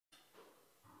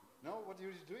what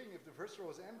you're doing. If the first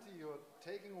row is empty, you're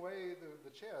taking away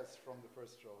the chairs from the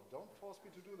first row. Don't force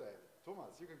me to do that.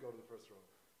 Thomas, you can go to the first row.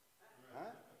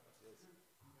 Huh? Yes.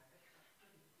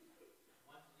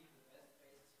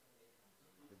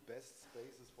 The best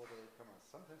spaces for the latecomers.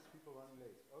 Sometimes people running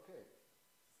late. Okay.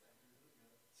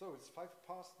 So it's 5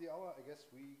 past the hour. I guess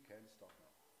we can stop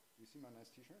now. You see my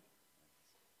nice T-shirt?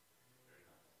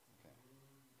 Okay.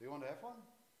 Do you want to have one?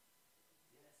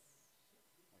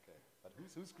 Okay. But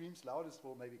who screams loudest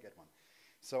will maybe get one.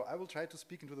 So I will try to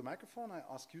speak into the microphone. I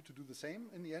ask you to do the same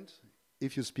in the end.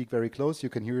 If you speak very close, you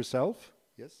can hear yourself.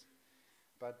 Yes.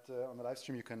 But on the live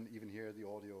stream, you can even hear the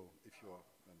audio if you're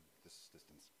in this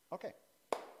distance. Okay.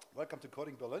 Welcome to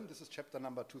Coding Berlin. This is chapter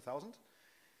number 2000.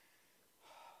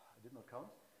 I did not count.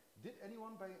 Did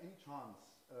anyone by any chance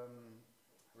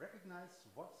recognize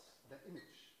what's that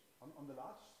image? On the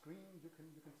large screen, you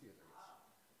can see it,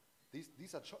 I guess.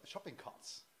 These are shopping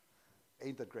carts.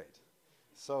 Ain't that great?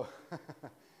 So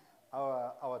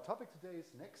our topic today is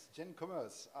next-gen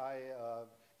commerce.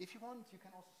 If you want, you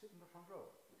can also sit in the front row.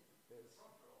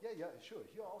 Yeah, sure.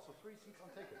 Here are also 3 seats on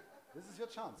taken. This is your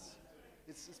chance.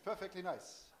 It's perfectly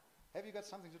nice. Have you got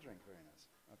something to drink? Very nice.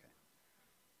 Okay.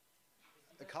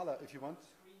 A color, if you want.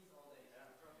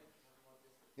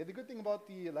 Yeah, the good thing about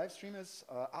the live stream is,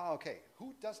 okay.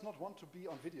 Who does not want to be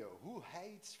on video? Who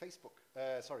hates Facebook?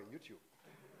 Sorry, YouTube.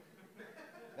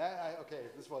 Okay,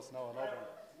 this was no one.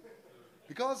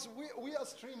 Because we are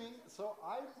streaming, so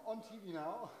I'm on TV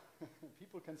now.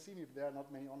 People can see me, but there are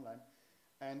not many online.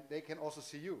 And they can also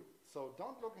see you. So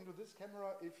don't look into this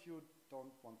camera if you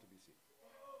don't want to be seen.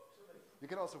 You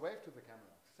can also wave to the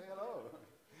camera. Say hello.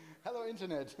 Hello,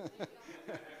 Internet.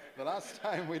 The last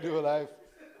time we do a live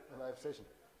session.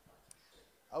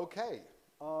 Okay.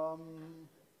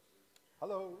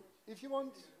 Hello. If you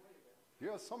want,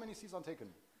 here are so many seats on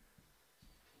taken.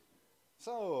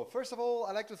 So, first of all,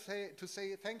 I'd like to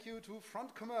say thank you to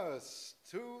Front Commerce,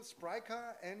 to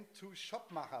Spryker, and to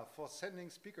Shopmacher for sending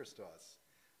speakers to us.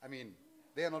 I mean,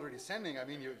 they are not really sending. I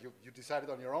mean, you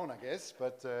decided on your own, I guess.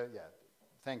 But yeah,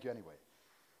 thank you anyway.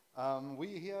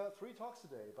 We hear 3 talks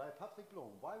today by Patrick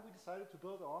Blom. Why we decided to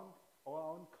build our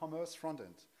own commerce front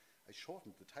end. I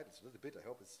shortened the titles a little bit. I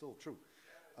hope it's still true.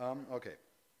 Okay.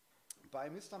 By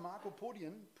Mr. Marco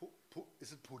Podien.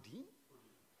 Is it Podien?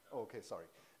 Oh, okay, sorry.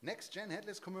 Next Gen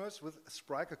Headless Commerce with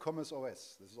Spryker Commerce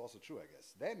OS. This is also true, I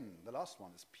guess. Then the last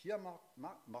one is Pierre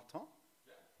Martin.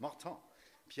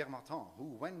 Pierre Martin,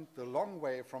 who went the long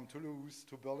way from Toulouse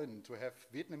to Berlin to have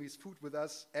Vietnamese food with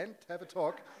us and have a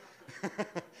talk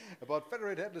about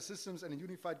federated headless systems and a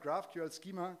unified GraphQL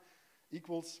schema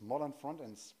equals modern front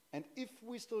ends. And if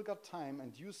we still got time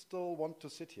and you still want to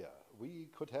sit here, we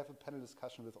could have a panel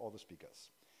discussion with all the speakers.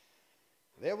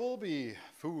 There will be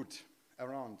food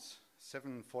around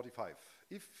 7:45.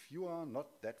 If you are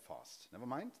not that fast, never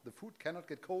mind, the food cannot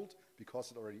get cold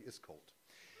because it already is cold.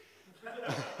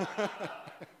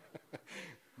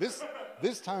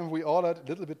 This time we ordered a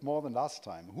little bit more than last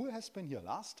time. Who has been here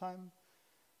last time?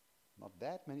 Not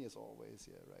that many as always,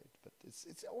 yeah, right. But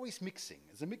it's always mixing.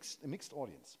 It's a mixed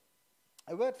audience.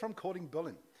 A word from Coding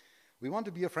Berlin. We want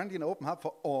to be a friendly and open hub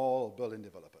for all Berlin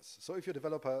developers. So if you're a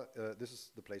developer, this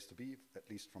is the place to be, at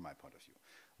least from my point of view.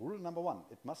 Rule number 1,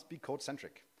 it must be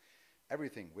code-centric.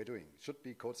 Everything we're doing should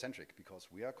be code-centric because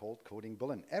we are called Coding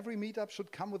Berlin. Every meetup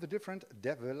should come with a different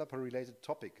developer-related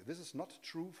topic. This is not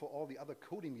true for all the other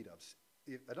coding meetups.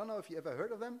 I don't know if you ever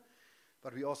heard of them,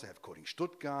 but we also have Coding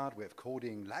Stuttgart, we have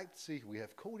Coding Leipzig, we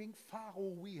have Coding Faro,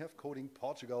 we have Coding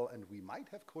Portugal, and we might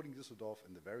have Coding Düsseldorf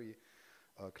in the very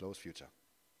close future.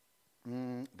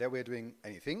 There we're doing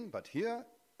anything, but here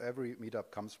every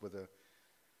meetup comes with a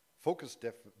focused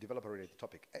developer-related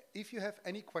topic. If you have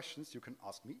any questions, you can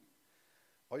ask me.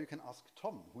 Or you can ask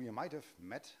Tom, who you might have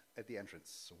met at the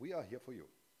entrance. So we are here for you.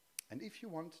 And if you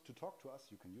want to talk to us,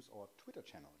 you can use our Twitter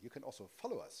channel. You can also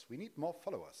follow us. We need more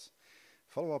followers.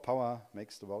 Follower power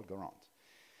makes the world go round.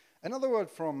 Another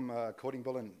word from Coding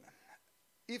Berlin.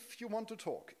 If you want to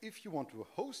talk, if you want to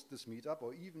host this meetup,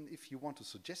 or even if you want to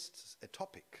suggest a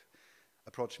topic,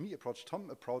 approach me, approach Tom,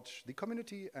 approach the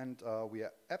community, and we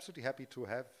are absolutely happy to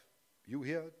have you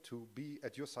here, to be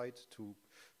at your side, to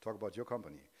talk about your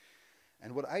company.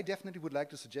 And what I definitely would like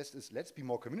to suggest is let's be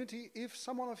more community. If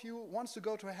someone of you wants to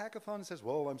go to a hackathon and says,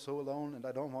 well, I'm so alone and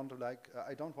I don't want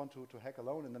to hack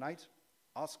alone in the night,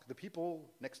 ask the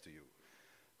people next to you.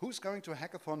 Who's going to a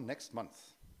hackathon next month?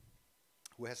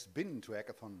 Who has been to a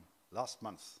hackathon last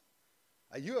month?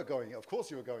 You are going, of course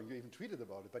you are going. You even tweeted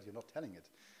about it, but you're not telling it.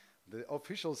 The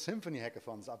official Symphony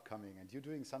hackathon's upcoming and you're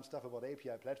doing some stuff about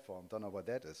API platform. Don't know what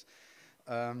that is.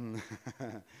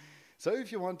 So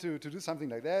if you want to do something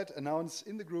like that, announce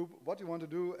in the group what you want to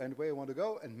do and where you want to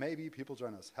go, and maybe people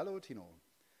join us. Hello, Tino.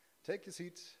 Take your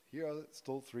seat. Here are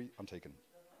still 3 untaken.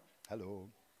 Hello.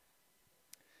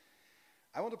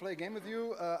 I want to play a game with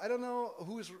you. I don't know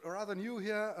who is rather new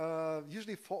here.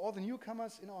 Usually for all the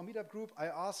newcomers in our meetup group, I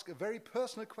ask a very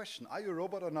personal question. Are you a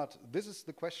robot or not? This is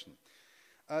the question.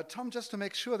 Tom, just to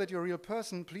make sure that you're a real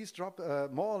person, please drop a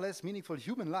more or less meaningful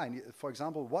human line. For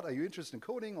example, what are you interested in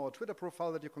coding, or a Twitter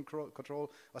profile that you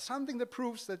control, or something that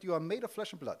proves that you are made of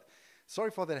flesh and blood.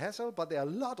 Sorry for that hassle, but there are a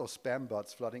lot of spam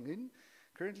bots flooding in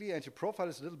currently, and your profile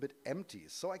is a little bit empty.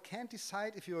 So I can't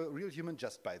decide if you're a real human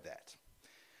just by that.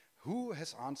 Who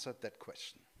has answered that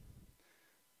question?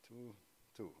 Two.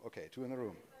 Okay, 2 in the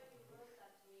room.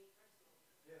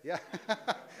 Yeah.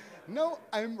 No,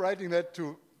 I'm writing that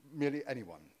to merely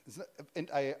anyone.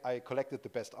 And I collected the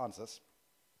best answers.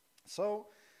 So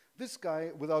this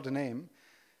guy without a name,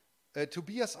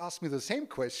 Tobias asked me the same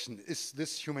question. Is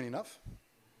this human enough?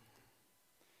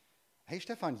 Hey,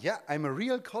 Stefan, yeah, I'm a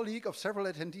real colleague of several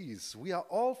attendees. We are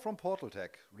all from Portal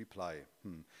Tech. Reply.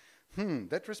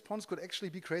 That response could actually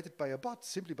be created by a bot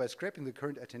simply by scraping the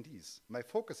current attendees. My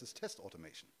focus is test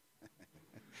automation.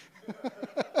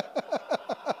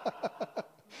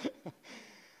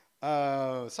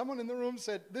 Someone in the room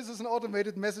said, this is an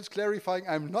automated message clarifying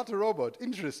I'm not a robot.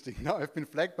 Interesting. Now I've been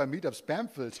flagged by meetup spam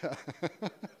filter.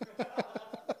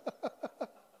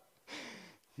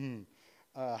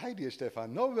 Hi, dear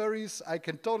Stefan. No worries. I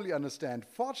can totally understand.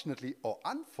 Fortunately or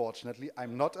unfortunately,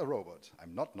 I'm not a robot.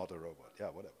 I'm not a robot.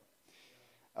 Yeah, whatever.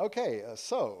 Okay,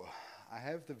 so I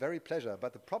have the very pleasure,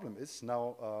 but the problem is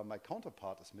now my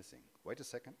counterpart is missing. Wait a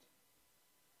second.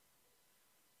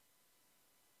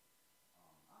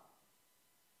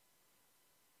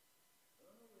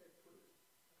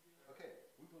 Okay,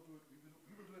 we will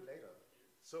do it later.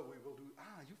 So we will do,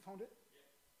 you found it?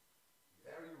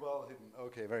 Very well hidden.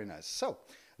 Okay, very nice. So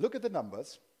look at the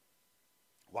numbers.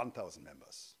 1,000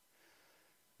 members.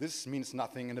 This means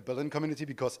nothing in the Berlin community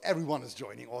because everyone is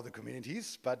joining all the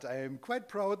communities, but I am quite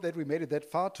proud that we made it that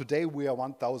far. Today we are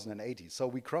 1,080, so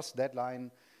we crossed that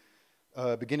line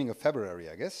beginning of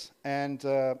February, I guess, and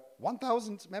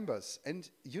 1,000 members. And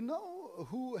you know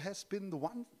who has been the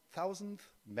 1,000th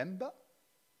member?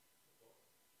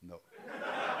 No.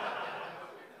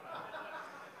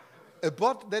 A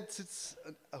bot that sits,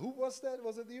 who was that?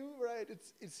 Was it you? Right,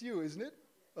 it's you, isn't it?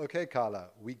 Okay, Carla,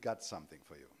 we got something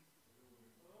for you.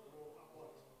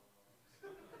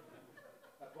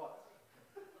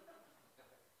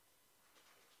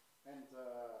 And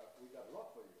we got a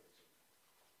lot for you, actually.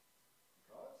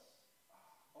 Because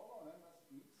all our members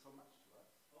mean so much to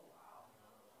us. Oh, wow.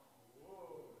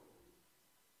 Whoa.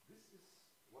 This is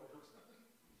what it looks like.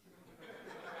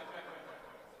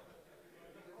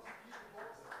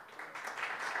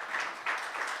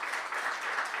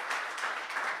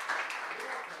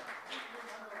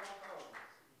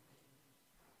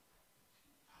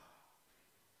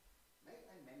 May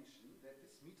I mention that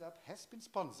this meetup has been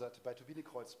sponsored by Turbine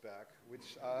Kreuzberg,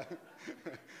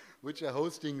 which are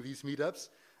hosting these meetups.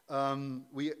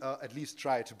 We at least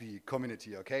try to be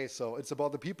community, okay? So it's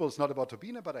about the people, it's not about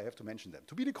Turbine, but I have to mention them.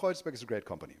 Turbine Kreuzberg is a great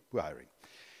company. We're hiring.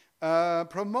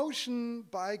 Promotion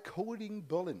by Coding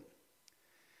Berlin.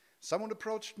 Someone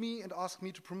approached me and asked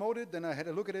me to promote it, then I had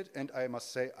a look at it, and I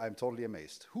must say I'm totally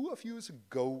amazed. Who of you is a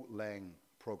Golang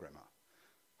programmer?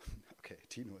 Okay,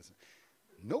 Tino is.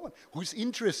 No one who's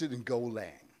interested in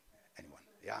Golang. Anyone?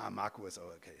 Yeah, Marco is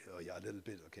okay. Oh, yeah, a little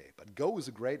bit okay. But Go is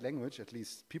a great language, at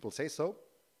least people say so.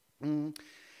 And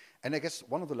I guess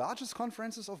one of the largest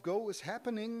conferences of Go is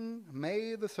happening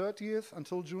May the 30th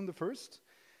until June the 1st.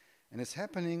 And it's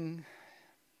happening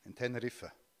in Tenerife.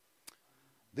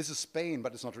 This is Spain,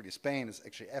 but it's not really Spain, it's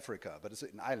actually Africa, but it's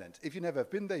an island. If you never have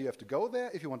been there, you have to go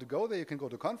there. If you want to go there, you can go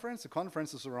to a conference. The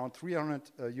conference is around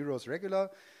 300 euros regular.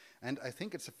 And I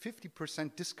think it's a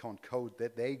 50% discount code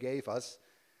that they gave us.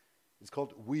 It's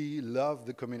called We Love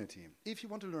the Community. If you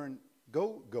want to learn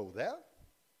Go, go there,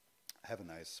 have a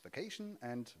nice vacation,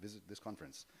 and visit this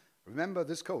conference. Remember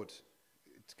this code.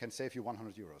 It can save you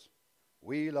 100 euros.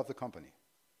 We love the company.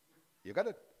 You got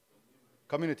it?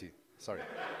 Community, sorry.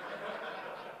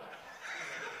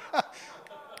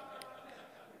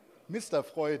 Mr.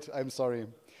 Freud, I'm sorry.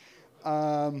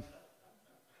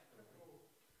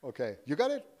 Okay, you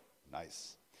got it?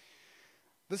 Nice.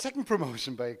 The second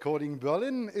promotion by Coding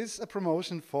Berlin is a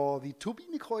promotion for the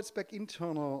Turbine Kreuzberg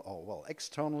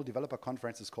external developer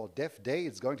conference. It's called Dev Day.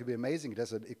 It's going to be amazing. It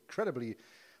has an incredibly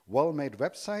well-made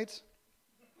website.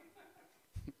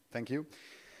 Thank you.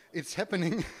 It's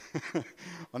happening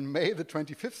on May the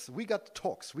 25th. We got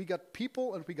talks, we got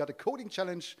people, and we got a coding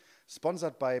challenge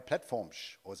sponsored by Platform,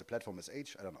 or is it Platform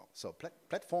SH? I don't know. So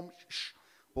Platform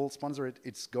will sponsor it.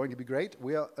 It's going to be great.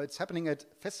 It's happening at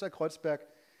Festa Kreuzberg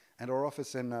and our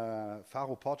office in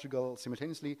Faro, Portugal,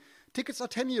 simultaneously. Tickets are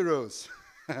 10 euros,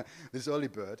 this early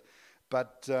bird.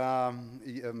 But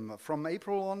from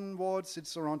April onwards,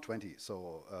 it's around 20.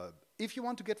 So if you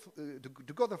want to get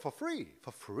to go there for free,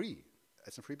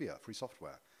 it's a free beer, free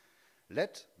software.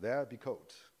 Let there be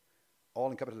code, all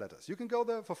in capital letters. You can go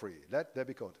there for free. Let there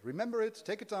be code. Remember it.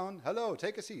 Take it down. Hello,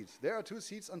 take a seat. There are 2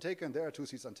 seats untaken. There are 2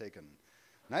 seats untaken.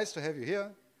 Nice to have you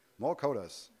here. More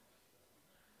coders.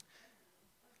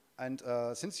 And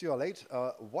since you are late,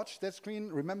 watch that screen.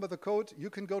 Remember the code. You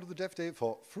can go to the Dev Day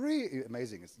for free.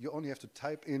 Amazing. You only have to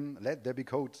type in "Let there be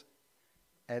code"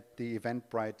 at the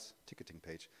Eventbrite ticketing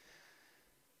page.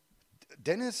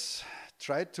 Dennis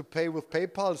tried to pay with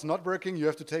PayPal. It's not working. You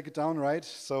have to take it down, right?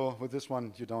 So with this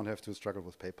one, you don't have to struggle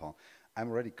with PayPal. I'm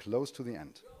already close to the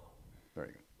end.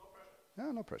 Very good. No pressure.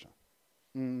 Yeah, no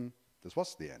pressure. This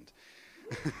was the end.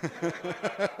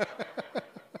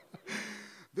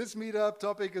 This meetup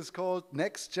topic is called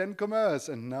Next-Gen Commerce,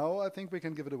 and now I think we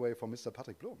can give it away for Mr.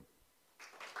 Patrick Blom.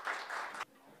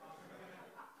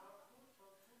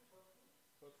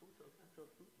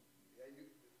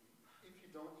 If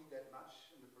you don't eat that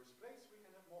much in the first place, we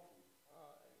can have more food.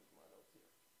 I need my notes here.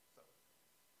 So.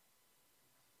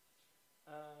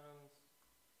 And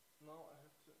now I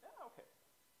have to, okay.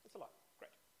 It's alive,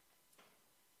 great.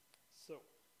 So,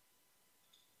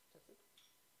 test it.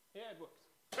 Yeah, it works.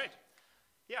 Great.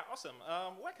 Yeah, awesome.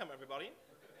 Welcome, everybody.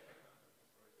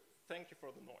 Thank you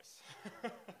for the noise.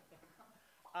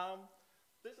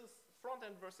 This is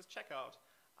front-end versus checkout,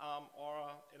 or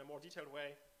in a more detailed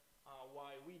way,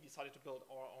 why we decided to build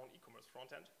our own e-commerce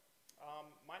front-end.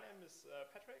 My name is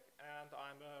Patrick, and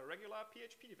I'm a regular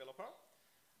PHP developer,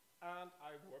 and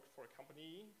I work for a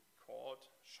company called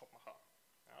Shopmacher.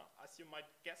 As you might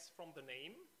guess from the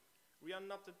name, we are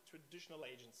not a traditional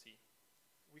agency.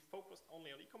 We focused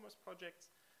only on e-commerce projects,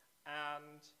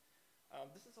 and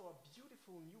this is our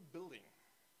beautiful new building.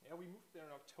 Yeah, we moved there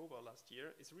in October last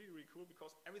year. It's really, really cool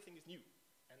because everything is new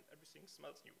and everything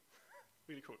smells new.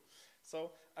 Really cool.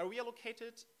 So we are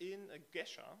located in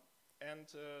Gescher, and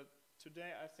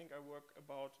today I think I work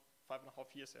about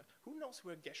 5.5 years here. Who knows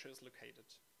where Gescher is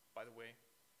located, by the way?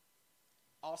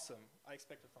 Awesome. I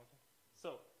expected something.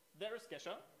 So there is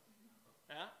Gescher,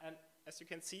 and as you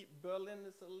can see, Berlin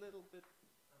is a little bit.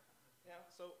 Yeah,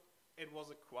 so it was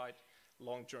a quite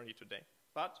long journey today,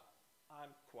 but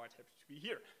I'm quite happy to be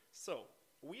here. So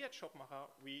we at Shopmacher,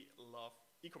 we love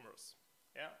e-commerce,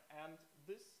 and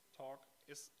this talk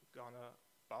is gonna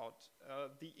about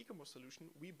the e-commerce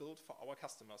solution we build for our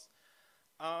customers.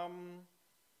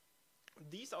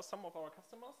 These are some of our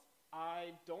customers.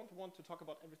 I don't want to talk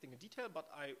about everything in detail, but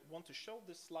I want to show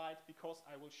this slide because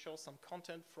I will show some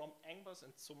content from Engbers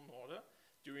and Zumnorde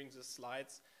during the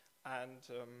slides, and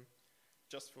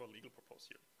just for a legal purpose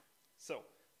here. So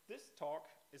this talk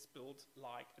is built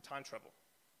like a time travel.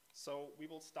 So we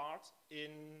will start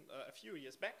in a few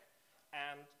years back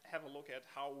and have a look at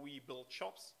how we build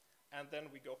shops, and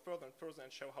then we go further and further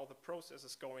and show how the process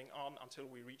is going on until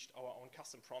we reached our own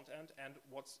custom front end and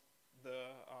what's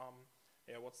the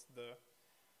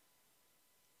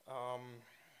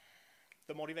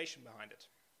motivation behind it.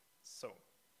 So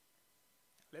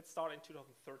let's start in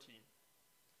 2013.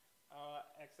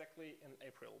 Exactly in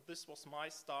April. This was my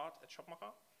start at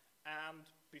Shopmacher, and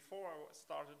before I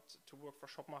started to work for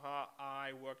Shopmacher,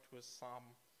 I worked with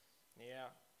some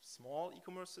small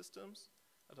e-commerce systems.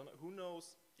 I don't know, who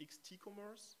knows XT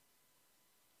Commerce?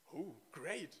 Oh,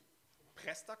 great.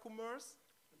 Presta Commerce?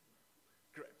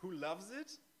 Great. Who loves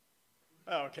it?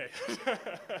 Oh, okay.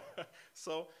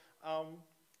 So,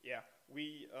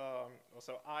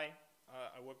 I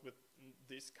work with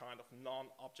this kind of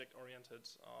non-object-oriented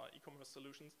e-commerce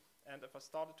solutions, and if I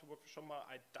started to work for Shopmacher,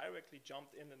 I directly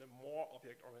jumped in a more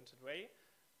object-oriented way,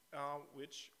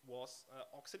 which was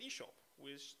Oxid eShop,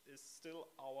 which is still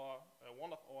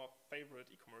one of our favorite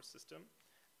e-commerce system.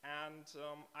 And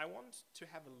I want to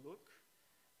have a look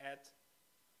at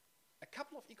a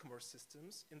couple of e-commerce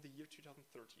systems in the year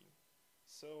 2013.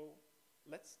 So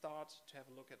let's start to have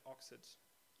a look at Oxid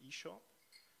eShop.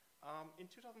 In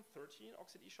 2013,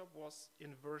 Oxid eShop was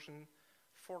in version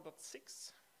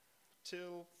 4.6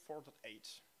 till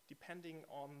 4.8, depending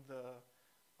on the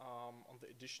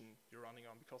edition you're running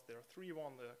on, because there are three: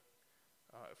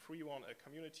 a free one, a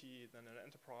community, then an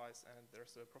enterprise, and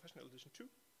there's a professional edition too.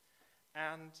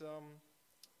 And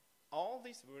all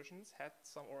these versions had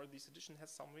this edition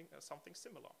has something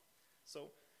similar.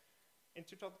 So in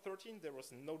 2013, there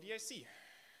was no DIC,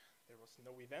 there was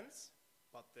no events,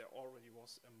 but there already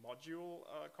was a module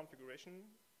configuration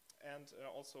and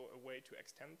also a way to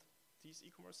extend this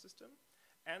e-commerce system.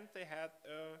 And they had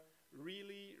a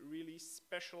really, really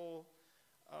special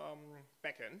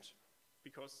backend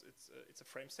because it's a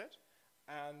frame set.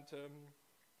 And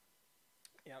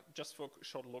yeah, just for a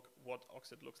short look what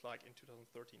Oxid looks like in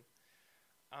 2013.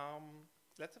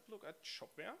 Let's have a look at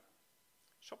Shopware.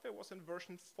 Shopware was in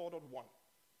version 4.1,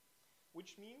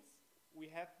 which means we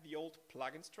had the old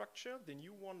plugin structure. The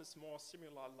new one is more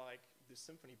similar like the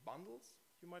Symfony bundles,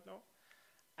 you might know.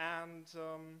 And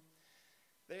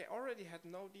they already had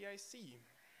no DIC.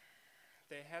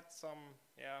 They had some,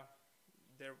 yeah,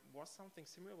 there was something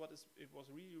similar, but it was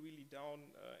really, really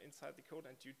down inside the code,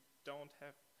 and you don't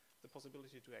have the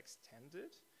possibility to extend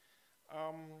it.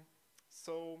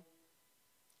 So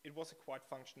it was a quite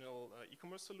functional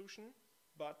e-commerce solution,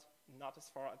 but not as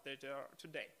far as they are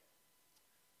today.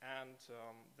 And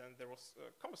then there was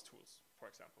commerce tools, for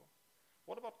example.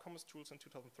 What about commerce tools in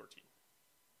 2013?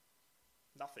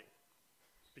 Nothing,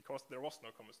 because there was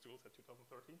no commerce tools in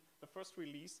 2013. The first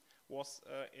release was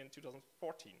in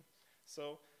 2014.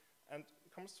 So, and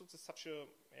commerce tools is such a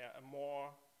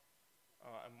more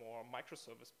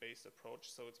microservice-based approach.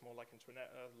 So it's more like a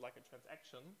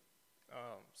transaction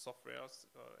software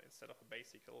instead of a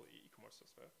basic e-commerce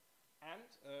software. And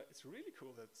it's really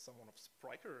cool that someone of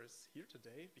Spryker is here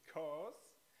today, because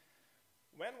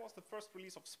when was the first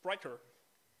release of Spryker?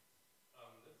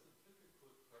 That's a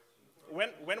difficult question.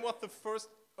 When was the first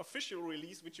official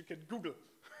release, which you can Google?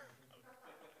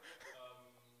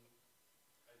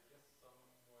 I guess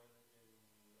somewhere in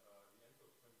the end of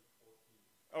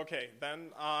 2014. Okay,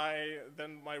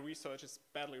 then my research is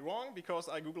badly wrong, because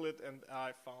I Googled it and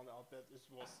I found out that it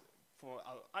was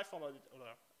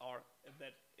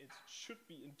that it should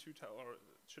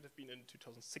have been in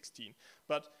 2016,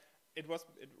 but it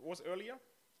was earlier.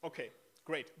 Okay,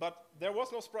 great, but there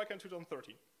was no Spryker in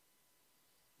 2013.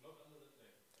 Not under that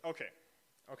name.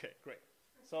 Okay, great.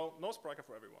 So no Spryker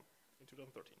for everyone in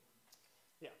 2013.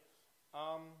 Yeah.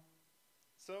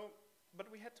 But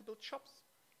we had to build shops.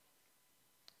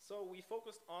 So we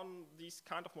focused on this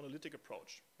kind of monolithic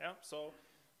approach. Yeah. So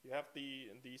you have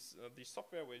these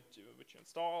software which you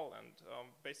install, and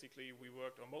basically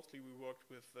mostly we worked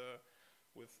with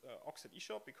Oxid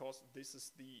eShop, because this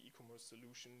is the e-commerce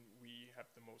solution we have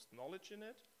the most knowledge in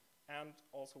it. And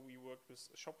also we worked with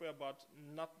Shopware, but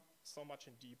not so much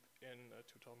in deep in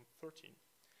 2013.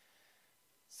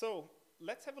 So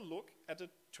let's have a look at a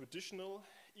traditional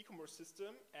e-commerce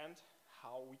system and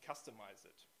how we customize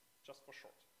it, just for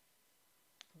short.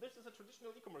 This is a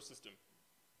traditional e-commerce system.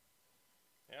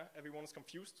 Yeah, everyone is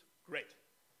confused? Great.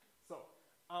 So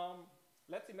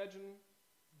let's imagine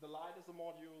the light is a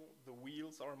module, the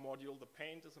wheels are a module, the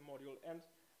paint is a module,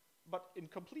 but in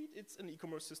complete it's an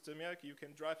e-commerce system. Yeah, you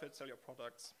can drive it, sell your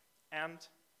products. And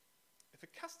if a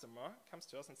customer comes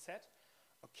to us and said,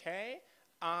 okay,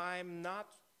 I'm not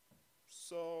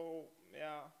so,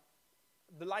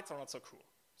 the lights are not so cool,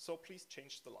 so please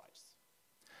change the lights.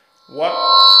 What?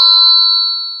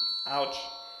 Ouch.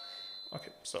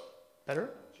 Okay, so better?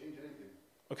 Change anything.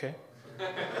 Okay.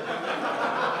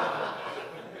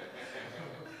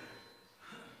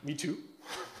 Me too.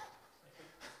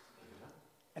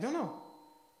 I don't know.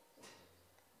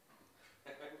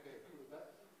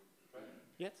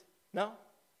 Yes? No?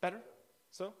 Better?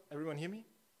 So, everyone hear me?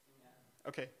 Yeah.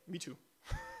 Okay, me too.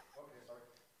 Okay, sorry.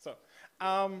 So,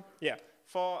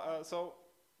 so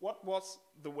what was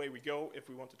the way we go if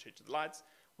we want to change the lights?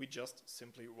 We just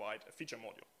simply write a feature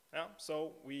module. Yeah?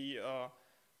 So we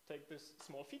take this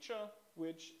small feature,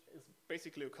 which is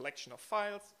basically a collection of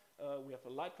files. We have a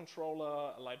light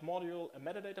controller, a light module, a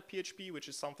metadata PHP, which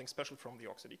is something special from the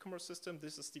Oxid e-commerce system.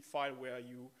 This is the file where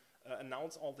you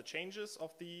announce all the changes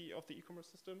of the e-commerce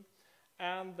system,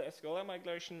 and the SQL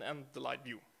migration and the light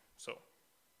view. So,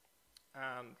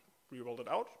 and we rolled it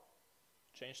out,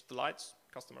 changed the lights,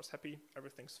 customer's happy,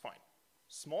 everything's fine.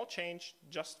 Small change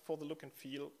just for the look and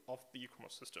feel of the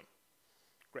e-commerce system.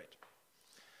 Great.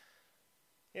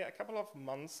 Yeah, a couple of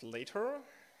months later,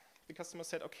 the customer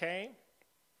said, okay,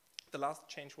 the last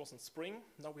change was in spring,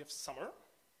 now we have summer,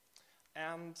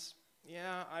 and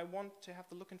yeah, I want to have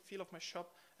the look and feel of my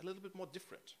shop a little bit more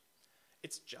different.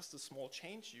 It's just a small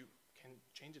change, you can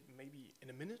change it maybe in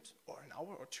a minute or an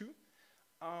hour or two.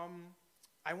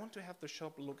 I want to have the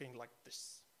shop looking like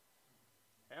this.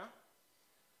 Yeah?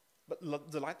 But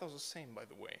the light was the same, by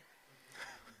the way.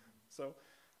 So,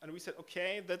 and we said,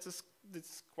 okay, this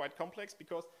is quite complex,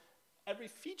 because every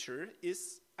feature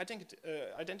is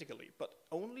identically, but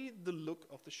only the look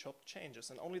of the shop changes,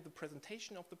 and only the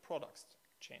presentation of the products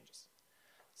changes.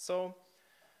 So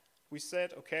we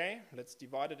said, okay, let's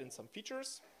divide it in some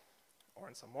features or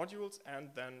in some modules and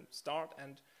then start.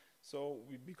 And so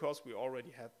because we already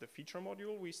had the feature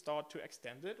module, we start to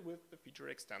extend it with the feature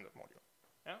extended module.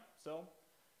 Yeah. So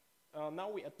now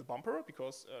we add the bumper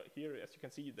because here, as you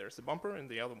can see, there's a bumper. In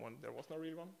the other one, there was no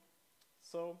real one.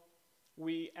 So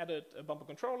we added a bumper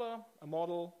controller, a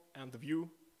model, and the view.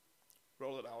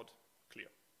 Roll it out, clear.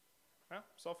 Yeah.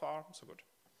 So far, so good.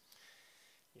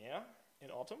 Yeah. In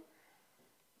autumn,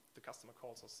 the customer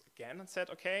calls us again and said,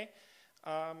 okay,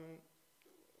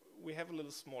 we have a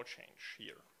little small change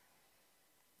here.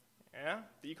 Yeah,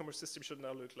 the e-commerce system should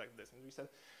now look like this. And we said,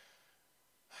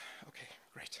 okay,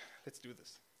 great, let's do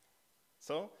this.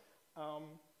 So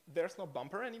there's no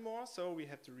bumper anymore, so we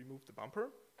had to remove the bumper.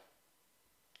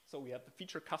 So we have the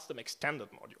feature custom extended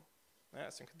module.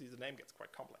 As you can see, the name gets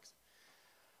quite complex.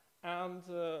 And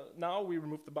now we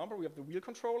remove the bumper, we have the wheel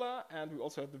controller, and we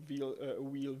also have the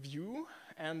wheel view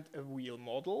and a wheel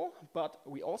model. But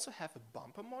we also have a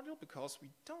bumper module because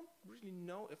we don't really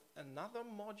know if another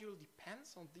module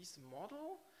depends on this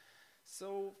model.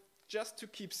 So just to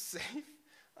keep safe,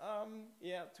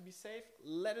 yeah, to be safe,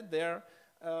 let it there.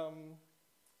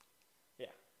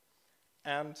 Yeah,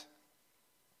 and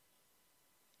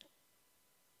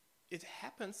it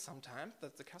happens sometimes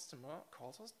that the customer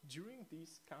calls us during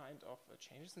these kind of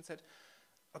changes and said,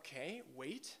 okay,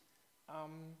 wait,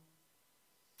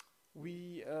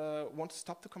 we want to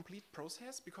stop the complete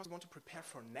process because we want to prepare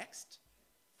for next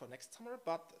summer,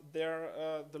 but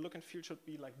the look and feel should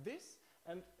be like this.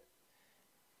 And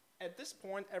at this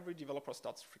point, every developer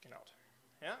starts freaking out.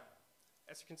 Yeah,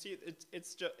 as you can see,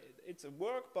 it's a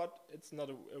work, but it's not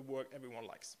a work everyone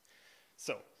likes.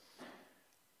 So.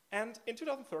 And in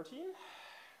 2013,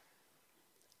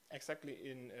 exactly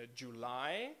in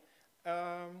July,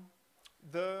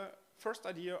 the first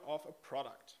idea of a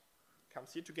product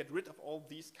comes here to get rid of all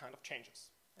these kind of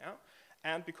changes. Yeah?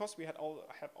 And because we have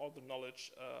all the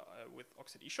knowledge with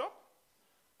Oxid eShop,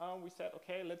 we said,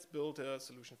 okay, let's build a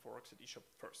solution for Oxid eShop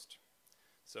first.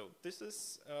 So this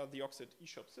is the Oxid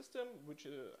eShop system, which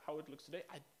how it looks today.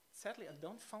 Sadly, I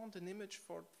don't found an image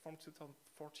from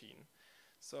 2014.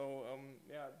 So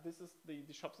yeah, this is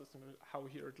the shop system, how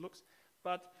here it looks.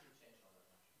 But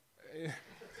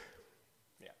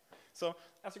yeah. So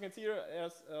as you can see,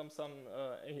 there's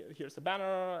here's a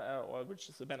banner, which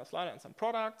is a banner slider and some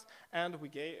products, and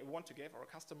we want to give our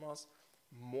customers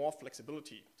more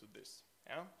flexibility to this.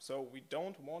 Yeah. So we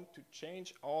don't want to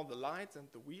change all the lights and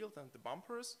the wheels and the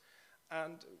bumpers,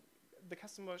 and the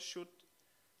customer should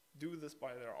do this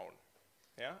by their own.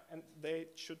 Yeah, and they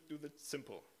should do it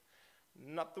simple.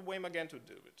 Not the way Magento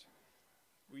do it.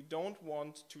 We don't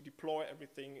want to deploy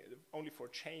everything only for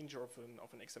change of an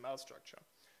XML structure.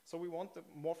 So we want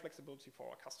more flexibility for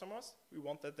our customers. We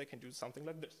want that they can do something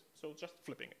like this. So just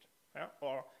flipping it, yeah?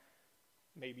 Or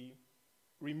maybe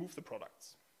remove the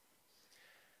products.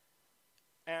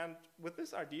 And with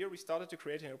this idea, we started to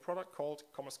create a product called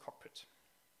Commerce Cockpit.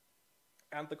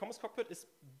 And the Commerce Cockpit is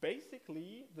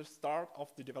basically the start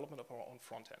of the development of our own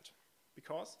front end,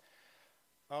 because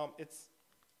it's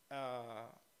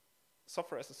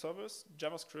software as a service,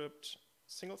 JavaScript,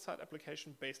 single-site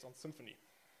application based on Symfony.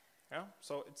 Yeah?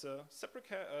 So it's a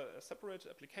separate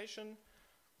application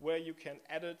where you can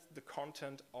edit the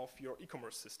content of your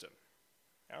e-commerce system.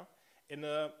 Yeah? In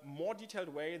a more detailed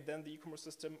way than the e-commerce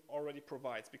system already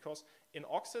provides, because in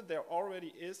Oxid there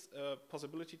already is a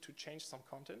possibility to change some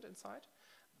content inside,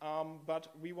 but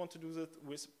we want to do that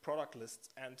with product lists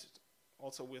and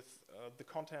also with the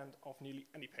content of nearly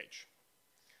any page.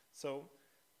 So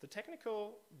the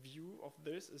technical view of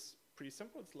this is pretty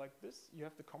simple. It's like this. You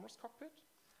have the Commerce Cockpit,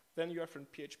 then you have a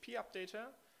PHP updater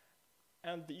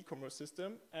and the e-commerce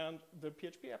system, and the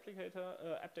PHP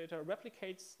updater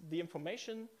replicates the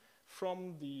information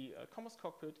from the Commerce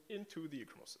Cockpit into the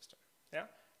e-commerce system. Yeah?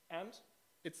 And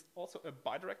it's also a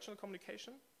bidirectional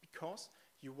communication because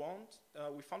you want,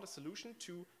 we found a solution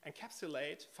to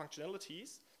encapsulate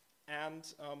functionalities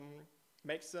and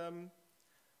makes them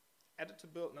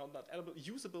editable, no, not editable,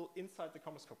 usable inside the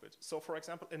Commerce Cockpit. So for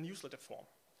example, a newsletter form.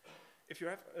 If you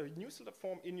have a newsletter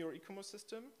form in your e-commerce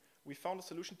system, we found a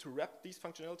solution to wrap these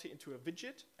functionality into a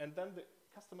widget, and then the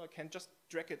customer can just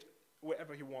drag it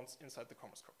wherever he wants inside the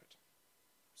Commerce Cockpit.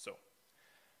 So,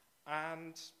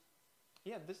 and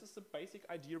yeah, this is the basic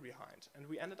idea behind. And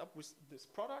we ended up with this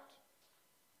product.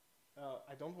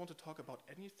 I don't want to talk about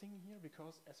anything here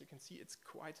because, as you can see, it's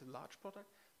quite a large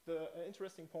product. The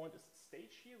interesting point is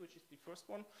stage here, which is the first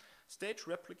one. Stage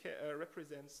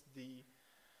represents the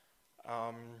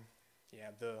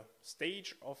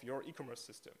stage of your e-commerce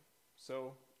system.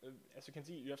 So as you can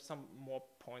see, you have some more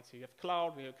points here. You have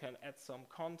cloud, where you can add some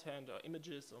content or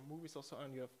images or movies or so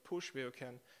on. You have push, where you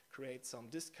can create some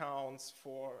discounts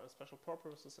for special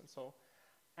purposes and so.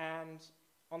 And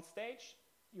on stage,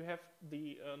 you have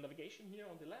the navigation here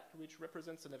on the left, which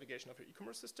represents the navigation of your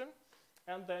e-commerce system.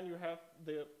 And then you have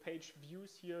the page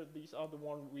views here. These are the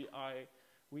ones I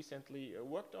recently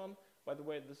worked on. By the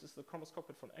way, this is the commerce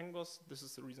cockpit from Angus. This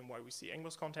is the reason why we see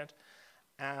Angus content.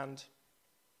 And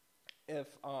if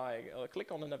I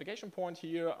click on the navigation point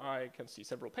here, I can see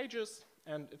several pages.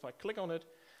 And if I click on it,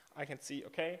 I can see,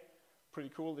 okay, pretty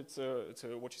cool. It's a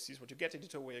what you see is what you get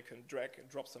editor, where you can drag and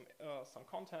drop some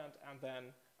content, and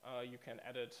then you can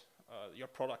edit your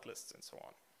product lists and so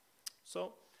on.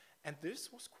 So, and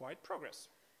this was quite progress.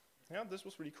 Yeah, this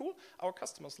was really cool. Our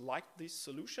customers liked this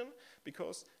solution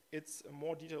because it's a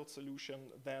more detailed solution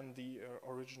than the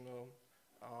original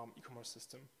e-commerce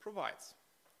system provides.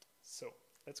 So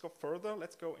let's go further.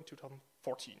 Let's go in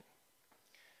 2014.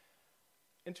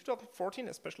 In 2014,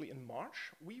 especially in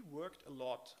March, we worked a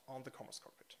lot on the commerce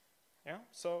cockpit. Yeah,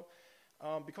 so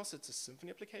because it's a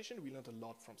Symfony application, we learned a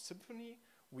lot from Symfony.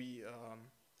 We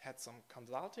had some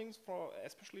consultings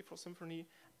especially for Symfony,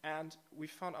 and we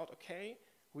found out, okay,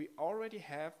 we already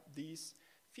have these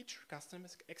feature custom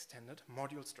extended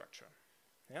module structure.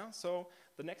 Yeah, so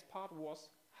the next part was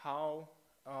how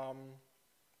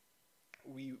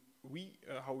we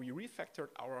refactored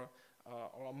our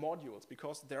modules,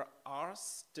 because there are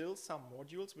still some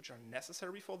modules which are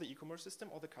necessary for the e-commerce system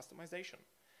or the customization,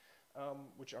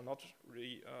 which are not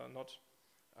really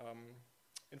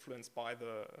influenced by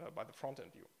the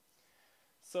front-end view.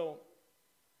 So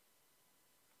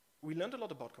we learned a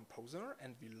lot about Composer,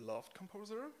 and we loved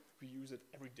Composer. We use it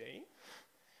every day.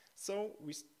 So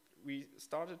we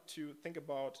started to think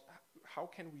about how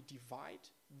can we divide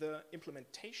the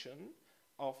implementation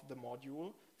of the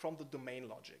module from the domain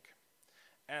logic.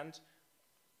 And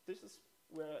this is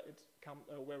where it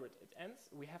ends.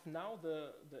 We have now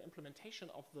the implementation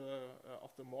of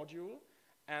the module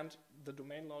and the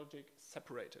domain logic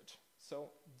separated.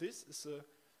 So this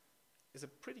is a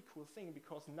pretty cool thing,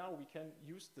 because now we can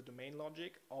use the domain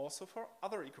logic also for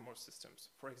other e-commerce systems,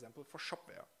 for example, for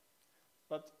shopware.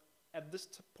 But at this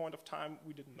point of time,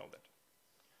 we didn't know that.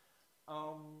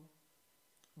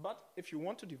 But if you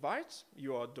want to divide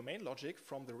your domain logic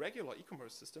from the regular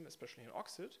e-commerce system, especially in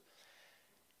Oxid,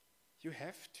 you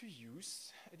have to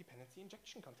use a dependency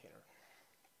injection container.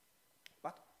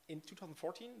 But in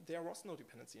 2014, there was no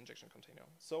dependency injection container.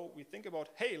 So we think about,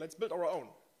 hey, let's build our own.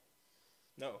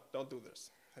 No, don't do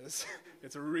this.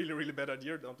 It's a really, really bad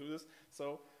idea. Don't do this.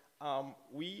 So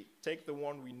we take the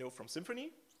one we know from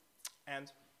Symfony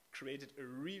and created a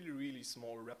really, really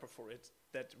small wrapper for it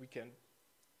that we can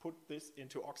put this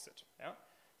into Oxid. Yeah?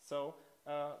 So,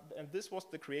 and this was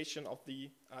the creation of the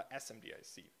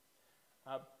SMDIC.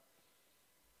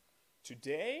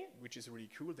 Today, which is really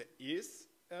cool, there is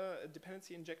a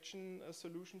dependency injection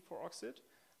solution for Oxid,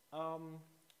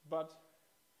 but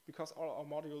because all our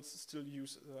modules still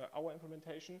use our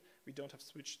implementation, we don't have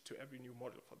switched to every new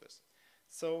module for this.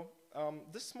 So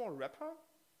this small wrapper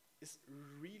is a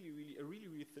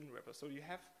really thin wrapper. So you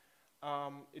have,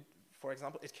 for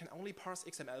example, it can only parse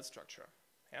XML structure.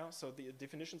 Yeah? So the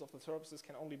definitions of the services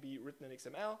can only be written in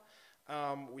XML.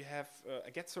 We have a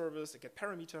get service, a get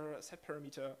parameter, a set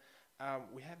parameter.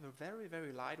 We have a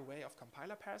very light way of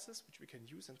compiler passes, which we can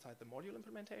use inside the module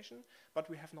implementation, but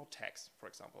we have no tags, for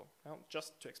example,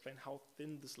 just to explain how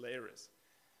thin this layer is.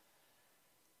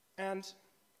 And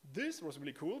this was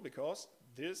really cool, because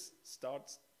this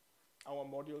starts our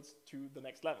modules to the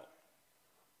next level.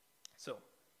 So,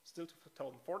 still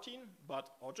 2014,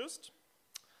 but August,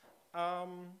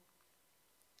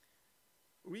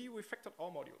 we refactored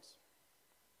all modules.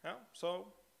 Yeah? So,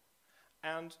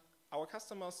 and our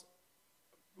customers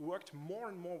worked more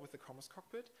and more with the Commerce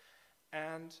Cockpit,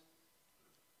 and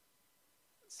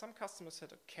some customers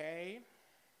said, okay,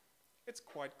 it's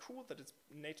quite cool that it's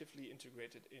natively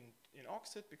integrated in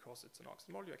Oxid, because it's an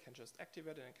Oxid module, I can just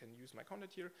activate it and I can use my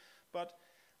content here. But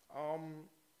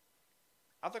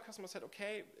other customers said,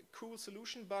 okay, cool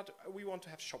solution, but we want to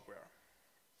have shopware.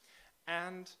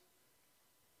 And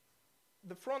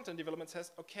the front-end development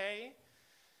says, okay,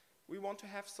 we want to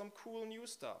have some cool new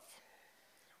stuff.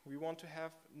 We want to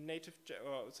have native,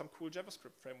 some cool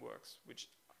JavaScript frameworks, which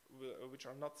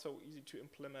are not so easy to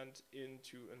implement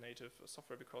into a native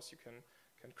software, because you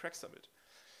can crack some of it.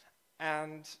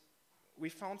 And we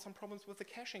found some problems with the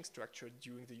caching structure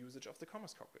during the usage of the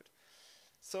Commerce Cockpit.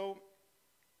 So,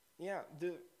 yeah,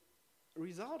 the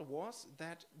result was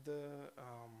that the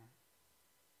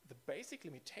basic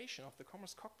limitation of the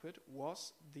commerce cockpit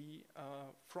was the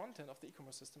front end of the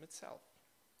e-commerce system itself.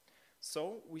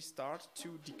 So we start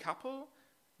to decouple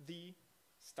the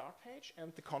start page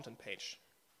and the content page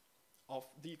of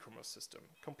the e-commerce system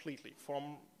completely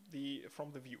from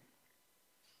the view.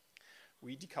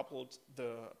 We decoupled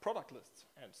the product list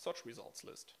and search results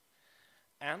list.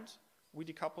 And we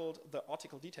decoupled the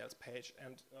article details page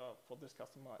and for this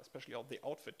customer, especially of the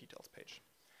outfit details page.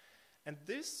 And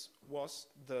this was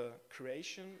the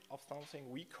creation of something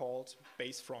we called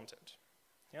base frontend.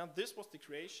 Yeah, this was the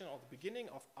creation of the beginning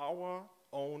of our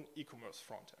own e-commerce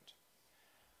frontend.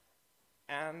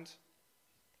 And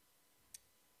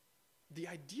the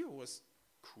idea was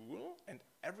cool, and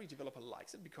every developer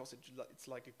likes it because it's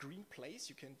like a green place.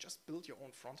 You can just build your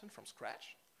own frontend from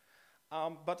scratch.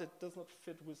 But it does not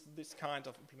fit with this kind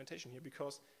of implementation here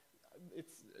because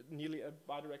it's nearly a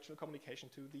bidirectional communication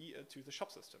to the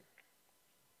shop system.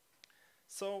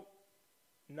 So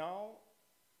now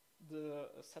the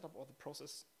setup or the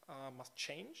process must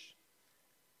change.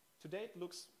 Today it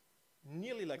looks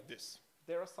nearly like this.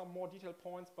 There are some more detailed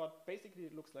points, but basically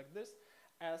it looks like this.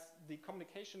 As the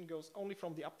communication goes only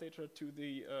from the updater to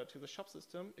the shop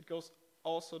system, it goes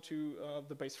also to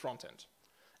the base frontend.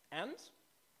 And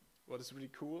what is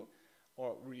really cool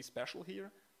or really special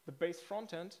here, the base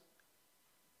frontend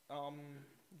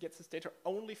gets its data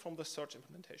only from the search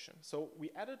implementation. So we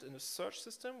added in a search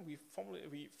system. We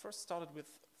first started with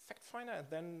Fact Finder, and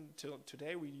then till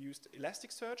today we used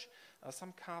Elasticsearch.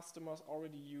 Some customers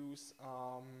already use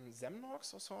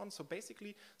Zemnox or so on. So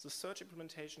basically, the search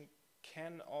implementation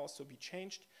can also be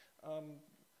changed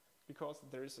because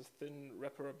there is a thin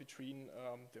wrapper between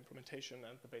the implementation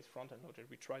and the base frontend logic.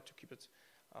 We try to keep it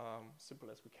simple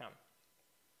as we can.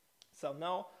 So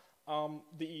now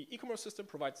the e-commerce system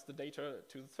provides the data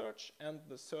to the search, and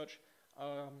the search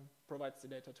provides the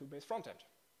data to base frontend.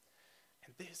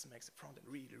 And this makes the frontend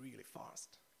really, really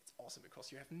fast. It's awesome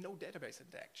because you have no database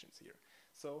interactions here.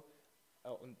 So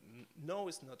no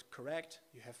is not correct.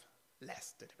 You have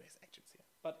less database actions here,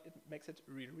 but it makes it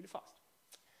really, really fast.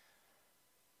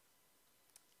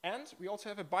 And we also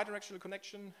have a bidirectional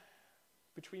connection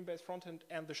between base frontend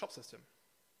and the shop system.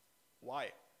 Why?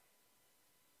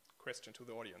 Question to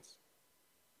the audience.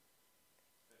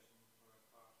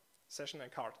 Session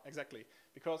and cart, exactly.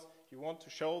 Because you want to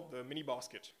show the mini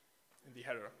basket in the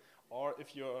header. Or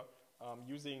if you're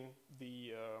using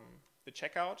the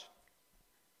checkout,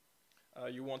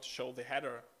 you want to show the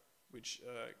header, which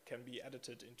can be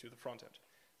edited into the front end.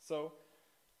 So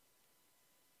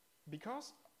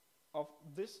because of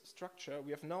this structure,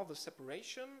 we have now the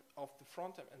separation of the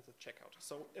front end and the checkout.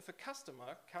 So if a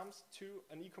customer comes to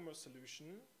an e-commerce solution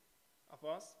of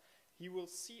us, he will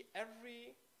see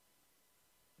every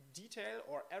detail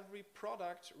or every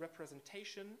product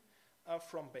representation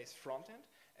from base front end.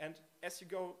 And as you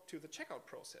go to the checkout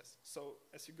process, so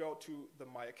as you go to the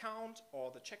My Account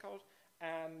or the checkout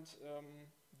and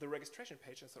the registration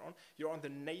page and so on, you're on the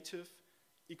native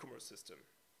e-commerce system.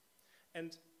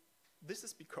 And this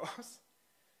is because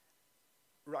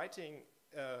writing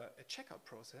a checkout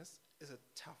process is a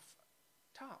tough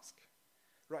task.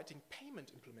 Writing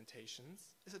payment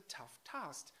implementations is a tough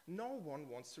task. No one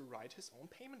wants to write his own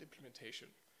payment implementation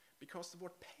because the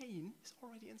word pain is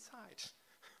already inside.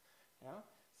 Yeah?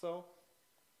 So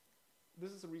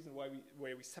this is the reason why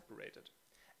we separated.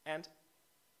 And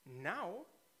now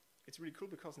it's really cool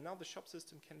because now the shop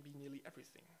system can be nearly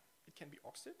everything. It can be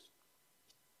Oxid,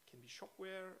 it can be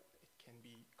shopware, it can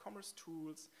be commerce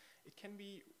tools, it can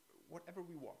be whatever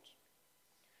we want.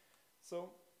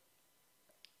 So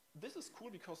this is cool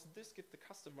because this gives the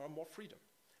customer more freedom.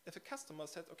 If a customer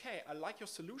says, okay, I like your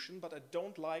solution, but I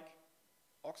don't like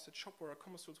Oxid, shopware,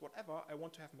 commerce tools, whatever, I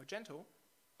want to have Magento,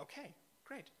 okay,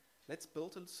 great. Let's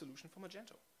build a solution for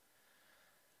Magento.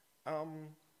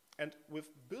 And with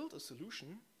build a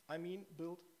solution, I mean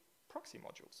build proxy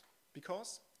modules,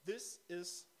 because this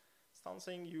is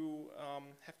something you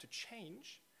have to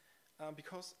change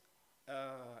because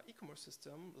e-commerce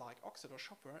system like Oxid or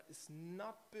shopware is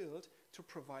not built to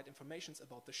provide information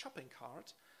about the shopping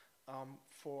cart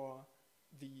for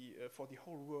the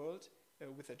whole world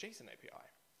with a JSON API.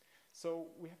 So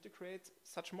we have to create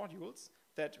such modules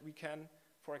that we can,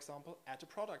 for example, add a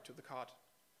product to the cart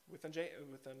with a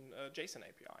JSON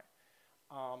API.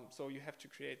 So you have to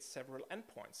create several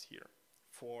endpoints here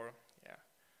for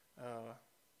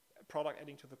product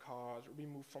adding to the cart,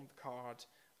 remove from the cart,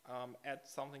 add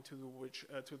something to the wish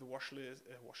list, to the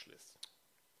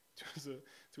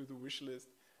wish list,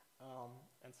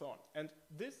 and so on. And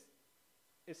this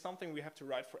is something we have to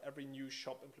write for every new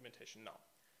shop implementation now.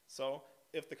 So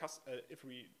if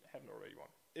we haven't already one.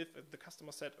 If the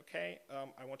customer said, okay,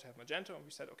 I want to have Magento, and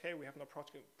we said, okay, we have no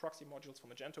proxy modules for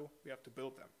Magento, we have to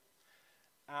build them.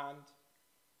 And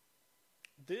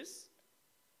this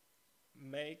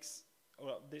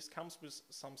this comes with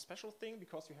some special thing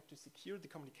because you have to secure the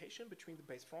communication between the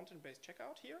base front and base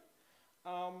checkout here.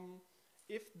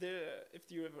 If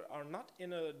you are not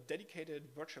in a dedicated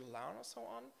virtual LAN or so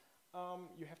on,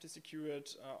 you have to secure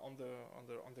it on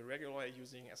the regular way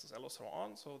using SSL or so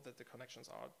on, so that the connections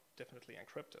are definitely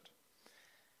encrypted.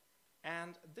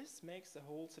 And this makes the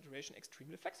whole situation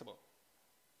extremely flexible.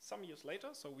 Some years later,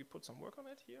 so we put some work on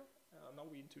it here. Now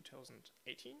we're in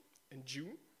 2018, in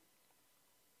June.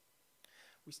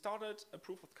 We started a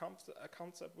proof of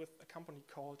concept with a company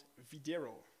called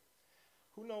Videro.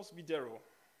 Who knows Videro?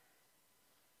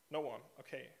 No one.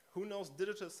 Okay. Who knows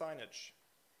digital signage?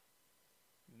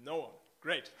 No one.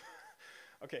 Great.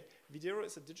 Okay. Videro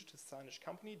is a digital signage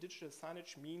company. Digital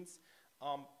signage means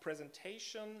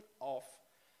presentation of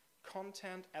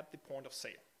content at the point of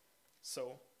sale.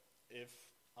 So if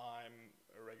I'm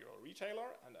a regular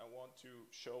retailer and I want to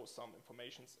show some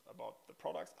information about the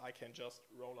products, I can just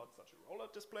roll out such a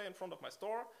roll-out display in front of my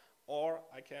store, or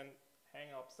I can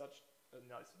hang up such a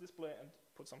nice display and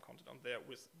put some content on there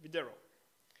with Videro.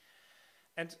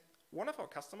 And one of our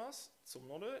customers,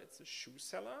 Zumnode, it's a shoe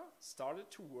seller,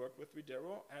 started to work with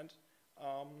Videro and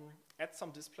add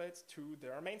some displays to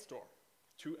their main store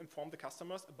to inform the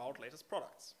customers about latest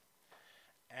products.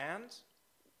 And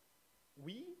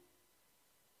we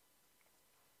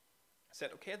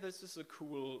said, okay, this is a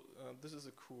cool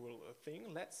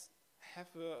thing. Let's have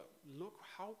a look.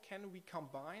 How can we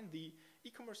combine the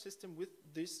e-commerce system with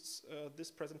this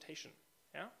this presentation?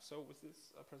 Yeah. So with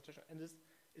this presentation, and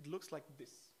it looks like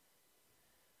this.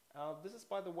 This is,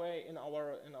 by the way, in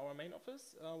our main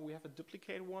office. We have a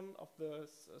duplicate one of the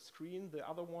screen. The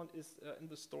other one is in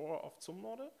the store of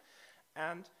Zumnode,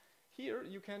 and here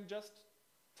you can just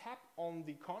tap on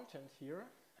the content here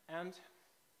and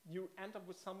you end up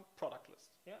with some product list,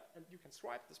 yeah, and you can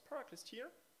swipe this product list here,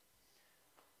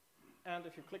 and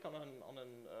if you click on an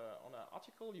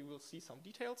article, you will see some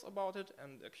details about it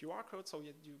and a QR code, so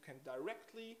you can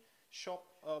directly shop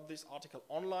this article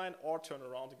online or turn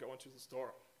around and go into the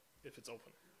store if it's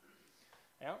open.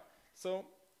 Yeah. So,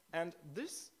 and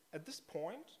this at this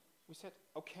point we said,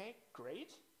 okay,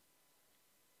 great.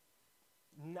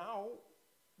 Now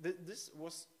this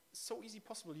was so easy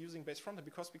possible using base frontend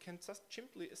because we can just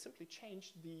simply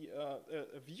change the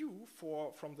view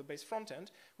from the base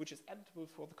frontend, which is editable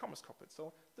for the commerce cockpit.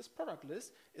 So this product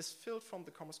list is filled from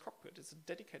the commerce cockpit. It's a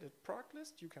dedicated product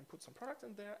list. You can put some products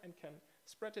in there and can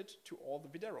spread it to all the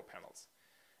Videro panels.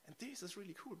 And this is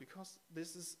really cool because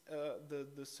this is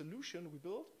the solution we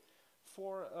built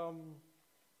for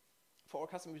our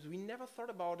customers. We never thought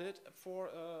about it for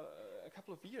a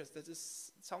couple of years. That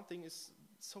is something is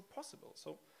so possible.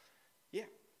 So yeah,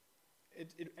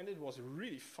 it was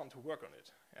really fun to work on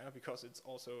it, yeah, because it's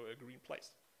also a green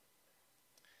place.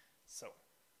 So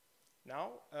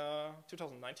now,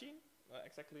 2019,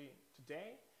 exactly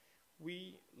today,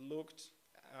 we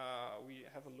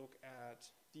have a look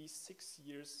at these 6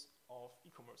 years of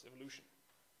e-commerce evolution.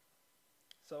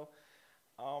 So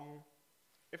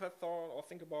if I thought or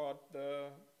think about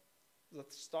the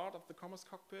start of the commerce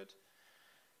cockpit,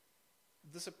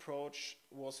 this approach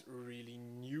was really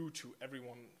new to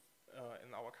everyone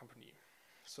in our company.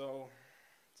 So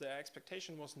the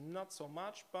expectation was not so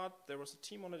much, but there was a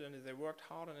team on it and they worked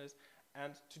hard on it.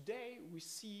 And today we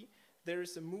see there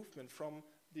is a movement from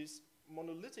these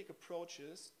monolithic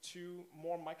approaches to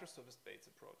more microservice-based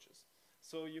approaches.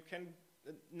 So you can,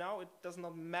 now it does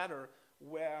not matter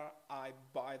where I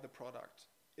buy the product.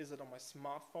 Is it on my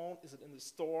smartphone? Is it in the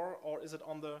store? Or is it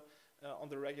on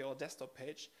the regular desktop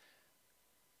page?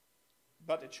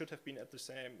 But it should have been at the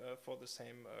same for the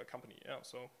same company. Yeah.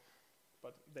 So,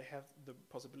 but they have the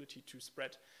possibility to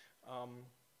spread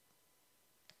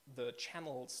the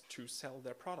channels to sell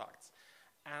their products,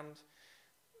 and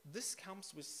this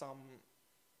comes with some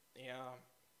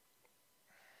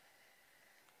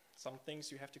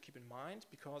things you have to keep in mind,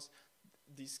 because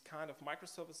this kind of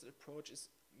microservice approach is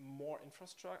more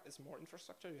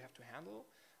infrastructure you have to handle.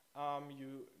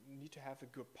 You need to have a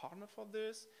good partner for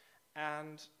this,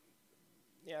 and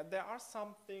yeah, there are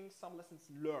some lessons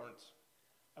learned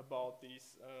about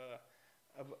these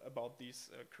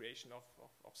creation of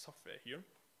software here.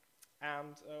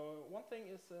 And one thing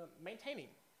is maintaining.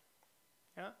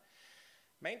 Yeah?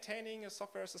 Maintaining a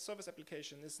software as a service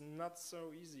application is not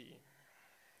so easy,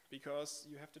 because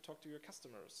you have to talk to your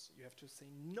customers. You have to say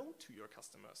no to your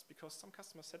customers, because some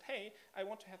customers said, hey, I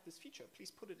want to have this feature, please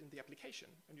put it in the application.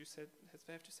 And you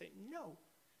have to say no,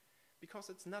 because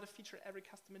it's not a feature every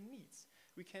customer needs.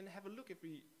 We can have a look if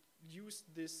we use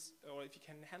this, or if you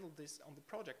can handle this on the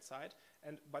project side.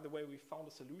 And by the way, we found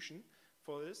a solution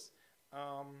for this,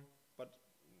 but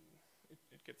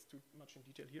it gets too much in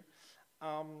detail here.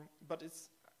 But it's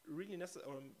really necessary,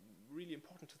 or really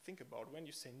important to think about when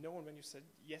you say no and when you say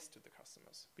yes to the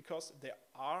customers, because there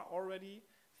are already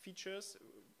features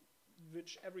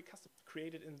which every customer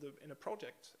created in a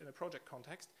project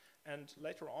context, and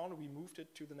later on we moved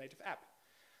it to the native app.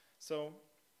 So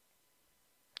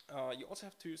you also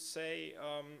have to say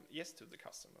yes to the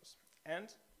customers,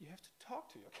 and you have to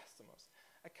talk to your customers.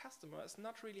 A customer is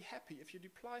not really happy if you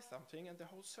deploy something and the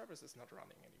whole service is not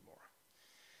running anymore.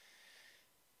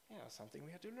 Yeah, something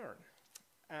we had to learn.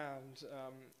 And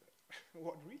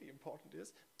what really important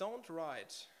is, don't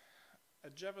write a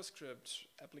JavaScript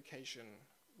application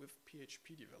with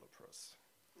PHP developers.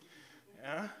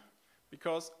 Yeah?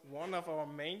 Because one of our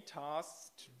main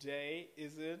tasks today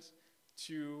is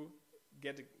to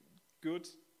get a good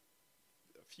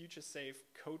future-safe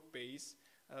code base,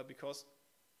 because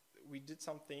we did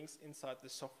some things inside the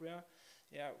software.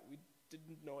 Yeah, we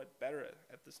didn't know it better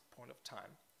at this point of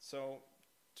time. So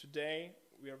today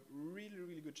we are really,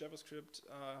 really good JavaScript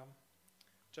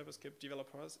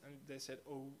developers, and they said,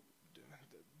 oh,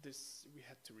 we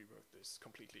had to rework this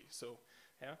completely. So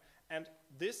yeah, and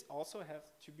this also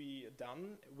has to be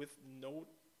done with no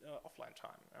offline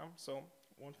time. Yeah? So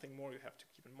one thing more you have to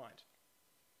keep in mind.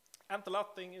 And the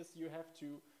last thing is you have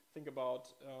to think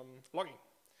about logging.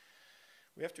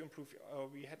 We have to improve.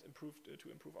 We had to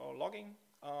improve our logging.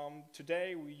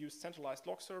 Today we use centralized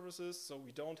log services, so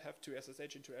we don't have to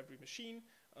SSH into every machine.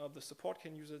 The support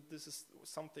can use it. This is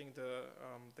something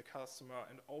the customer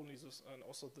and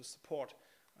also the support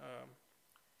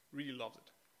really loves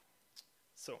it.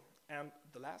 So, and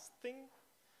the last thing,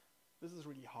 this is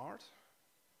really hard.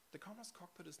 The Commerce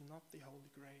Cockpit is not the Holy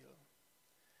Grail.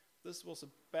 This was a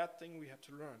bad thing we had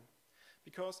to learn,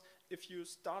 because if you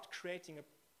start creating a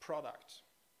product,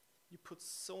 you put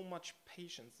so much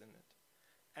patience in it,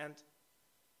 and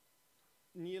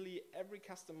nearly every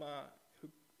customer who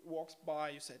walks by,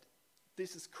 you said,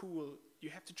 this is cool,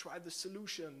 you have to try the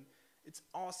solution, it's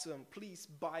awesome, please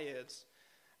buy it.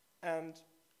 And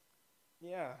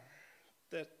yeah,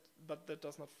 but that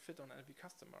does not fit on every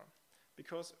customer,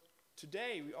 because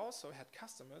today we also had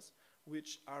customers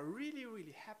which are really,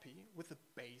 really happy with a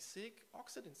basic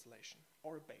Oxid installation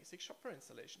or a basic Shopware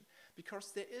installation,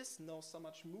 because there is no so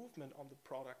much movement on the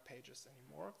product pages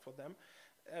anymore for them,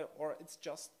 or it's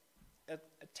just a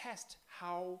test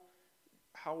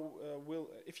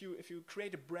if you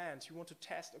create a brand, you want to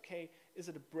test, okay, is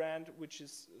it a brand which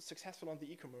is successful on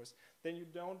the e-commerce, then you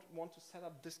don't want to set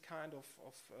up this kind of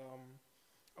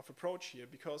approach here,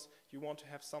 because you want to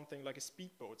have something like a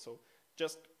speedboat. So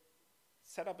just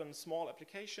set up a small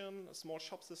application, a small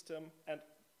shop system, and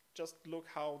just look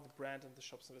how the brand and the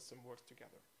shop system works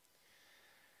together.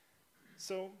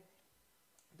 So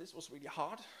this was really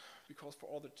hard, because for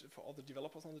all the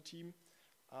developers on the team,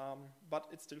 but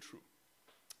it's still true.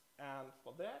 And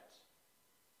for that,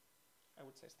 I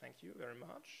would say thank you very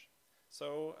much.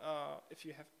 So if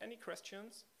you have any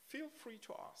questions, feel free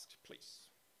to ask, please.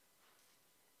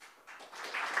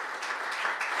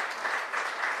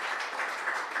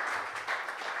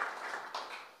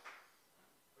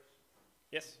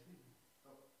 Yes?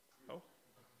 Oh,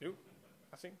 you?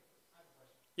 Nothing? I have a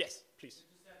question. Yes, please.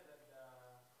 You said that the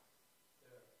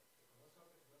Commerce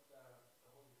Cockpit is not the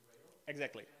Holy Grail.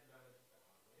 Exactly. You can't learn it the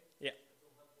hard way. Yeah.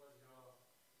 So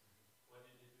what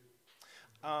did you do?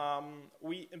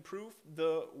 We improved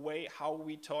the way how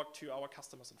we talk to our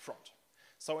customers in front.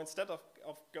 So instead of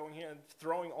going here and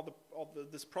throwing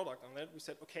this product on it, we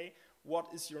said, okay, what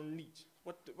is your need?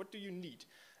 What do you need?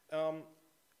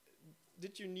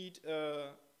 Did you need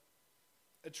a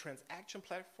transaction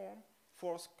platform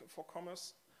for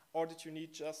commerce, or did you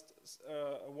need just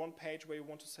one page where you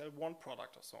want to sell one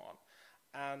product or so on?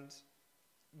 And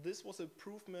this was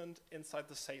improvement inside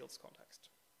the sales context.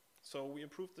 So we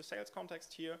improved the sales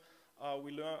context here.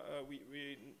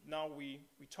 Now we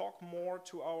talk more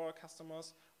to our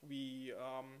customers. We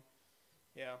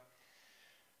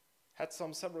had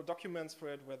several documents for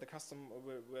it where the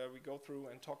where we go through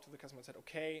and talk to the customer and said,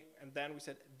 okay, and then we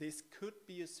said this could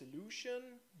be a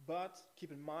solution, but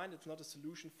keep in mind it's not a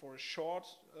solution for a short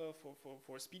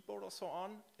for a speedboat or so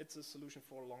on. It's a solution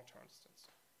for a long-term distance.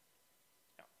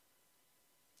 Yeah.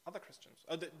 Other questions?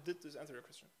 Did this answer your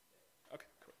question? Yeah. Okay,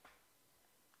 cool.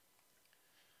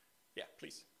 Yeah,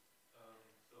 please.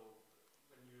 So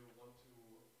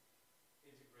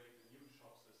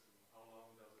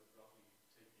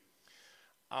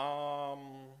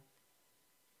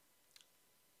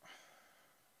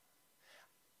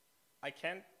I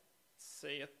can't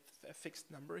say a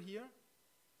fixed number here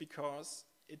because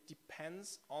it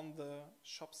depends on the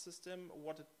shop system,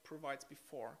 what it provides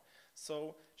before.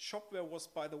 So shopware was,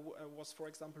 for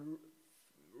example,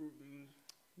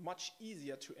 much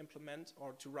easier to implement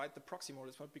or to write the proxy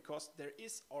modules for because there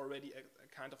is already a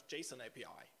kind of JSON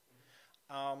API.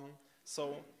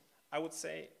 So I would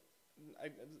say,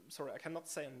 sorry, I cannot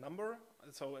say a number.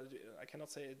 So I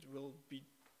cannot say it will be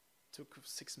took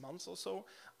 6 months or so,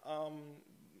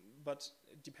 but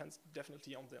it depends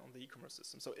definitely on the e-commerce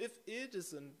system. So if it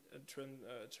is a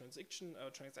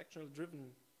transactional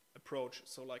driven approach,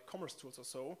 so like commerce tools or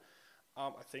so,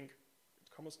 I think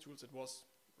commerce tools it was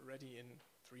ready in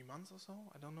 3 months or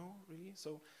so. I don't know really.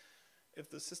 So if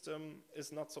the system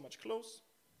is not so much close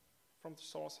from the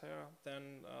source here,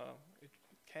 then it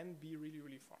can be really,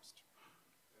 really fast.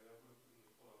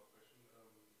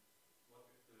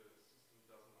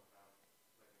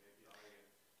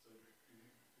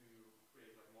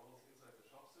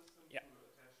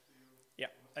 Yeah,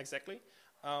 exactly.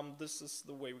 This is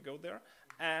the way we go there.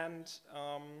 And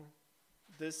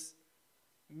this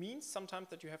means sometimes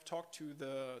that you have talked to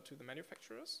the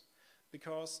manufacturers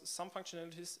because some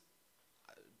functionalities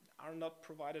are not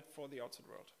provided for the outside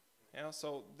world. Yeah,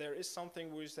 so there is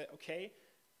something where you say, okay,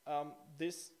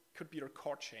 this could be a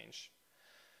core change.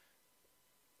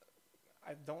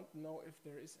 I don't know if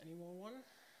there is any more one.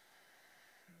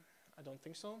 I don't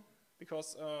think so,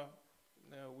 because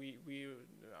we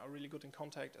are really good in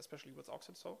contact, especially with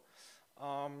Oxid. So,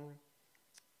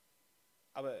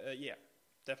 yeah,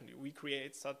 definitely we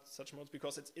create such modes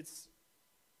because it's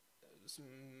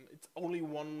only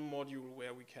one module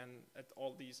where we can add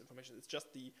all these information. It's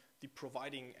just the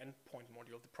providing endpoint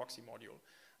module, the proxy module,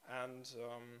 and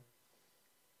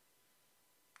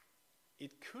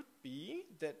it could be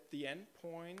that the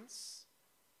endpoints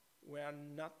were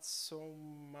not so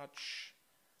much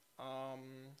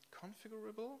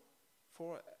configurable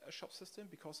for a shop system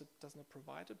because it does not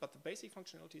provide it, but the basic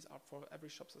functionalities are for every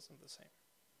shop system the same.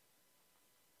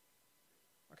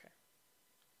 Okay.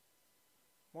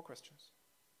 More questions?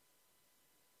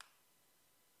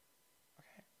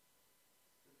 Okay.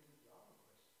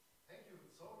 Thank you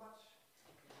so much.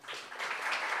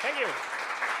 Thank you.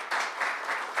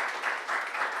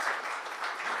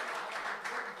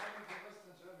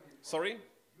 Sorry? You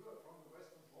are from the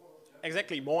western border of Germany.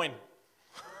 Exactly, Moin.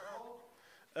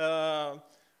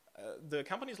 The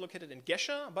company is located in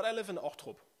Gescher, but I live in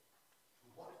Ochtrup.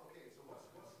 What? Okay, so what's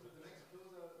the next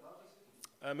closer, larger city?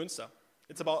 Münster.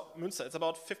 It's about Münster. It's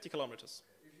about 50 kilometers.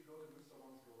 Okay. If you go to Münster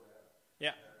once, go there.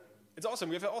 Yeah, it's awesome.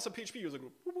 We have also a PHP user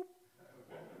group. Whoop, whoop. PHP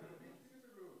user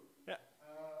group. Yeah.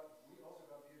 We also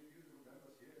got PHP user group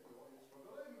members here in the audience from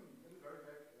Berlin, in the very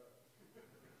back.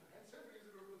 And Simple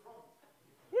user group in the front.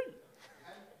 Whee.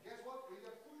 And guess what? We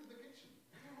got food in the kitchen.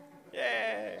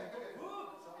 Yay!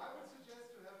 So I would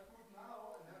suggest to have food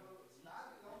now and have a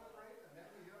slightly longer break, and then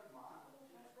we hear Marco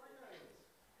from Spryker. Okay.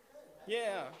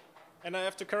 Yeah. And I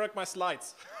have to correct my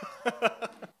slides. Yeah,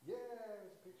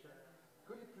 it's a picture.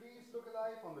 Could you please look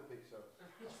alive on the picture?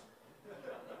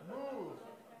 Move.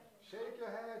 Shake your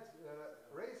head.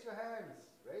 Raise your hands.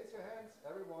 Raise your hands,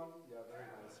 everyone. Yeah, very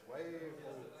nice. Wave. You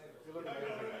look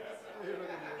amazing. You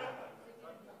look amazing.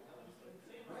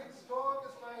 Next talk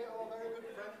is by our very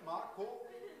good friend Marco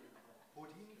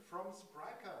Podien from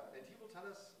Spryker, and he will tell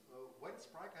us when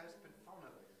Spryker has been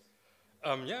founded, I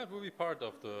guess. Yeah, it will be part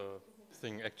of the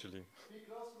thing actually. Speak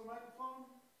close to the microphone.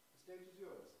 The stage is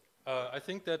yours. I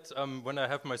think that when I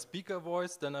have my speaker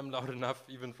voice, then I'm loud enough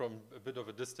even from a bit of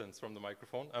a distance from the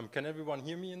microphone. Can everyone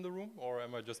hear me in the room, or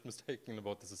am I just mistaken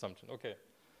about this assumption? Okay.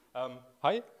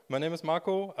 Hi, my name is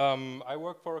Marco. I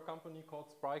work for a company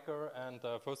called Spryker, and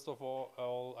first of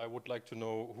all, I would like to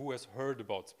know who has heard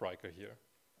about Spryker here.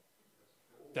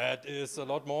 That is a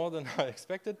lot more than I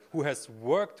expected. Who has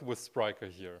worked with Spryker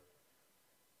here?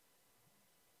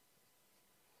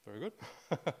 Very good.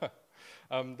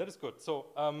 That is good.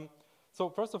 So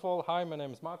first of all, hi, my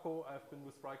name is Marco. I've been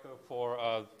with Spryker for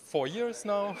 4 years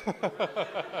now.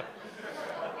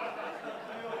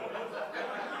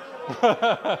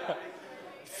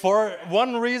 For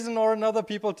one reason or another,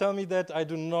 people tell me that I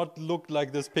do not look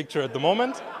like this picture at the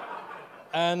moment,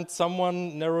 and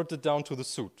someone narrowed it down to the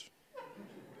suit.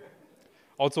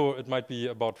 Also, it might be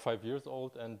about 5 years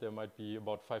old, and there might be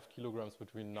about 5 kilograms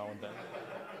between now and then.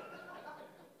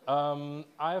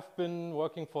 I've been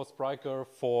working for Spryker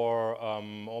for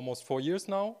almost 4 years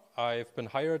now. I've been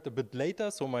hired a bit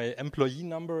later, so my employee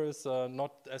number is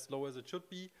not as low as it should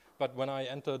be. But when I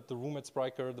entered the room at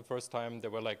Spryker the first time, there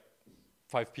were like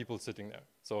 5 people sitting there.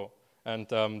 So, and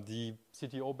the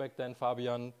CTO back then,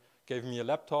 Fabian, gave me a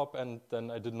laptop, and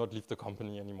then I did not leave the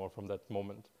company anymore from that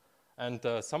moment. And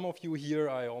some of you here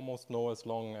I almost know as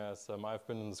long as I've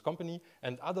been in this company,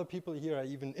 and other people here I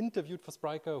even interviewed for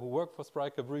Spryker, who worked for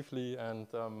Spryker briefly, and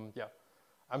yeah,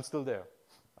 I'm still there.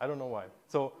 I don't know why.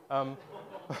 So,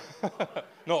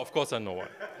 no, of course I know why.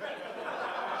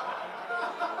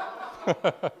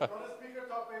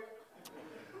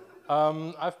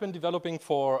 I've been developing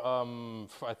for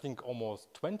I think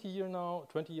almost 20 years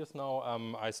now.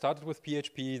 I started with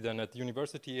PHP, then at the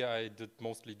university I did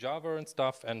mostly Java and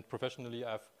stuff, and professionally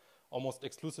I've almost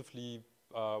exclusively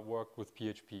worked with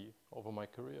PHP over my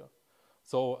career.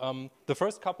 So the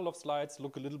first couple of slides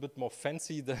look a little bit more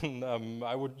fancy than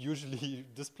I would usually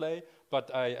display, but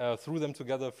I threw them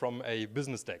together from a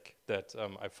business deck that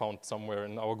I found somewhere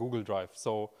in our Google Drive.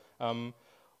 So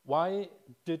why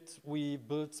did we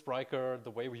build Spryker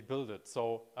the way we build it?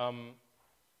 So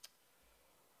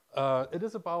it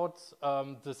is about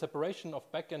the separation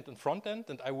of backend and frontend,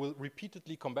 and I will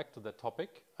repeatedly come back to that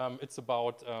topic. It's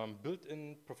about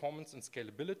built-in performance and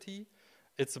scalability.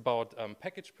 It's about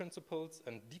package principles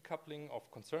and decoupling of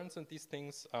concerns and these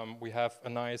things. We have a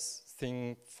nice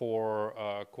thing for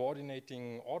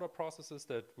coordinating order processes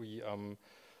that we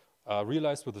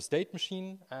realized with the state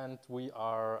machine, and we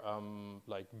are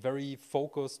like very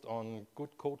focused on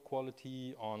good code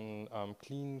quality, on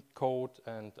clean code,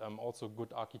 and also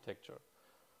good architecture.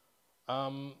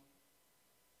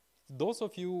 Those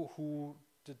of you who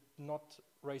did not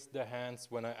raise their hands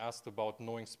when I asked about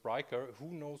knowing Spryker,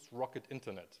 who knows Rocket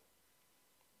Internet?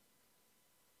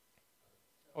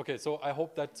 Okay, so I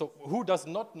hope that, so who does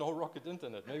not know Rocket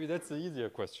Internet? Maybe that's the easier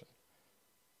question.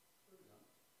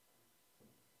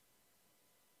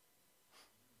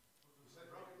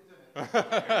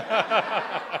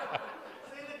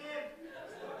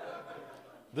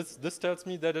 This tells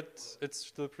me that it's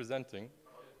still presenting.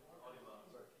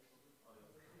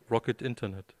 Rocket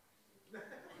Internet.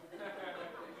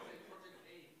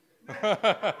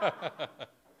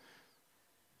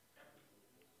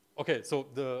 Okay, so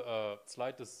the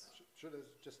slide is... Should I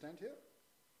just stand here?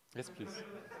 Yes, please.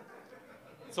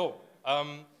 So,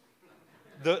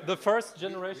 the first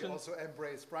generation... We also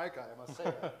embrace Spryker, I must say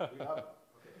that. We love it.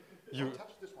 You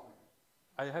touch this one.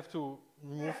 I have to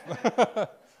move.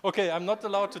 Okay, I'm not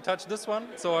allowed to touch this one,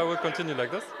 so I will continue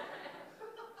like this.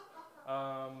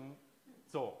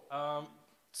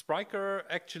 Spryker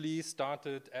actually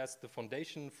started as the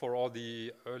foundation for all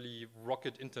the early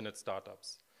Rocket Internet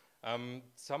startups.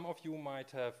 Some of you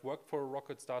might have worked for a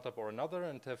Rocket startup or another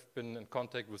and have been in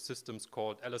contact with systems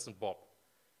called Alice and Bob.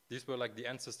 These were like the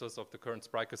ancestors of the current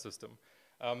Spryker system.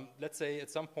 Let's say at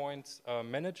some point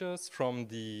managers from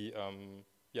the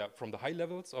high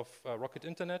levels of Rocket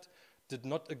Internet did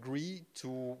not agree to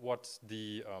what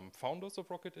the founders of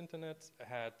Rocket Internet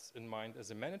had in mind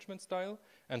as a management style,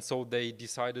 and so they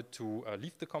decided to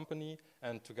leave the company,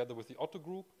 and together with the Otto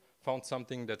Group found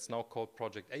something that's now called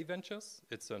Project A Ventures.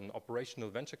 It's an operational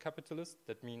venture capitalist.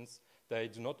 That means they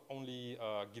do not only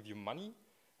give you money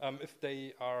if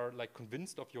they are like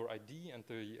convinced of your idea and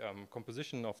the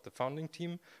composition of the founding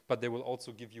team, but they will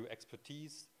also give you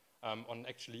expertise on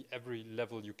actually every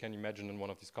level you can imagine in one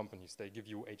of these companies. They give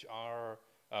you HR,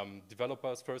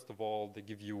 developers first of all, they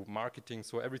give you marketing,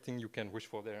 so everything you can wish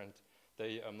for there, and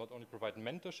they not only provide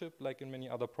mentorship like in many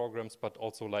other programs, but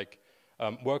also like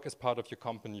work as part of your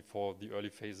company for the early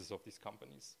phases of these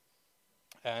companies.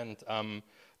 And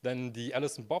then the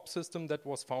Alice and Bob system that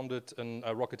was founded in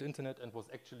Rocket Internet and was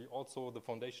actually also the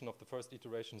foundation of the first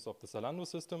iterations of the Zalando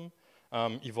system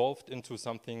evolved into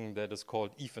something that is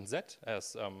called Eve and Z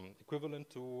as equivalent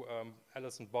to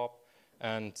Alice and Bob.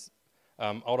 And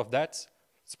out of that,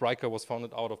 Spryker was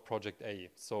founded out of Project A.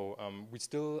 So we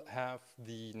still have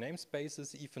the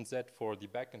namespaces Eve and Z for the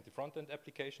back and the front end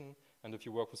application. And if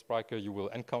you work with Spryker, you will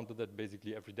encounter that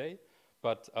basically every day.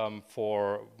 But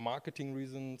for marketing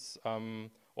reasons,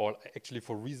 or actually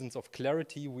for reasons of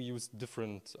clarity, we use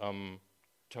different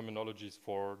terminologies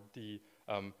for the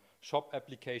shop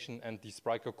application and the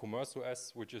Spryker Commerce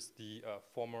OS, which is the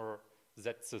former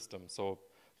Z system. So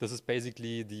this is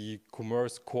basically the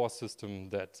commerce core system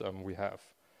that we have.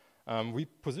 We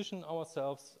position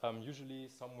ourselves usually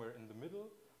somewhere in the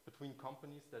middle between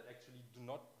companies that actually do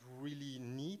not really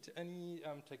need any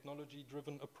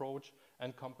technology-driven approach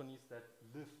and companies that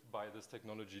live by this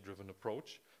technology-driven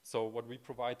approach. So what we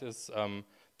provide is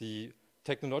the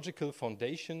technological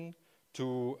foundation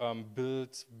to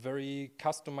build very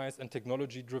customized and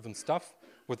technology-driven stuff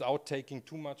without taking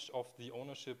too much of the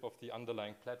ownership of the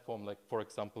underlying platform, like, for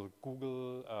example,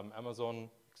 Google, Amazon,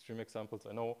 extreme examples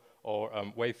I know, or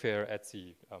Wayfair,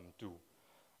 Etsy do.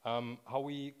 How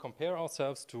we compare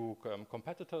ourselves to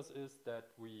competitors is that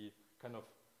we kind of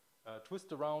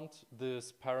twist around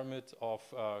this pyramid of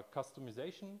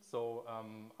customization. So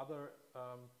other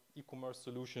e-commerce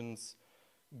solutions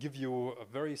give you a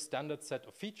very standard set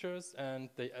of features, and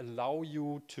they allow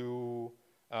you to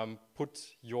put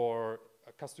your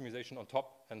customization on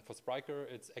top. And for Spryker,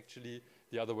 it's actually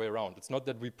the other way around. It's not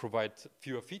that we provide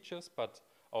fewer features, but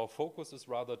our focus is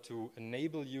rather to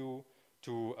enable you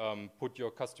to put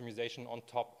your customization on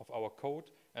top of our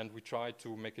code, and we try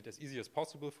to make it as easy as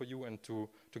possible for you and to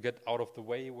get out of the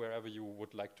way wherever you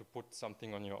would like to put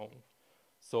something on your own.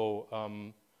 So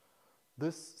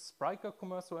this Spryker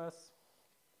Commerce OS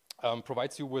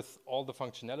provides you with all the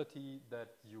functionality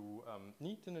that you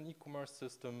need in an e-commerce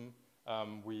system.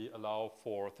 We allow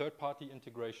for third-party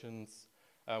integrations.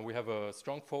 We have a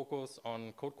strong focus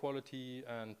on code quality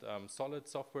and solid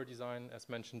software design, as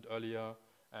mentioned earlier.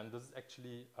 And this is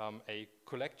actually a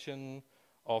collection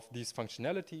of these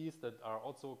functionalities that are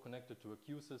also connected to a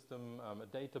queue system, a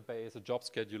database, a job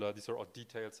scheduler. These are all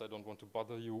details. I don't want to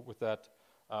bother you with that.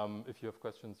 If you have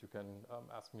questions, you can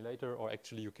ask me later, or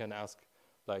actually you can ask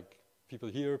like people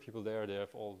here, people there. They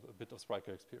have all a bit of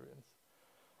Spryker experience.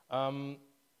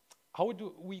 How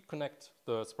do we connect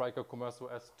the Spryker Commerce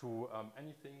OS to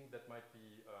anything that might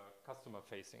be customer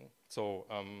facing? So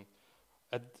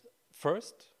at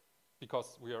first,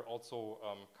 because we are also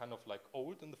kind of like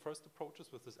old in the first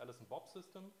approaches with this Alice and Bob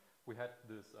system, we had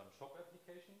this shop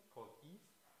application called Eve,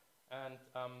 and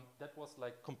that was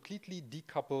like completely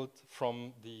decoupled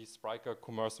from the Spryker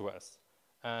Commerce OS.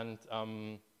 And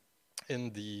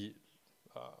in the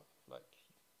like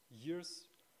years,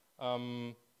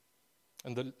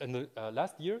 in the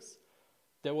last years,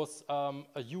 there was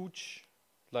a huge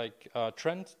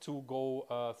trend to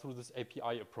go through this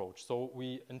API approach. So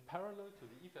we, in parallel to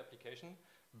the Eve application,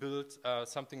 built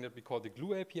something that we call the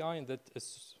Glue API, and that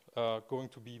is going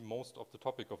to be most of the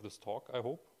topic of this talk, I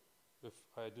hope, if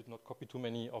I did not copy too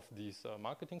many of these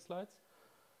marketing slides.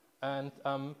 And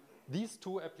these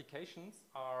two applications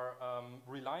are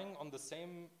relying on the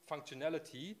same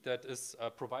functionality that is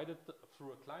provided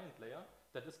through a client layer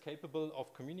that is capable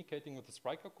of communicating with the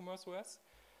Spryker Commerce OS,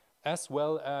 as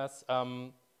well as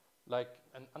like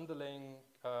an underlying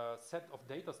set of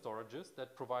data storages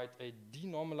that provide a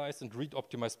denormalized and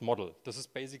read-optimized model. This is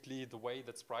basically the way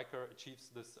that Spryker achieves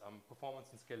this performance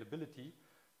and scalability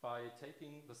by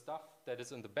taking the stuff that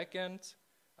is in the backend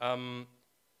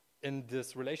in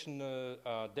this relational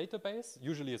database.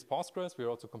 Usually it's Postgres. We're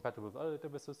also compatible with other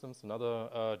database systems,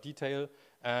 another detail,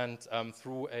 and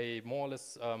through a more or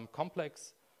less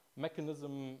complex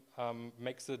mechanism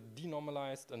makes it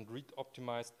denormalized and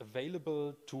read-optimized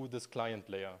available to this client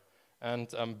layer. And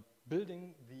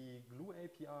building the Glue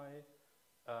API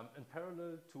in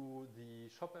parallel to the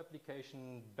shop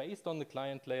application based on the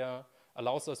client layer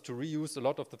allows us to reuse a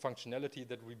lot of the functionality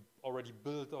that we already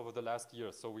built over the last year.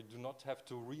 So we do not have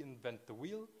to reinvent the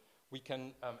wheel. We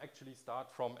can actually start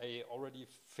from a already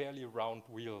fairly round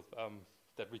wheel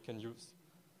that we can use.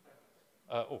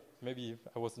 Oh, maybe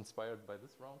I was inspired by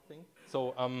this round thing.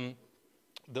 So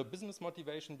the business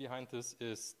motivation behind this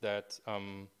is that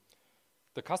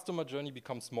the customer journey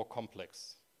becomes more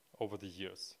complex over the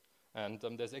years. And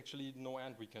there's actually no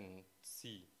end we can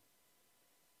see.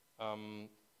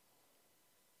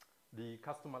 The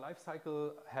customer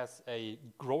lifecycle has a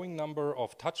growing number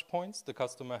of touch points the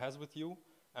customer has with you.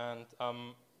 And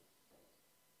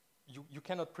you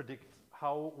cannot predict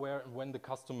how, where, and when the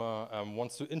customer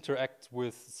wants to interact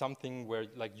with something where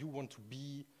like you want to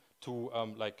be to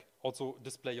like also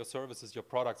display your services, your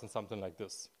products, and something like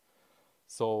this.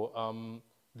 So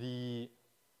the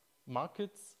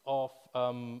markets of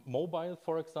mobile,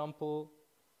 for example,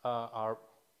 are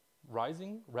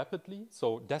rising rapidly.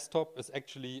 So desktop is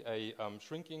actually a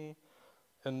shrinking,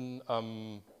 in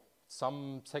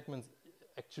some segments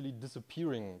actually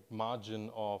disappearing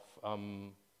margin of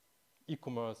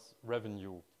e-commerce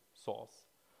revenue source.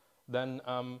 Then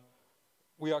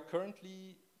we are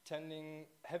currently tending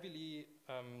heavily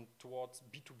towards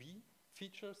B2B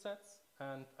feature sets,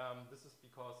 and this is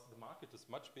because the market is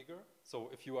much bigger. So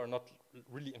if you are not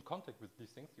really in contact with these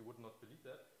things, you would not believe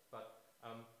that. But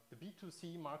the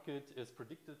B2C market is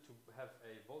predicted to have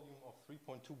a volume of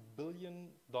 $3.2 billion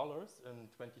in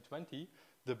 2020.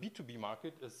 The B2B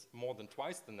market is more than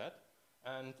twice than that.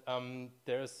 And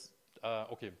there's,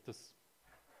 okay, this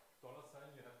dollar sign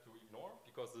you have to ignore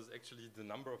because this is actually the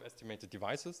number of estimated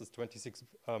devices. It's 26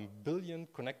 billion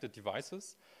connected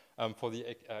devices for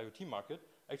the IoT market.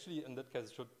 Actually, in that case,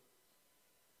 it should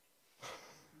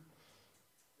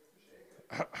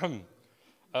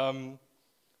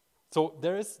So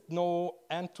there is no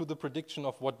end to the prediction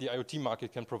of what the IoT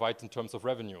market can provide in terms of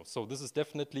revenue. So this is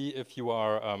definitely, if you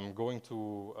are going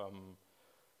to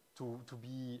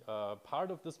be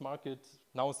part of this market,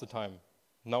 now is the time.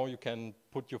 Now you can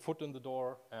put your foot in the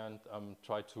door and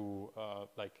try to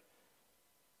like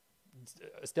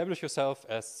establish yourself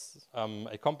as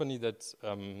a company that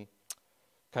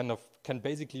kind of can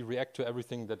basically react to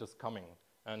everything that is coming.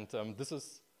 And this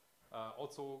is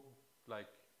also like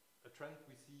a trend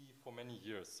we see for many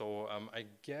years. So I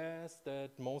guess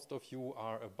that most of you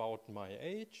are about my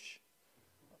age.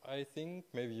 I think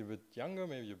maybe a bit younger,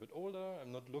 maybe a bit older.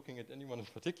 I'm not looking at anyone in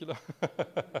particular.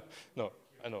 No,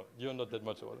 I know, you're not that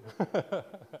much older.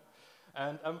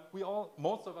 And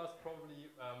most of us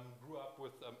probably grew up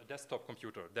with a desktop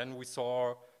computer. Then we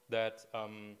saw that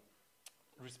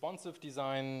responsive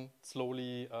design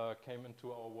slowly came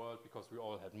into our world because we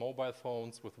all had mobile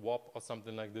phones with WAP or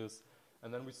something like this.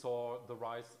 And then we saw the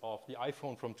rise of the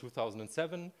iPhone from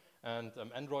 2007 and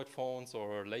Android phones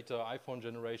or later iPhone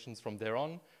generations from there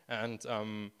on. And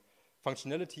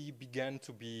functionality began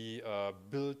to be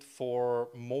built for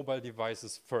mobile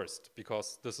devices first,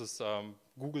 because this is,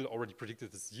 Google already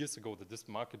predicted this years ago that this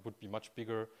market would be much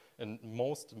bigger in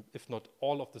most, if not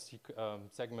all of the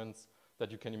segments that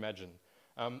you can imagine.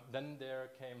 Then there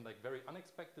came like very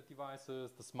unexpected devices,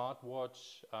 the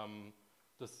smartwatch,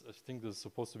 I think this is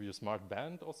supposed to be a smart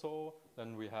band also.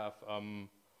 Then we have,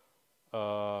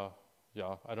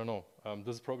 yeah, I don't know.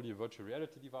 This is probably a virtual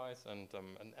reality device and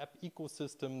an app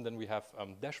ecosystem. Then we have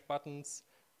dash buttons,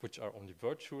 which are only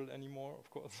virtual anymore,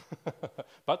 of course.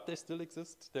 But they still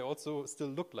exist. They also still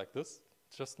look like this,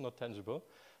 just not tangible.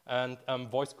 And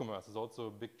voice commerce is also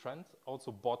a big trend,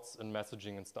 also bots and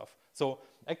messaging and stuff. So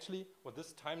actually, what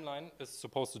this timeline is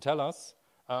supposed to tell us,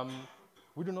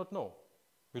 we do not know.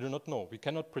 We do not know. We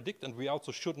cannot predict, and we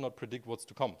also should not predict what's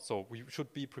to come. So we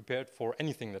should be prepared for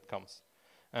anything that comes.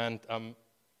 And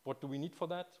what do we need for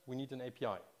that? We need an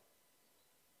API.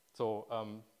 So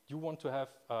you want to have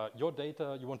your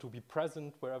data, you want to be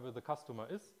present wherever the customer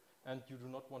is, and you do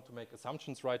not want to make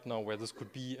assumptions right now where this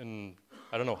could be in,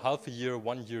 I don't know, half a year,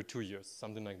 1 year, 2 years,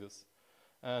 something like this.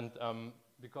 And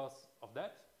because of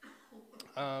that,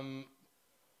 I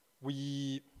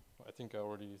think I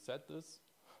already said this,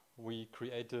 we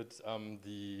created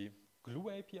the Glue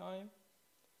API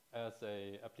as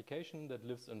an application that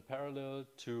lives in parallel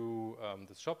to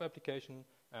the shop application,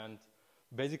 and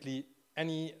basically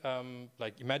any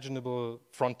like imaginable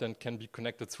front end can be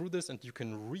connected through this, and you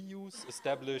can reuse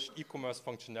established e-commerce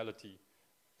functionality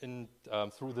in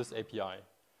through this API.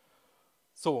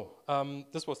 So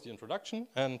this was the introduction,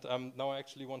 and now I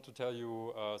actually want to tell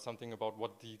you something about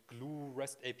what the Glue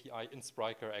REST API in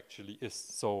Spryker actually is.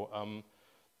 So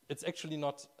it's actually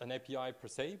not an API per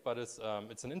se, but it's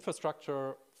an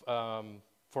infrastructure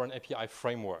for an API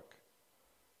framework.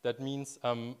 That means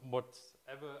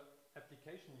whatever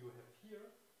application you have here,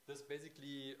 this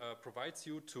basically provides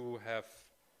you to have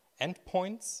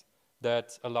endpoints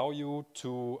that allow you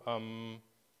to,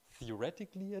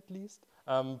 theoretically at least,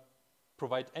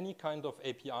 provide any kind of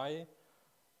API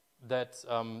that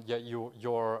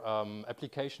your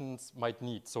applications might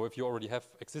need. So if you already have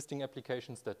existing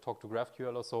applications that talk to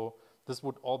GraphQL or so, this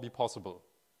would all be possible.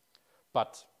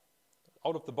 But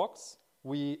out of the box,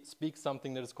 we speak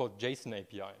something that is called JSON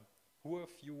API. Who of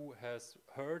you has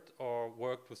heard or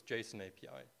worked with JSON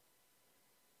API?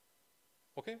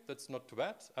 Okay, that's not too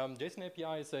bad. JSON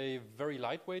API is a very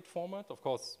lightweight format, of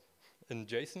course, in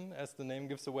JSON, as the name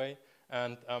gives away,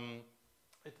 and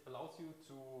it allows you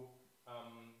to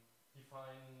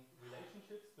define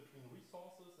relationships between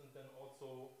resources and then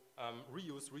also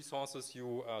reuse resources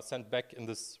you send back in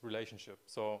this relationship.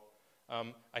 So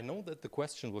I know that the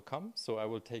question will come, so I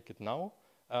will take it now.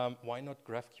 Why not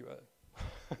GraphQL?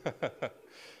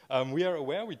 We are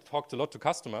aware, we talked a lot to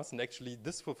customers, and actually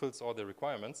this fulfills all the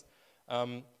requirements.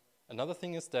 Another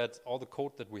thing is that all the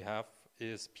code that we have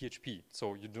is PHP.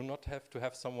 So you do not have to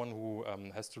have someone who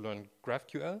has to learn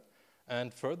GraphQL.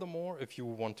 And furthermore, if you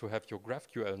want to have your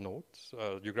GraphQL node,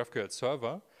 your GraphQL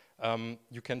server,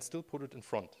 you can still put it in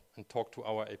front and talk to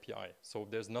our API. So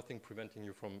there's nothing preventing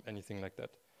you from anything like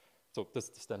that. So this is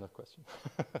the standard question.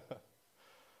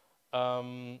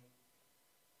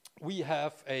 We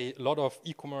have a lot of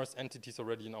e-commerce entities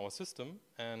already in our system,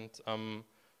 and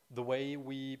the way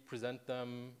we present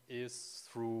them is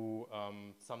through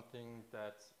something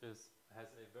that has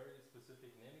a very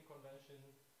specific naming convention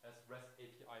as REST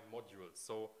API modules.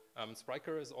 So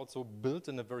Spryker is also built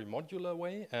in a very modular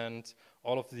way, and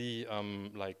all of the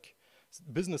like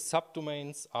business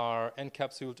subdomains are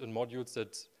encapsulated in modules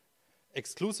that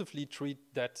exclusively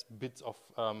treat that bit of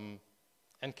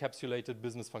encapsulated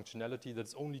business functionality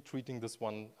that's only treating this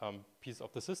one piece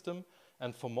of the system.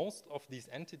 And for most of these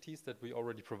entities that we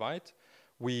already provide,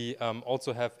 we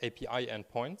also have API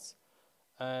endpoints.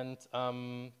 And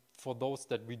for those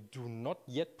that we do not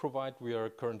yet provide, we are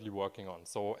currently working on.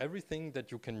 So everything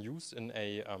that you can use in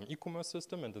a e-commerce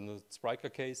system, and in the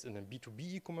Spryker case, in a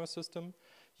B2B e-commerce system,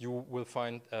 you will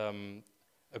find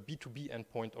a B2B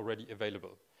endpoint already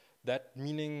available. That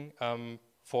meaning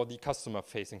for the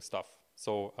customer-facing stuff.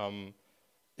 So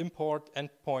import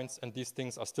endpoints and these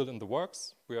things are still in the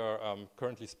works. We are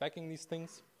currently speccing these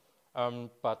things.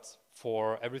 But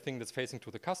for everything that's facing to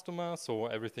the customer, so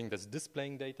everything that's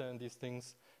displaying data in these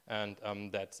things, and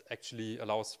that actually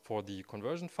allows for the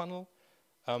conversion funnel,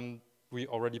 we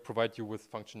already provide you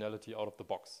with functionality out of the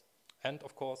box. And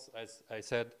of course, as I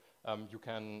said, you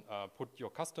can put your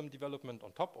custom development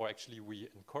on top, or actually we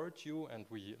encourage you and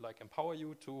we empower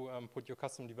you to put your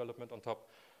custom development on top,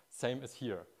 same as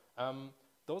here.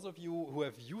 Those of you who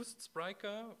have used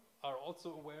Spryker are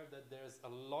also aware that there's a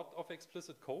lot of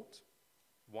explicit code.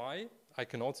 Why? I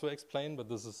can also explain, but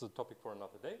this is a topic for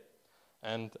another day.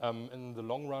 And in the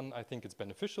long run, I think it's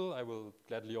beneficial. I will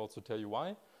gladly also tell you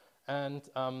why. And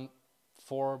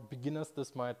for beginners,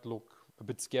 this might look a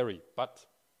bit scary, but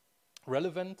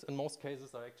relevant in most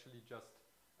cases are actually just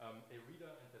a reader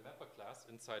and a mapper class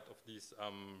inside of these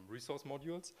resource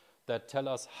modules that tell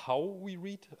us how we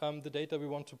read the data we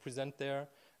want to present there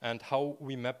and how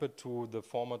we map it to the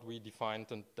format we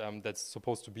defined and that's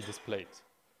supposed to be displayed.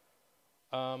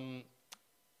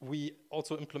 We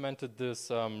also implemented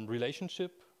this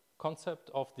relationship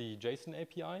concept of the JSON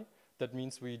API. That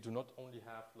means we do not only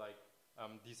have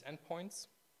these endpoints.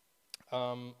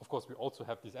 Of course, we also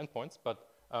have these endpoints, but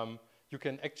you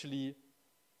can actually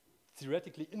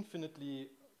theoretically infinitely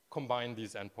combine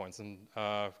these endpoints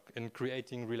in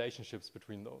creating relationships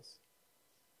between those.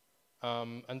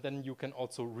 And then you can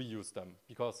also reuse them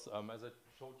because as I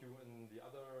showed you in the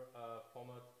other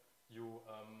format, you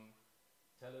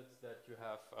tell it that you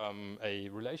have a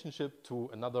relationship to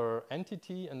another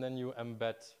entity and then you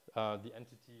embed the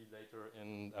entity later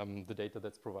in the data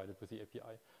that's provided with the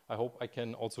API. I hope I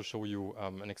can also show you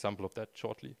an example of that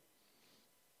shortly.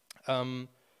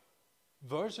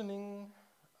 Versioning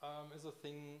is a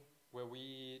thing where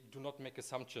we do not make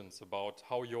assumptions about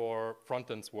how your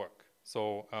frontends work.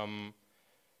 So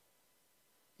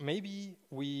maybe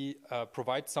we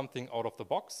provide something out of the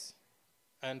box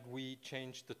and we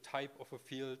change the type of a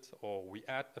field or we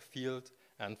add a field.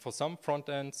 And for some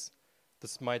frontends,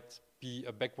 this might be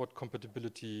a backward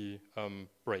compatibility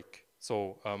break.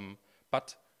 So,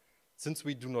 but since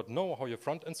we do not know how your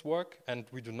front ends work and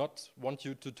we do not want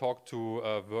you to talk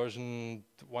to version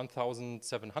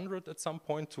 1700 at some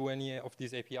point to any of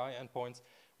these API endpoints,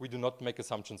 we do not make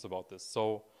assumptions about this.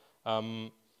 So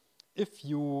if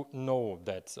you know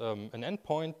that an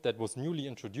endpoint that was newly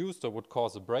introduced or would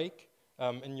cause a break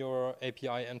in your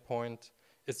API endpoint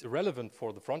is irrelevant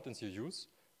for the front ends you use,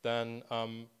 then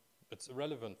it's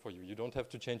irrelevant for you. You don't have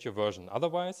to change your version.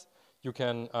 Otherwise, you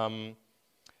can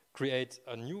create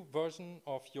a new version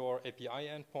of your API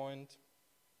endpoint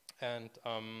and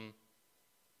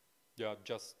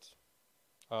just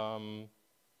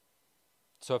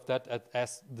serve that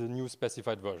as the new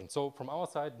specified version. So from our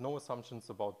side, no assumptions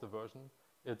about the version.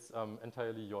 It's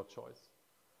entirely your choice.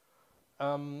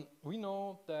 We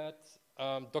know that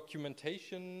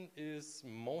documentation is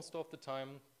most of the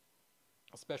time,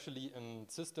 especially in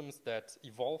systems that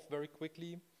evolve very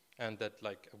quickly and that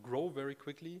grow very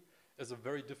quickly, is a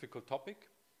very difficult topic.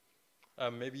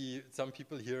 Maybe some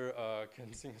people here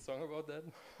can sing a song about that.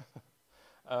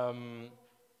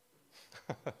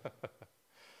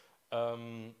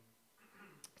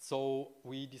 So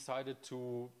we decided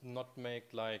to not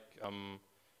make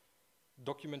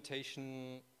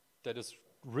documentation that is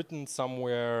written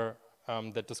somewhere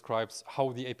that describes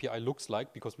how the API looks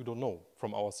like, because we don't know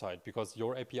from our side, because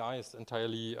your API is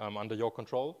entirely under your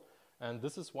control. And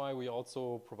this is why we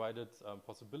also provided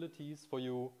possibilities for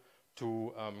you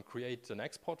to create an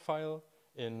export file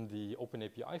in the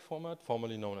OpenAPI format,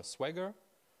 formerly known as Swagger.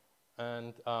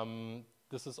 And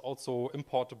this is also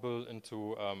importable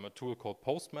into a tool called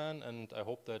Postman. And I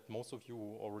hope that most of you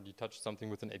already touched something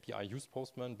with an API use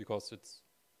Postman, because it's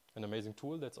an amazing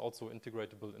tool that's also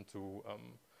integratable into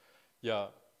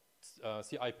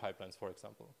CI pipelines, for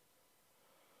example.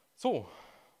 So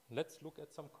let's look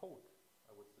at some code,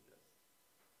 I would suggest.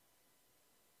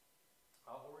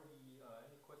 Are already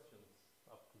any questions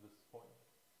up to this point?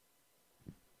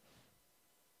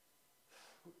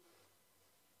 Good.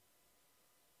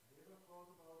 Have you ever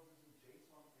thought about using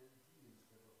JSON LD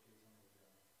instead of JSON API?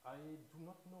 I do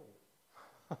not know.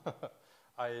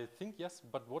 I think yes,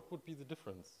 but what would be the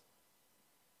difference?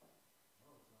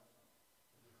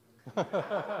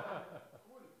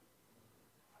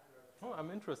 Oh, I'm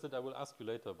interested. I will ask you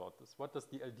later about this. What does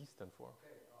the LD stand for?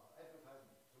 Okay,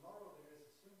 advertisement. Tomorrow there is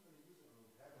a Symphony user group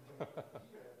having a meetup.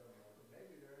 I don't know, but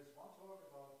maybe there is one talk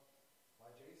about why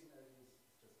JSON LD is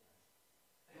just nice.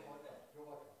 You're welcome. You're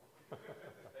welcome.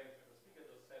 Thanks. The speaker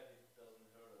just said he doesn't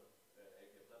heard of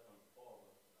API platform before,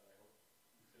 but I hope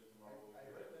till tomorrow. I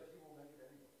heard that he will make it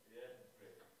anyway. Yeah,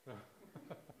 great.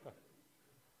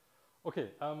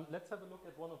 Okay, let's have a look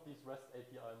at one of these REST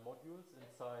API modules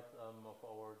inside of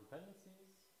our dependencies.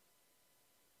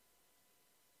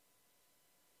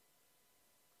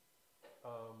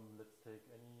 Let's take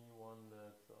any one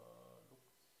that looks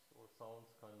or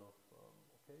sounds kind of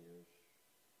okay-ish.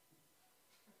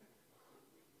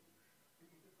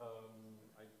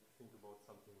 I think about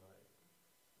something like,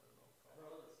 I don't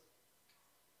know,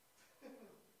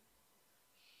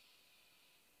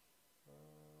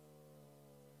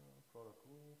 product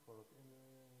group, product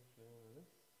image,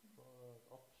 list, product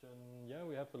option. Yeah,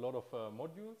 we have a lot of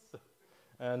modules,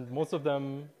 and most of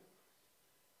them.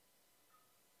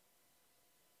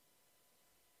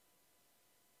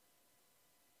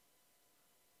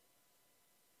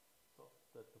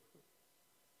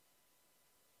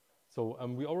 So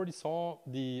we already saw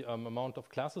the amount of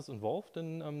classes involved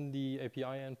in the API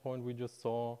endpoint we just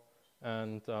saw,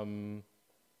 and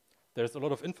there's a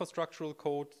lot of infrastructural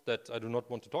code that I do not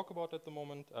want to talk about at the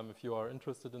moment. If you are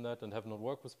interested in that and have not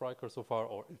worked with Spryker so far,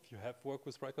 or if you have worked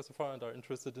with Spryker so far and are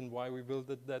interested in why we build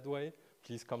it that way,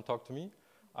 please come talk to me.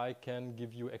 I can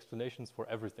give you explanations for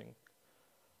everything.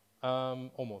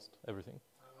 Almost everything.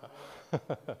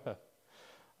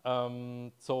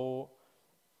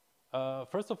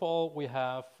 First of all, we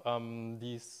have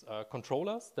these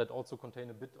controllers that also contain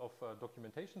a bit of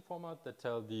documentation format that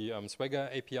tell the Swagger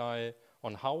API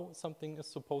on how something is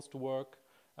supposed to work.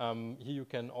 Here you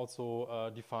can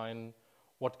also define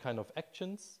what kind of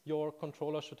actions your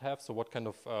controller should have, so what kind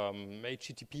of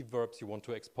HTTP verbs you want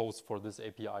to expose for this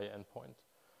API endpoint.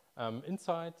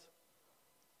 Inside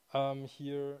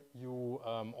here you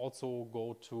also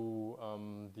go to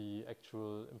the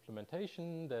actual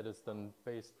implementation that is then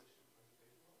based.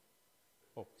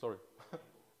 Oh, sorry.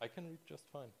 I can read just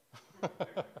fine.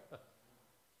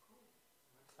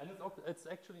 And it's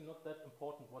actually not that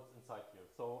important what's inside here.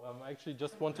 So I actually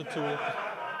just wanted to.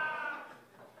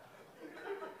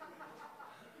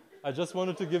 I just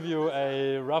wanted to give you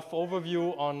a rough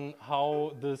overview on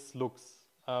how this looks.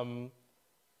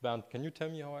 Bernd, can you tell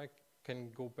me how I can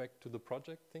go back to the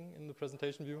project thing in the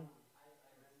presentation view?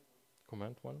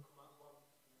 Command 1.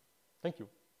 Thank you,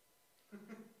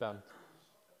 Bernd.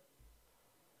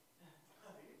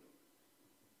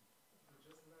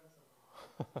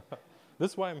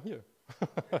 This is why I'm here.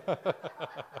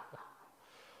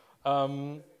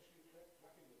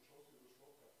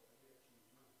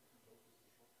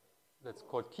 That's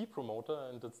called key promoter,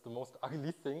 and it's the most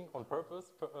ugly thing on purpose,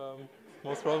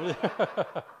 most probably.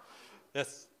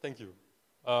 Yes, thank you.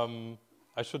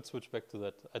 I should switch back to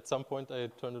that. At some point I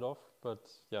turned it off, but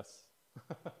yes.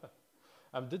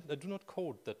 I do not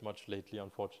code that much lately,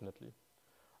 unfortunately.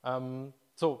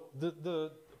 So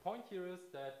the point here is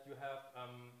that you have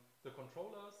the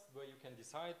controllers where you can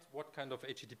decide what kind of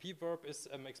HTTP verb is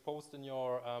exposed in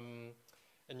your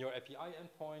API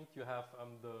endpoint. You have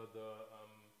the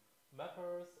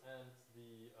mappers and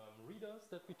the readers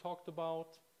that we talked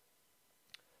about.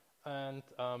 And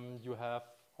you have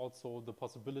also the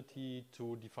possibility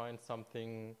to define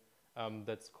something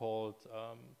that's called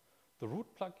the root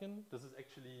plugin. This is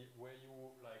actually where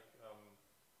you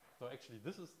so actually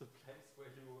this is the place where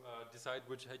you decide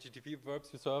which HTTP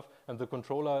verbs you serve, and the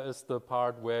controller is the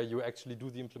part where you actually do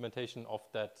the implementation of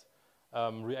that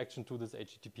reaction to this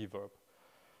HTTP verb.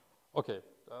 Okay,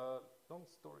 long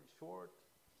story short.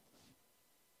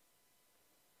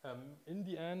 In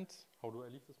the end, how do I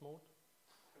leave this mode?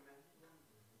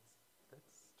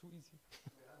 That's too easy.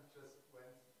 Just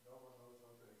went, no one knows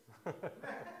how to execute.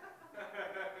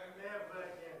 Never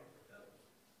again.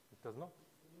 It does not.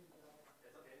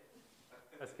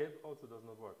 Escape also does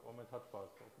not work. All my touch bar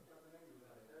is broken.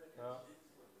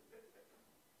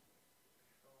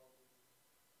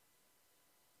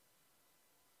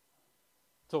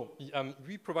 So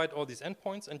we provide all these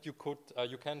endpoints, and you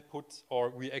can put,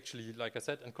 or we actually, like I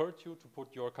said, encourage you to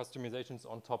put your customizations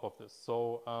on top of this.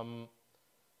 So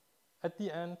at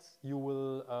the end, you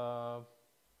will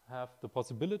have the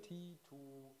possibility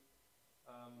to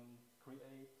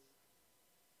create.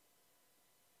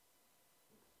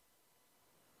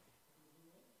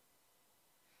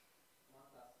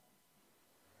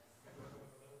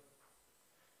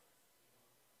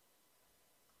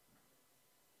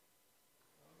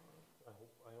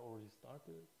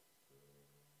 started.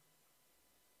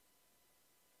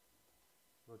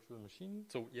 Virtual machine.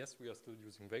 So yes, we are still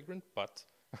using Vagrant, but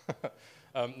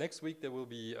next week there will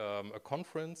be a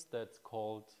conference that's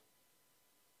called.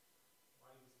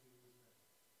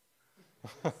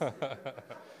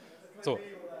 So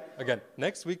again,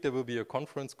 next week there will be a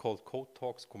conference called Code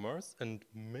Talks Commerce, and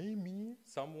maybe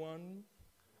someone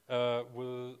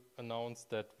will announce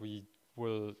that we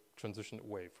will transition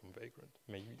away from Vagrant.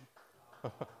 Maybe.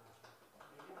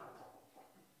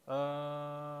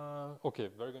 Okay,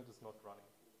 Vagrant is not running.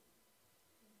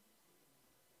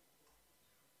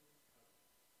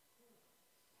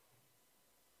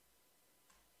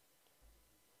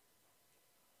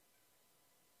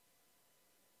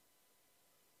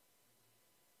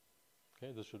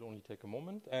 Okay, this should only take a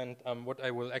moment. And what I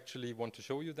will actually want to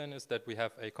show you then is that we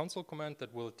have a console command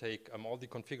that will take all the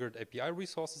configured API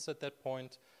resources at that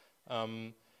point.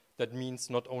 That means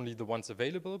not only the ones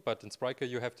available, but in Spryker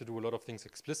you have to do a lot of things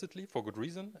explicitly for good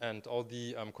reason. And all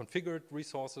the configured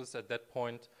resources at that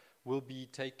point will be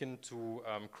taken to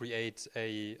create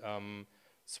a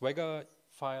Swagger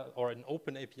file or an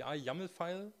open API YAML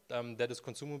file that is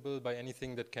consumable by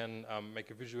anything that can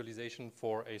make a visualization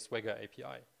for a Swagger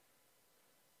API.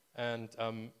 And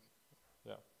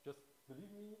yeah, just believe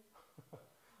me,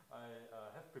 I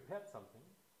have prepared something.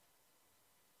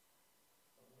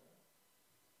 Somewhere.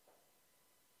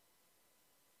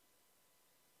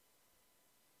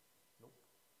 Nope.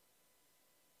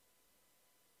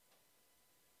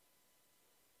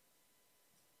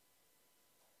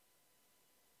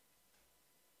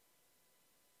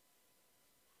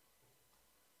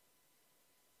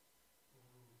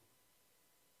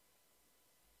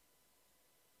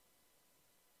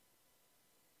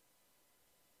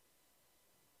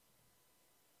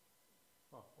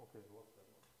 Oh, okay, it was that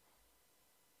one.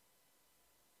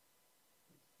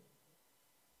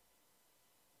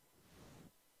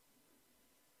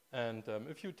 And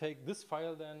if you take this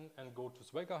file then and go to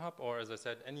Swagger Hub, or as I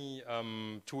said, any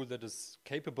tool that is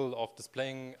capable of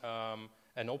displaying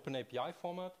an open API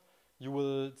format, you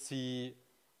will see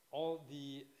all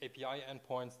the API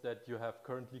endpoints that you have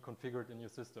currently configured in your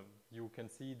system. You can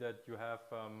see that you have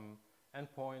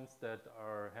endpoints that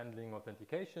are handling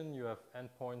authentication. You have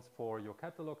endpoints for your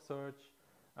catalog search.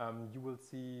 You will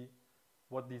see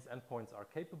what these endpoints are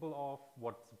capable of,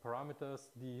 what parameters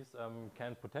these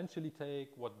can potentially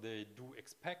take, what they do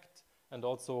expect, and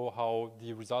also how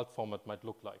the result format might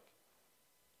look like.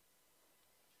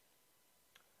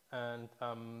 And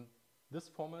this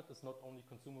format is not only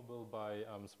consumable by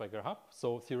Swagger Hub.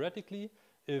 So theoretically,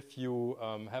 if you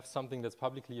have something that's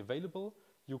publicly available,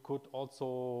 you could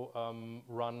also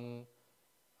run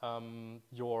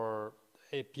your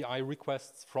API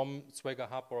requests from Swagger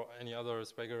Hub or any other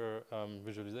Swagger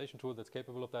visualization tool that's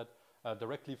capable of that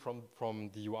directly from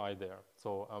the UI there.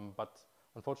 So, but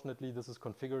unfortunately, this is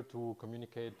configured to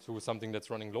communicate to something that's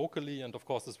running locally, and of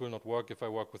course, this will not work if I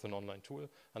work with an online tool,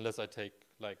 unless I take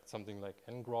like something like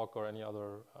ngrok or any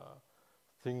other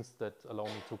things that allow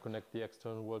me to connect the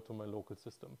external world to my local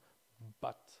system.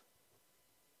 But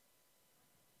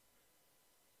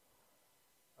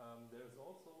there's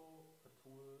also a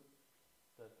tool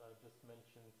that I just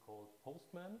mentioned called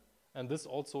Postman, and this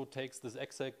also takes this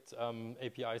exact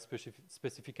API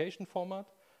specification format,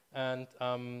 and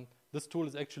this tool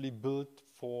is actually built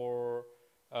for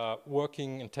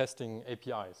working and testing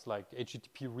APIs like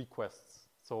HTTP requests.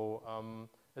 So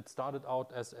it started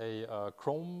out as a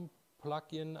Chrome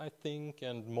plugin, I think,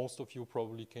 and most of you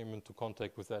probably came into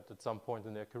contact with that at some point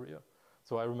in their career.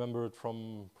 So I remember it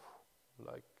from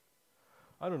like,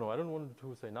 I don't know, I don't want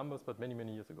to say numbers, but many,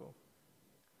 many years ago.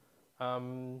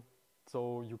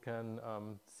 So you can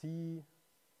see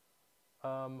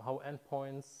how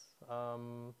endpoints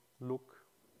look.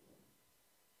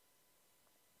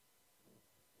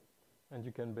 And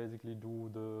you can basically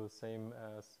do the same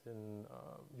as in,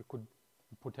 you could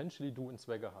potentially do in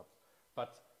Swagger Hub.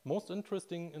 But most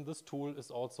interesting in this tool is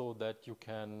also that you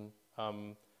can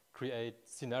create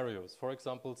scenarios. For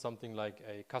example, something like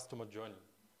a customer journey.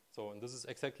 So, and this is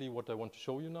exactly what I want to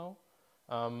show you now.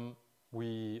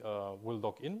 We will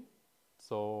log in.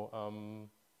 So,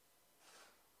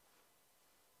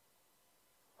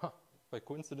 by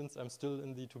coincidence, I'm still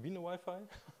in the Turbine Wi-Fi.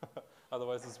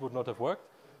 Otherwise, this would not have worked.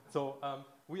 So,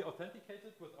 we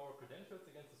authenticated with our credentials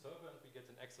against the server, and we get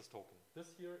an access token.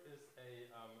 This here is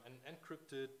an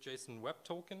encrypted JSON web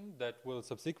token that will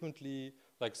subsequently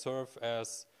serve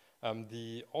as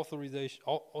the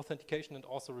authentication and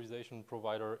authorization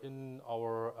provider in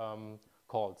our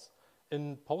calls.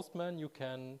 In Postman, you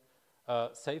can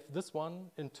save this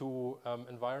one into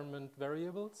environment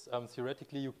variables.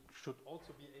 Theoretically, you should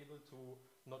also be able to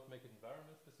not make it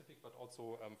environment specific, but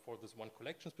also for this one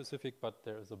collection specific, but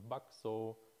there is a bug,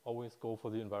 so always go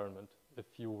for the environment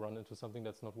if you run into something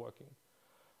that's not working.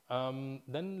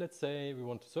 Then let's say we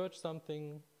want to search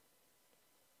something.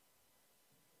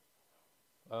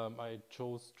 I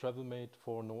chose TravelMate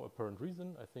for no apparent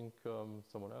reason. I think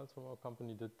someone else from our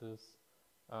company did this.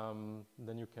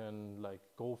 Then you can like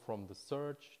go from the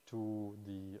search to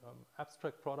the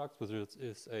abstract products, which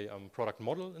is a product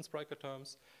model in Spryker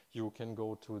terms. You can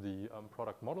go to the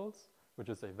product models, which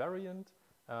is a variant.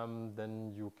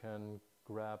 Then you can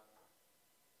grab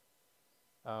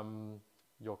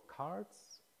your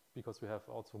cards, because we have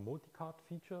also multi-card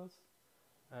features,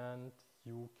 and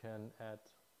you can add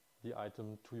the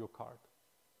item to your card.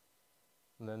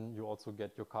 And then you also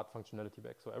get your card functionality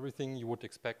back. So everything you would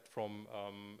expect from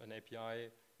an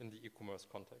API in the e-commerce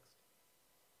context.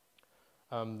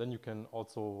 Then you can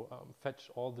also fetch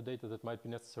all the data that might be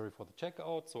necessary for the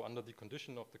checkout. So under the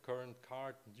condition of the current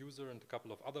card user and a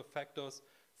couple of other factors,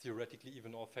 theoretically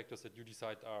even all factors that you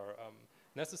decide are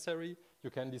necessary, you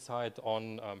can decide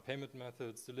on payment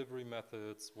methods, delivery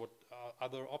methods, what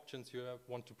other options you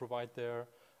want to provide there.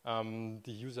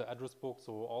 The user address book,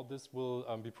 so all this will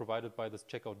be provided by this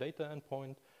checkout data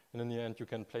endpoint, and in the end you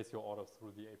can place your orders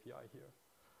through the API here.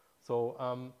 So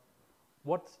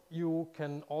what you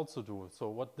can also do, so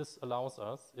what this allows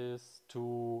us is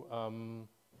to,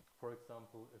 for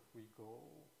example, if we go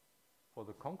for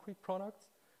the concrete products,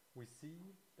 we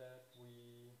see that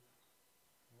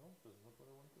no, this is not what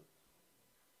I wanted.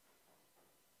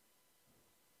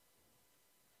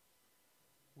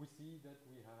 We see that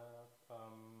we have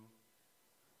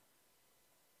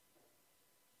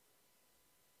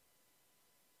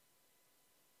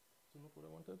so not what I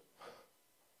wanted.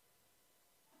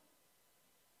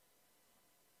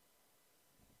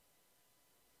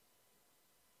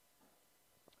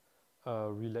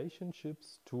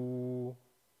 Relationships to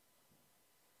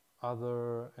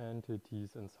other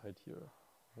entities inside here.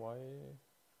 Why?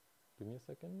 Give me a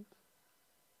second.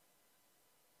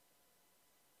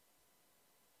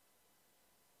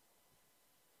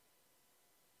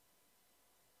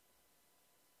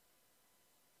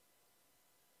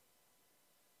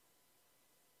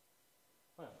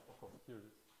 Oh yeah, of course, here it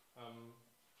is.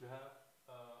 You have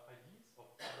IDs of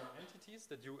other entities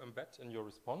that you embed in your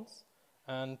response,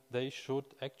 and they should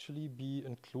actually be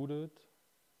included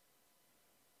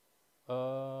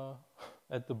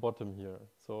at the bottom here.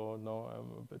 So now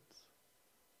I'm a bit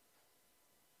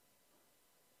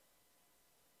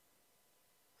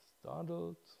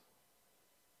startled.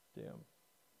 Damn.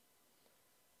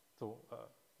 So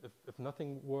if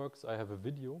nothing works, I have a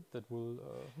video that will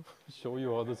show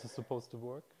you how this is supposed to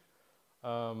work.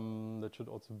 That should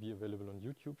also be available on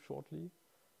YouTube shortly.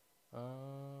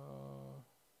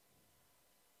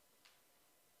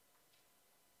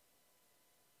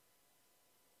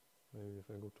 Maybe if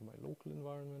I go to my local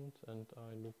environment and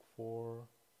I look for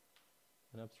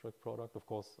an abstract product, of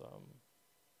course,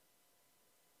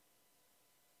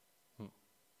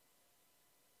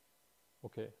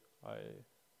 okay,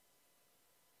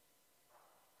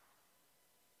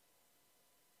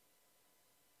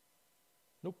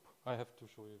 nope, I have to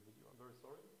show you a video, I'm very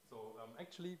sorry. So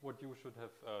actually what you should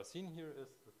have seen here is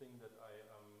the thing that I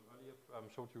earlier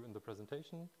showed you in the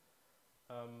presentation.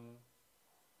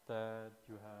 That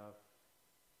you have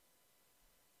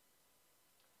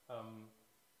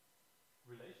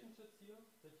relationships here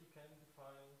that you can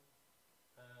define,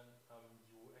 and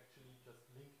you actually just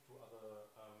link to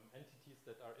other entities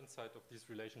that are inside of these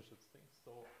relationships things.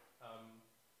 So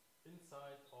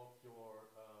inside of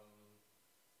your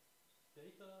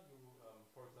data, you,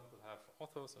 for example, have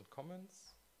authors and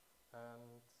comments,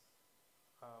 and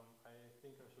I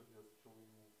think I should just show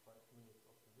you 5 minutes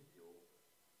of the video.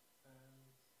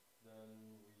 And then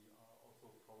we are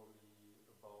also probably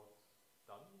about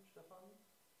done, Stefan.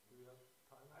 Do you have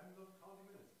time? I'm not counting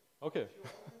minutes. Okay.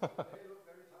 They look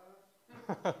very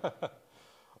tired.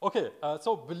 Okay,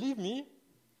 so believe me,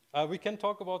 we can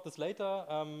talk about this later.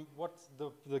 What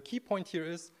the key point here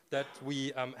is that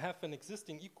we have an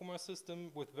existing e-commerce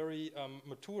system with very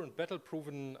mature and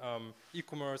battle-proven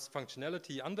e-commerce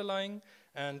functionality underlying,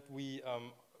 and we,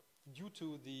 due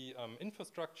to the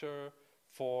infrastructure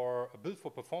built for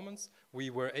performance, we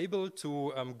were able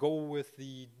to go with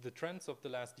the trends of the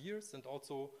last years and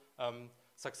also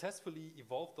successfully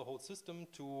evolve the whole system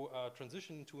to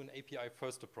transition to an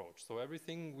API-first approach. So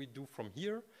everything we do from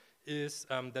here is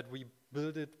that we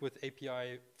build it with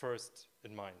API first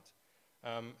in mind.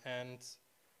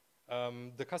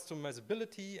 the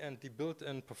customizability and the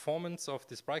built-in performance of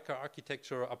the Spryker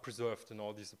architecture are preserved in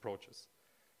all these approaches.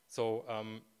 So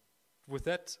with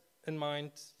that in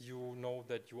mind, you know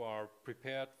that you are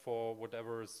prepared for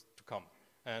whatever is to come.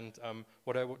 And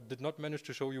what I did not manage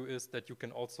to show you is that you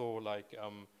can also like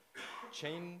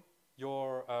chain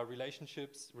your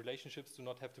relationships. Relationships do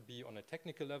not have to be on a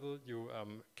technical level. You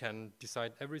can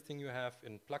decide everything you have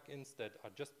in plugins that are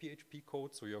just PHP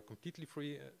code, so you're completely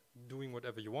free doing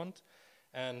whatever you want.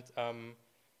 And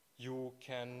you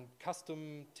can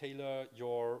custom tailor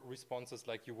your responses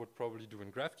like you would probably do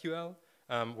in GraphQL,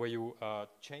 where you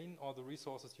chain all the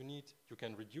resources you need. You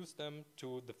can reduce them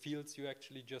to the fields you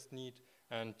actually just need,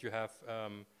 and you have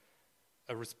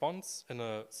a response in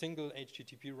a single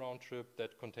HTTP round trip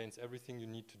that contains everything you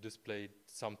need to display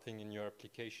something in your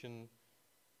application,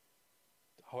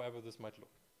 however this might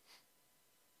look.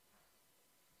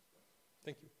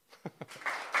 Thank you.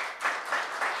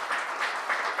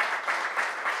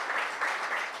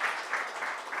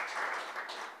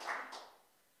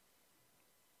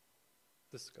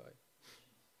 This guy.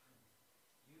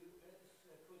 You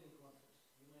as coding concepts,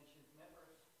 you mentioned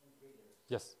mappers and readers.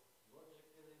 Yes.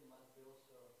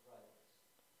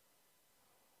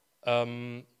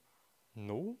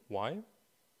 No, why?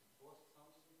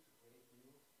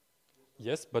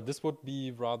 Yes, but this would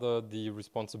be rather the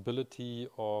responsibility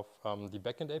of the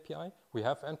backend API. We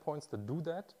have endpoints that do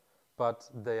that, but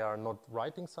they are not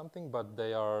writing something, but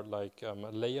they are like a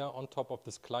layer on top of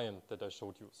this client that I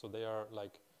showed you. So they are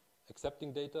like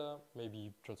accepting data,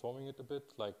 maybe transforming it a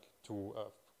bit, like to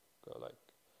like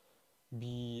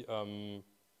be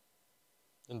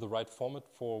in the right format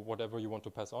for whatever you want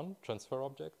to pass on, transfer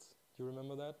objects, do you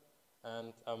remember that?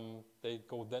 And they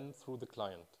go then through the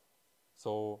client.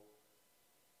 So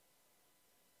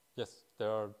yes,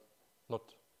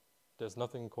 there's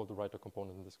nothing called the writer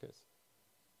component in this case.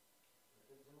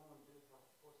 But at the moment, do you have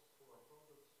posts for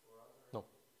products or other? No,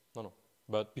 no, no.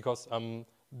 But because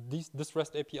this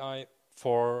REST API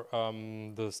for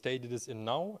the state it is in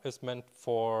now is meant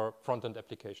for front-end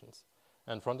applications.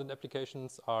 And front-end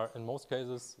applications are, in most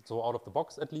cases, so out of the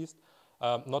box at least,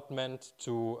 not meant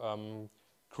to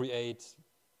create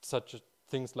such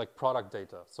things like product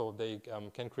data. So they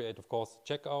can create, of course,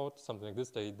 checkout, something like this.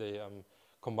 They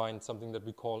combine something that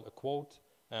we call a quote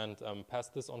and pass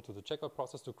this onto the checkout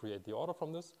process to create the order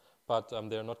from this. But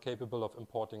they are not capable of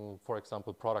importing, for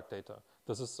example, product data.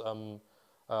 This is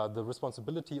the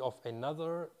responsibility of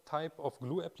another type of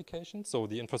glue application. So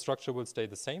the infrastructure will stay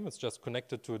the same. It's just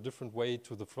connected to a different way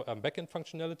to the backend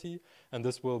functionality. And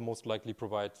this will most likely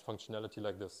provide functionality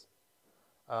like this.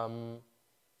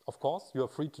 Of course, you are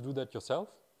free to do that yourself.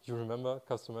 You remember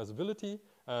customizability.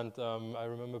 And I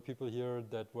remember people here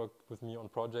that worked with me on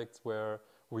projects where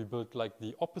we built like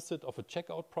the opposite of a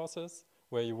checkout process,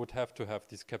 where you would have to have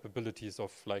these capabilities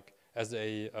of like as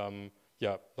a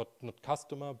not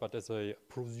customer, but as a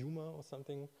prosumer or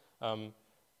something,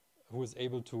 who is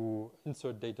able to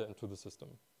insert data into the system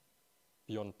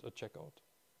beyond a checkout.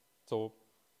 So,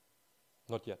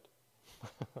 not yet.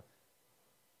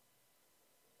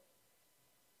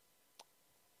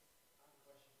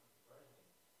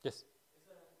 Yes. Is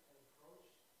there an approach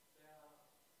there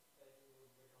that you would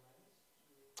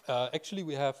recommend? Actually,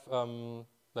 we have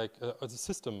like a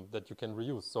system that you can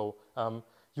reuse. So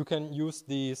you can use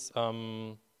these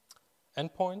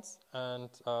endpoints and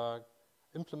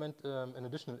implement an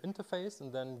additional interface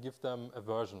and then give them a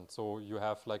version. So you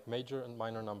have like major and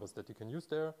minor numbers that you can use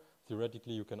there.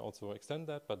 Theoretically, you can also extend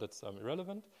that, but that's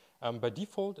irrelevant. By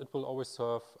default, it will always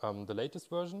serve the latest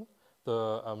version.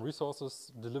 The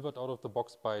resources delivered out of the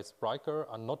box by Spryker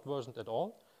are not versioned at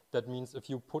all. That means if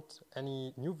you put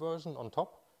any new version on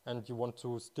top and you want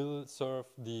to still serve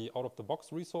the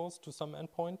out-of-the-box resource to some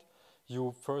endpoint,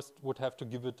 you first would have to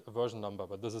give it a version number,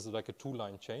 but this is like a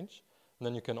 2-line change. And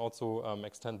then you can also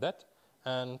extend that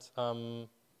and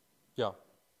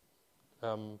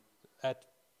add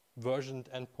versioned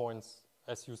endpoints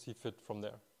as you see fit from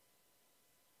there.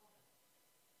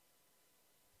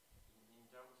 In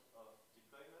terms of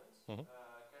deployment, Mm-hmm.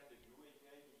 can the Glue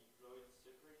API be deployed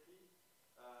separately,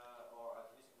 or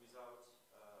at least without?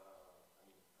 I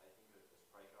mean, I think the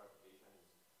Spryker application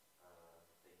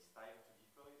takes time to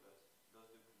deploy, but does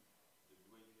the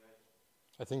Glue API?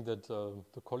 I think that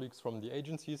the colleagues from the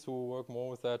agencies who work more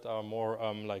with that are more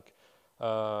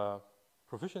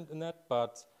proficient in that,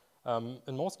 but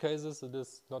in most cases it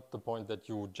is not the point that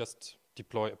you just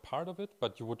deploy a part of it,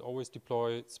 but you would always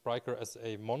deploy Spryker as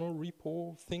a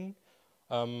mono-repo thing.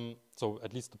 So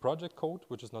at least the project code,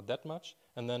 which is not that much,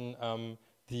 and then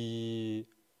the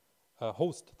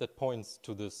host that points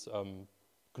to this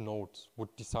node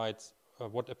would decide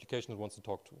what application it wants to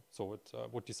talk to. So it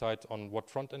would decide on what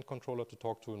front-end controller to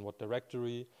talk to and what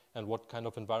directory and what kind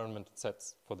of environment it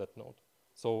sets for that node.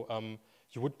 So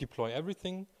you would deploy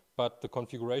everything, but the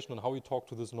configuration on how you talk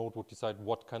to this node would decide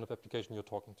what kind of application you're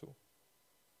talking to.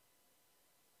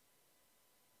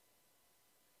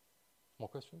 More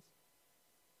questions?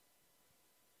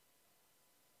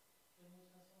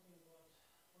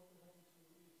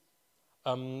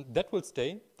 That will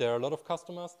stay. There are a lot of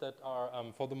customers that are,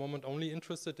 for the moment, only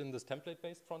interested in this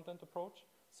template-based front-end approach.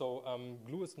 So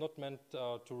Glue is not meant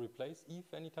to replace Eve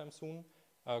anytime soon.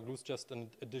 Glue is just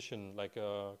an addition, like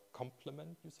a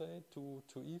complement, you say, to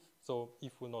Eve. So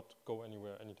Eve will not go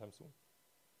anywhere anytime soon.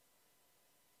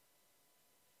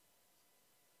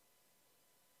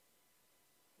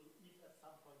 Will Eve at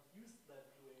some point use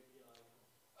that Glue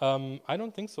API? I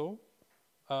don't think so.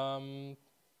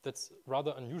 That's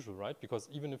rather unusual, right? Because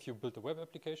even if you build a web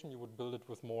application, you would build it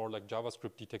with more like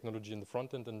JavaScript-y technology in the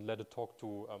front end and let it talk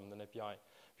to an API.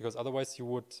 Because otherwise you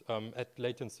would add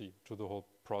latency to the whole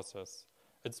process.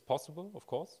 It's possible, of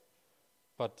course,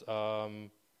 but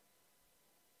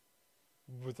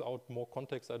without more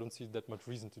context, I don't see that much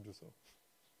reason to do so.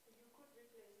 You could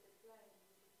replace the client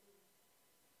with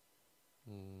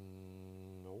Glue.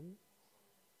 No.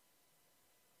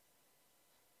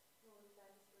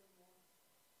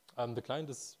 The client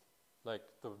is like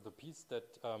the piece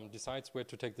that decides where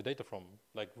to take the data from,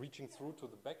 like reaching through to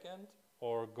the back end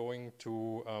or going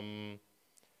to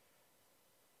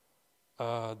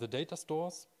the data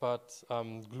stores. But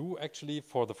Glue actually,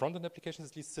 for the front-end applications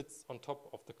at least, sits on top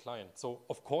of the client. So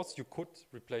of course you could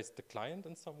replace the client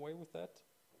in some way with that.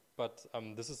 But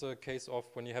this is a case of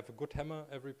when you have a good hammer,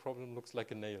 every problem looks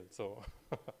like a nail. So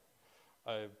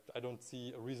I don't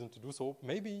see a reason to do so.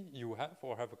 Maybe you have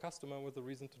or have a customer with a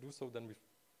reason to do so, then we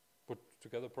put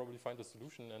together, probably find a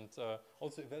solution and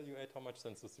also evaluate how much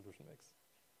sense the solution makes.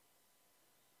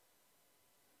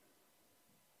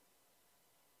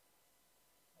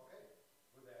 Okay,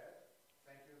 with that,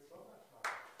 thank you so much, Martin.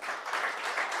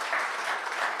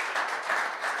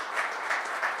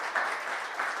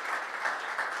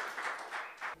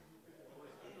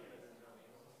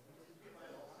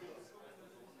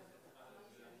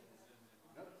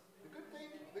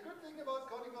 The good thing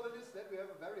about coding Berlin is that we have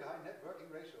a very high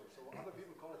networking ratio. So other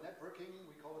people call it networking,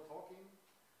 we call it talking.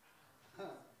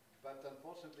 But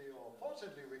unfortunately, or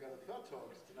fortunately, we got a third talk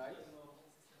tonight.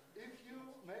 If you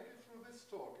make it through this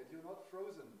talk and you're not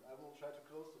frozen, I will try to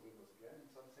close the windows again in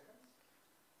some seconds.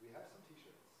 We have some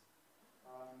t-shirts.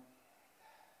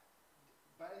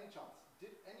 By any chance,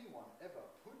 did anyone ever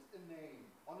put a name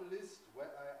on a list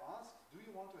where I asked, do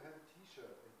you want to have a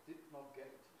t-shirt, and did not get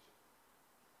a t-shirt?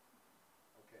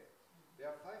 Okay. There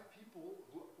are 5 people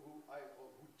who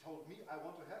told me I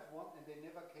want to have one, and they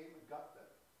never came and got them.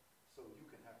 So you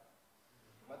can have them.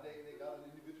 But they got an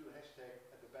individual hashtag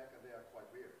at the back, and they are quite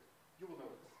weird. You will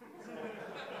notice.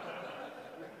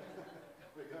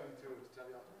 We're going to tell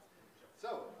you afterwards.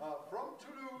 So, from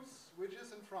Toulouse, which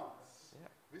is in France, yeah.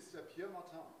 Mr. Pierre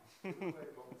Martin.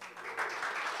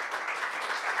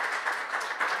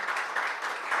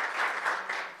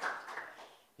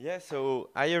 Yeah, so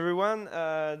hi everyone.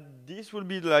 This will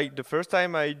be like the first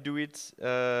time I do it.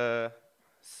 I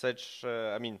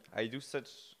do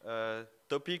such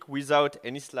topic without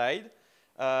any slide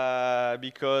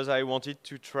because I wanted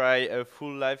to try a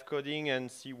full live coding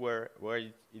and see where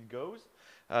it goes.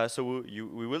 So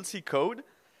we will see code.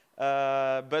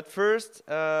 But first,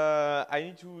 I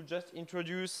need to just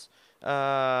introduce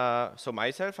so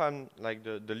myself. I'm like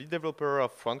the lead developer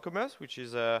of FrontCommerce, which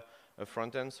is a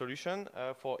front-end solution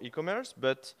for e-commerce,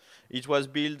 but it was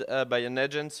built by an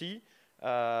agency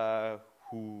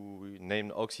who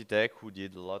named Oxitec, who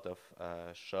did a lot of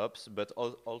shops, but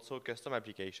also custom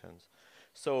applications.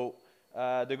 So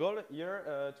the goal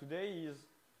here today is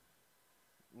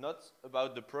not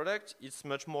about the product, it's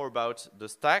much more about the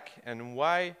stack and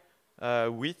why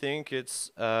we think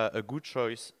it's a good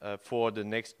choice for the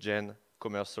next-gen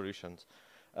commerce solutions.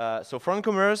 So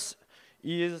FrontCommerce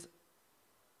is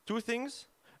 2 things: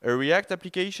 a React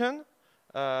application,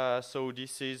 so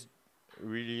this is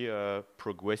really a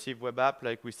progressive web app,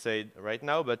 like we said right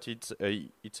now, but it's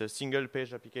a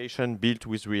single-page application built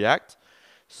with React.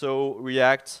 So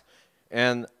React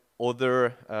and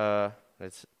other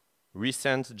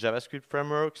recent JavaScript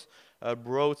frameworks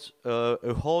brought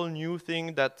a whole new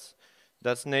thing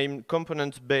that's named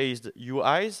component-based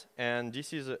UIs, and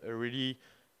this is a really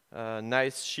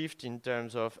nice shift in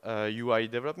terms of UI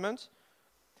development.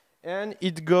 And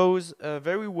it goes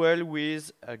very well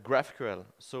with GraphQL.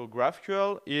 So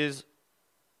GraphQL is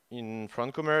in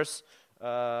FrontCommerce.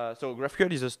 So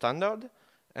GraphQL is a standard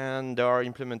and there are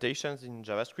implementations in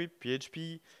JavaScript,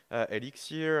 PHP,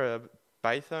 Elixir,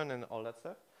 Python, and all that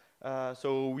stuff.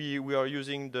 So we are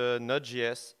using the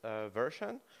Node.js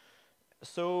version.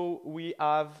 So we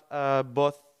have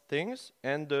both things,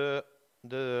 and the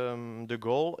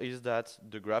goal is that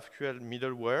the GraphQL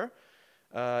middleware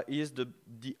is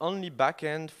the only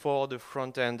backend for the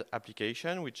front-end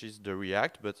application, which is the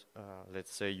React, but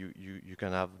let's say you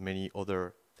can have many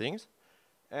other things.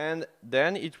 And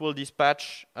then it will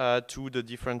dispatch to the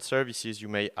different services you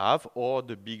may have, or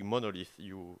the big monolith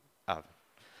you have.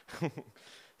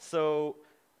 So,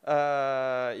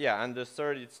 yeah, and the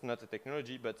third, it's not a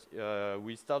technology, but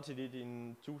we started it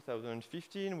in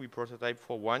 2015. We prototyped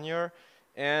for 1 year,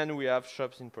 and we have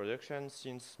shops in production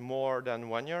since more than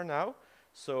 1 year now.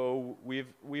 So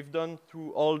we've done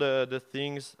through all the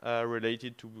things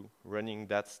related to running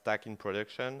that stack in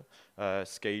production,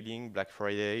 scaling, Black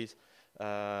Fridays,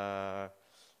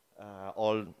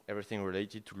 everything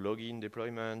related to login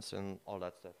deployments and all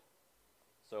that stuff.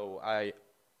 So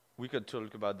we could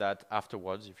talk about that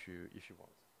afterwards if you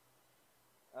want.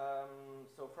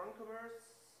 So front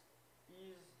commerce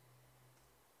is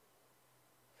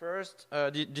first.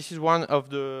 This is one of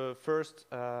the first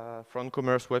front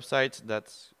commerce websites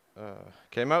that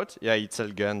came out. Yeah, it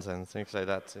sells guns and things like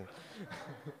that.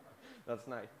 That's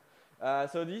nice.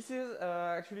 So this is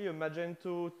actually a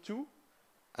Magento 2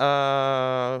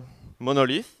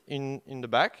 monolith in the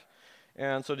back,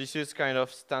 and so this is kind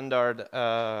of standard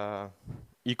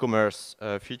e-commerce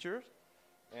features,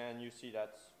 and you see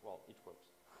that, well, it works.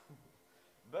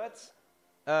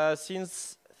 But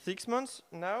since 6 months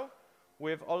now,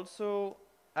 we've also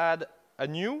had a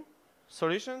new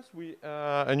solutions,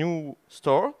 a new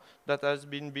store that has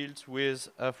been built with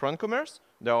front commerce.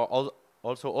 There are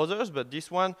also others, but this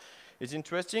one is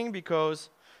interesting because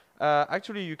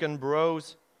actually you can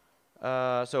browse.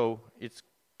 So it's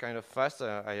kind of fast.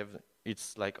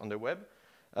 It's like on the web,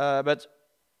 but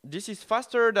this is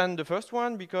faster than the first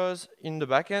one because in the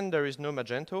backend there is no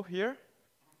Magento here.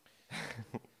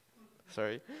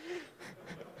 Sorry.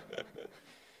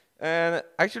 And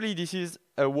actually this is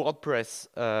a WordPress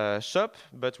shop,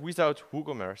 but without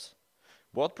WooCommerce.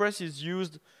 WordPress is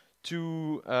used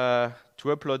to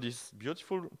upload these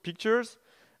beautiful pictures,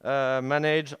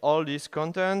 manage all this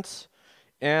content,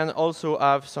 and also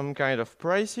have some kind of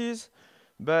prices.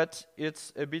 But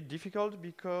it's a bit difficult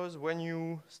because when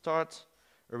you start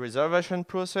a reservation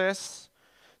process,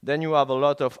 then you have a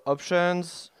lot of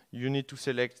options. You need to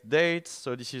select dates.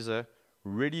 So this is a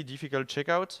really difficult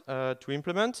checkout to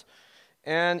implement.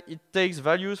 And it takes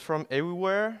values from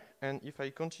everywhere. And if I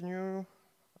continue,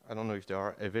 I don't know if there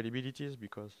are availabilities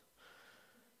because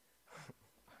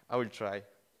I will try.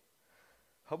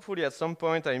 Hopefully at some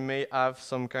point I may have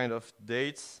some kind of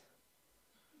dates.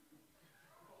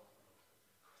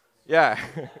 Yeah,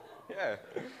 yeah.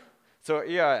 So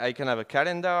here I can have a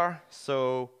calendar.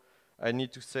 So I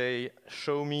need to say,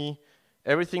 show me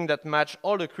everything that match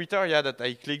all the criteria that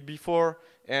I clicked before,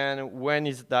 and when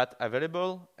is that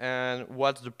available, and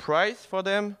what's the price for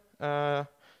them.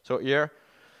 So here,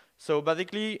 so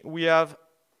basically we have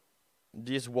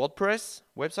this WordPress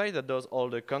website that does all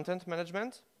the content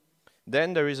management.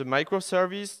 Then there is a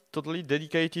microservice totally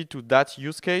dedicated to that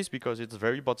use case because it's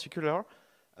very particular.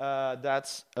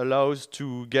 That allows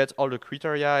to get all the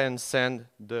criteria and send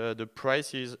the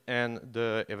prices and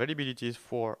the availabilities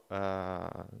for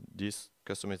this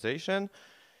customization.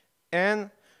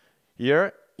 And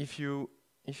here, if you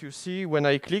see, when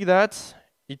I click that,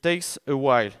 it takes a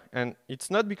while. And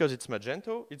it's not because it's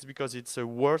Magento, it's because it's a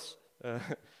worse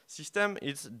system.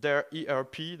 It's their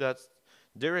ERP that's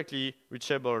directly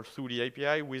reachable through the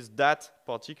API with that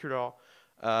particular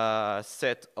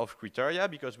set of criteria,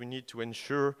 because we need to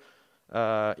ensure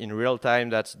in real time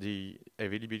that the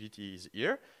availability is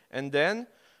here. And then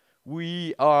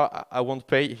I won't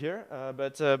pay here,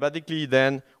 but basically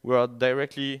then we are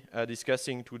directly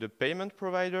discussing to the payment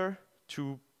provider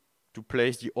to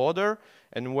place the order.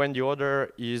 And when the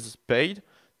order is paid,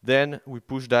 then we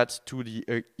push that to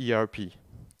the ERP.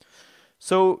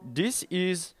 So this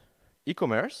is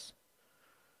e-commerce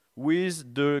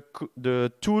with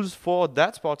the tools for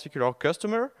that particular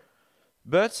customer,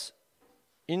 but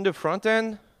in the front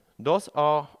end, those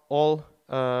are all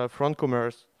front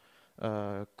commerce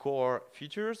core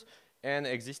features and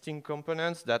existing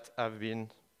components that have been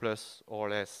plus or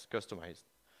less customized.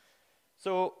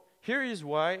 So here is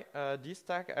why this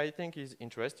stack I think is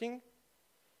interesting,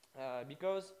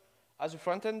 because as a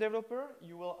front-end developer,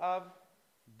 you will have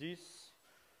this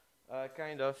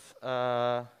kind of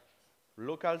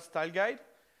local style guide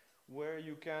where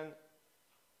you can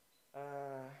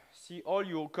see all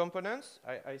your components.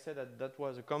 I said that that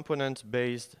was a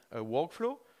component-based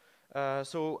workflow.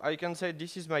 So I can say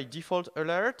this is my default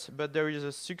alert, but there is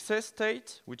a success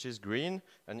state, which is green,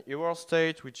 an error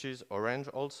state, which is orange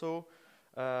also,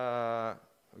 a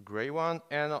gray one.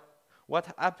 And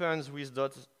what happens with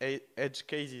those edge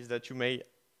cases that you may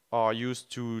are used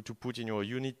to put in your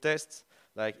unit tests?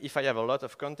 Like if I have a lot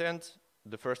of content,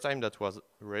 the first time that was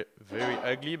very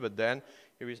ugly, but then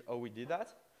here is how we did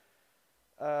that.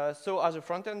 So as a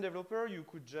front-end developer, you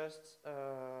could just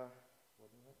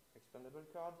expandable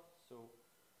card. So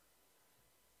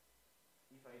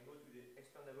if I go to the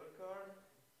expandable card,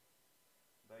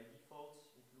 by default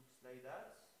it looks like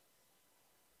that.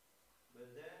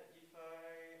 But then if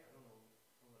I don't know,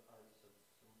 I will add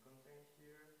some content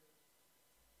here,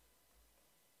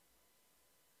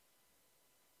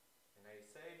 and I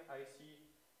save, I see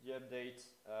the update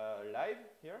live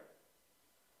here.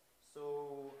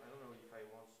 So I don't know if I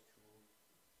want to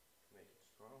make it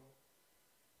strong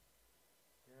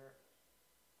here.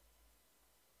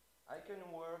 I can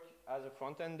work as a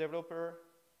front-end developer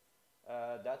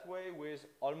that way with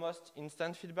almost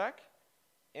instant feedback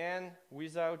and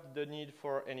without the need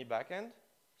for any backend.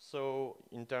 So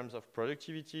in terms of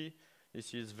productivity,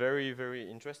 this is very, very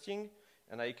interesting.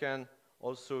 And I can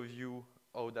also view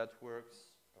how that works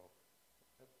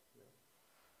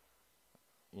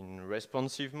in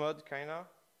responsive mode, kinda.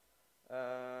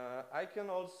 I can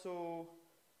also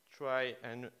try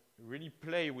and really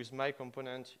play with my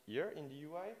component here in the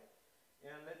UI.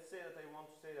 And let's say that I want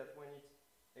to say that when it's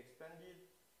expanded,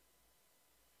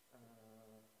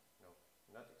 no,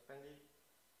 not expanded,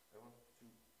 I want to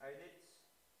hide it.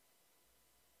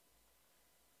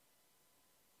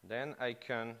 Then I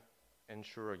can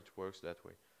ensure it works that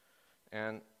way.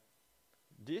 And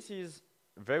this is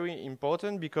very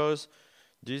important because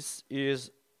this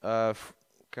is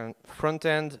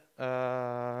front-end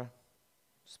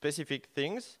specific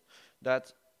things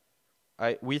that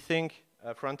we think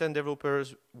front-end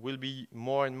developers will be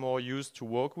more and more used to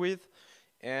work with.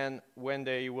 And when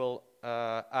they will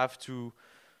have to,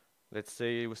 let's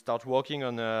say, start working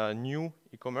on a new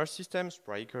e-commerce system,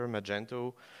 Spryker,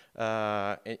 Magento,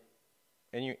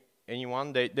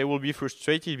 anyone, they will be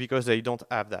frustrated because they don't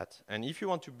have that. And if you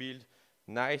want to build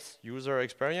nice user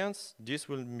experience, this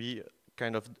will be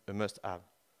kind of a must-have.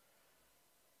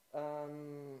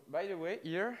 By the way,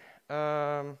 here,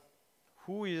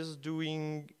 who is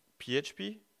doing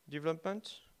PHP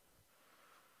development?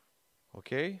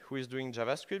 Okay, who is doing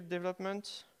JavaScript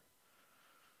development?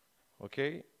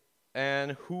 Okay,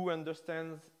 and who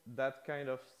understands that kind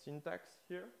of syntax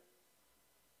here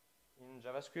in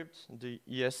JavaScript, the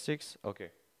ES6?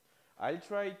 Okay, I'll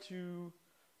try to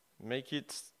make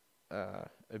it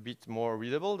a bit more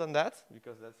readable than that,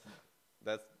 because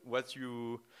that's what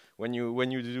you when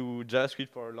you do JavaScript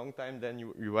for a long time, then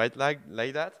you write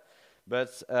like that.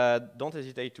 But don't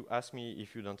hesitate to ask me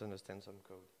if you don't understand some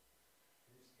code.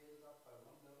 Can you scale it up by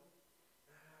one level?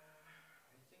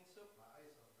 I think so. My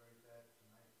eyes are very bad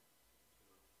tonight.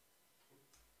 Sorry.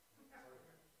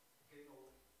 Getting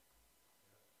old.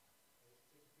 Yeah. I have to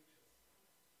take the pictures.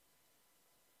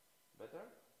 Better?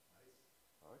 Nice.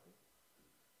 Okay.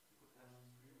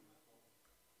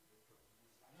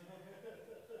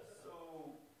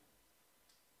 So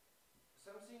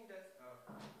something that I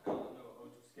don't know how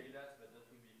to scale that, but that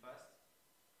will be fast.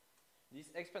 This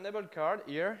expandable card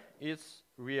here is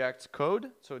React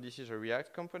code, so this is a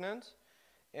React component,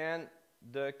 and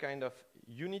the kind of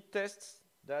unit tests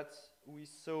that we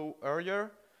saw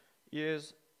earlier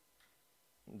is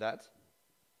that.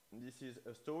 This is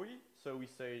a story, so we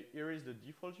say here is the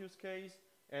default use case,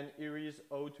 and here is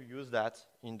how to use that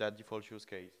in that default use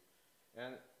case.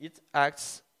 And it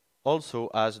acts also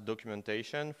as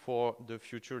documentation for the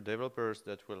future developers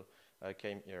that will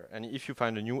came here. And if you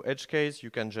find a new edge case,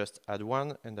 you can just add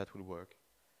one, and that will work.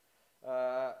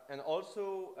 And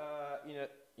also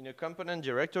in a component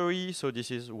directory, so this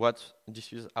is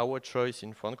our choice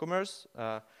in front commerce,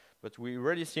 but we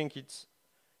really think it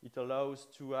allows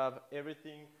to have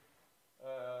everything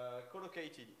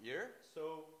collocated here.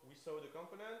 So we saw the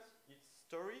component, its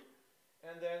story,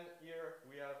 and then here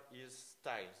we have its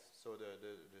styles. So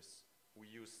we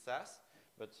use Sass,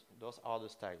 but those are the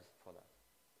styles for that.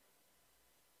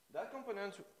 That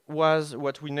component was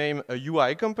what we name a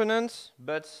UI component,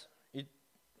 but it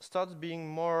starts being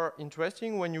more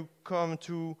interesting when you come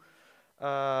to,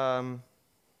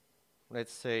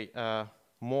 let's say,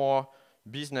 more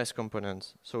business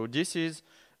components. So this is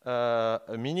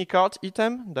a mini cart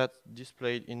item that's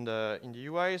displayed in the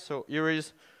UI. So here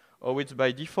is how it's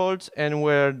by default, and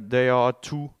where there are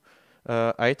two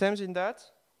items in that.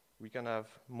 we can have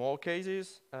more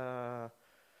cases.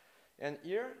 And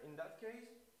here, in that case,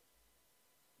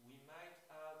 we might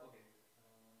have, okay,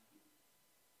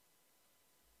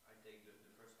 I take the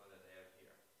first one that I have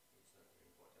here. It's not very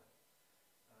important.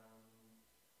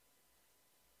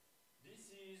 This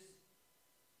is,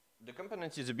 the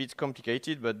component is a bit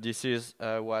complicated, but this is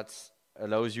what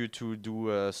allows you to do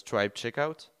a Stripe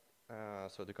checkout.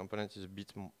 So the component is a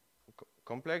bit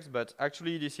complex, but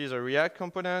actually this is a React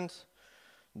component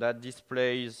that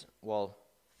displays, well,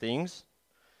 things.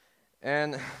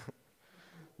 And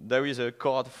there is a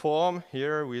code form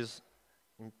here with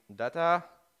data,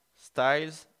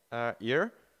 styles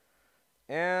here,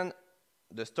 and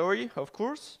the story, of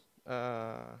course.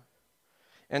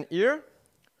 And here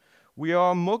we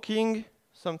are mocking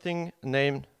something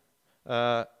named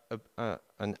an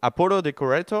Apollo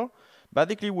decorator.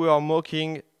 Basically, we are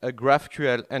mocking a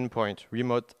GraphQL endpoint,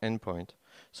 remote endpoint.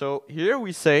 So here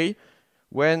we say,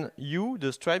 when you,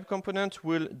 the Stripe component,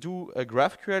 will do a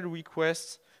GraphQL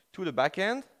request to the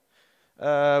backend,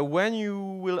 when you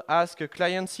will ask a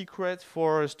client secret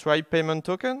for a Stripe payment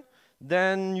token,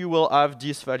 then you will have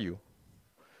this value.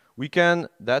 We can,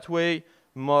 that way,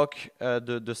 mock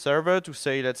the server to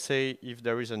say, let's say, if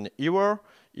there is an error,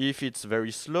 if it's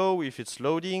very slow, if it's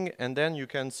loading, and then you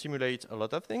can simulate a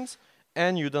lot of things,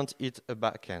 and you don't hit a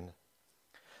backend.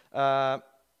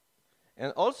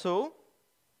 And also,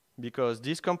 because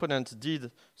this component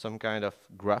did some kind of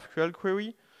GraphQL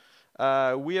query,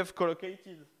 we have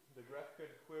collocated the GraphQL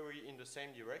query in the same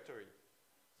directory.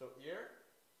 So here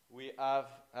we have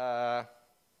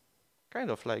kind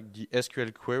of like the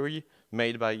SQL query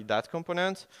made by that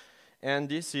component, and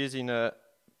this is in a,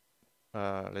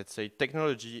 let's say,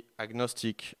 technology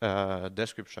agnostic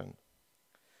description.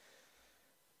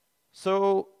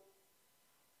 So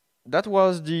that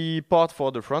was the part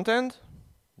for the front end.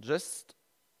 Just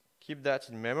keep that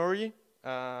in memory,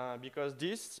 because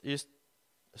this is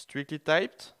strictly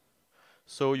typed.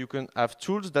 So you can have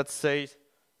tools that say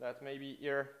that maybe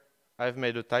here I've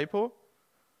made a typo.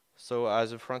 So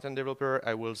as a front-end developer,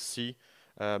 I will see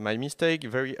my mistake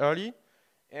very early,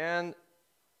 and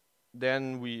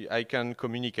then I can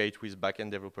communicate with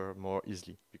back-end developer more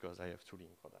easily because I have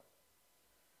tooling for that.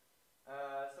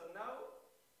 So now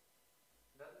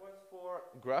that was for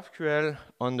GraphQL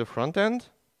on the front end,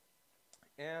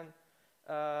 and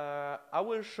I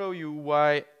will show you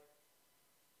why,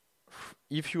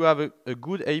 if you have a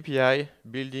good API,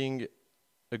 building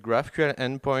a GraphQL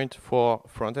endpoint for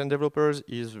front-end developers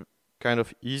is kind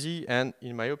of easy and,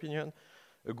 in my opinion,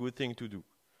 a good thing to do.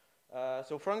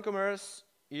 So Front Commerce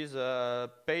is a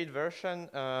paid version.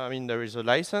 I mean, there is a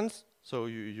license, so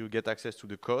you get access to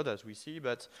the code, as we see,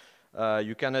 but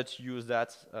you cannot use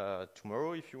that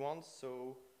tomorrow if you want.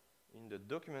 So in the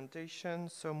documentation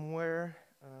somewhere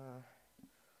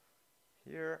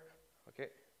here, okay,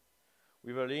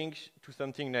 we have a link to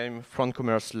something named Front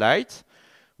Commerce Lite,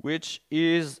 which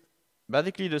is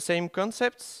basically the same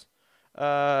concepts,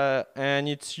 and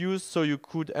it's used so you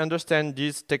could understand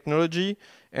this technology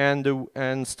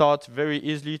and start very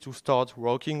easily to start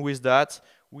working with that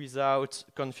without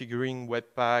configuring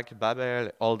Webpack,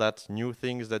 Babel, all that new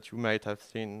things that you might have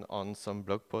seen on some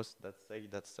blog posts that say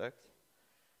that sucks.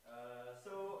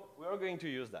 So we are going to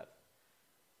use that.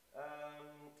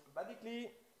 Basically,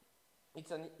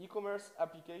 it's an e-commerce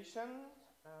application.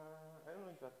 I don't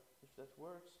know if that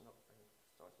works. No, I need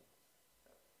to start it.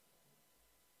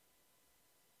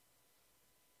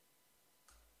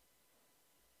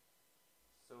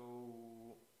 So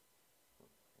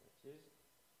here it is.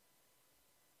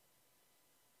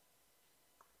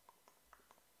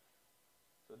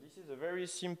 So this is a very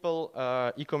simple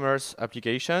e-commerce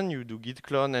application. You do git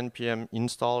clone, npm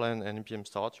install, and npm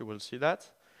start. You will see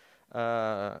that.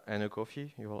 And a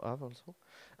coffee you will have also.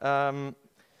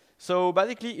 So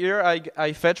basically here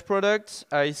I fetch products,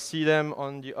 I see them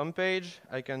on the home page,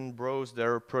 I can browse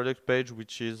their product page,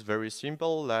 which is very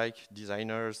simple, like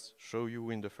designers show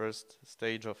you in the first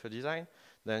stage of a design.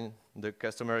 Then the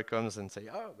customer comes and say,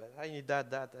 oh, but I need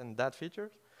that, and that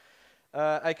feature.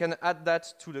 I can add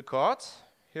that to the cart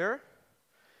here.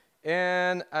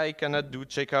 And I cannot do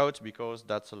checkout because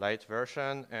that's a light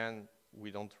version and we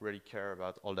don't really care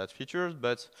about all that features.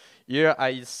 But here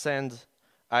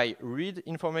I read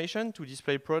information to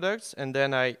display products, and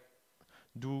then I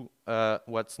do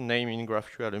what's named in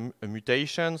GraphQL a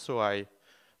mutation, so I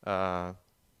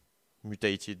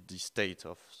mutated the state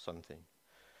of something.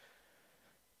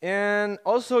 And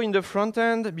also in the front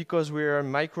end, because we're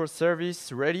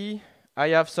microservice ready, I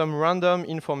have some random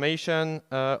information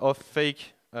of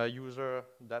fake user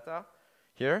data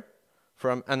here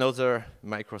from another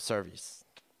microservice.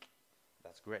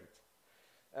 That's great.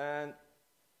 And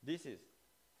this is.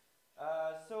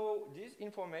 So this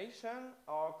information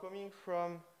are coming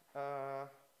from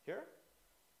here.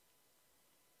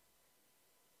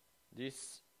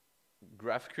 This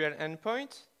GraphQL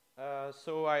endpoint.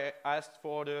 So I asked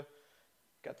for the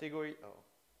category. Oh,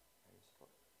 I misspoke.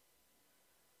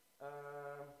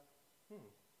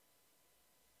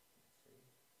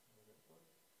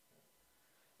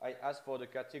 I asked for the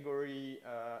category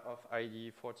of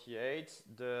ID 48,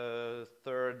 the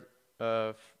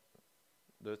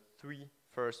three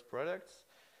first products,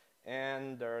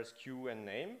 and their SKU and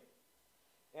name,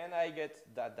 and I get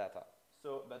that data.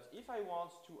 So, but if I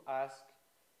want to ask,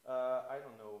 I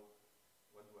don't know,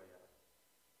 what do I have?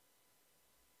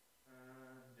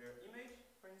 Their image,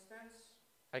 for instance.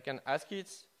 I can ask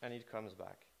it, and it comes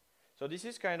back. So this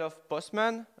is kind of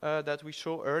Postman that we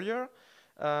showed earlier.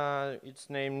 It's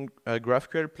named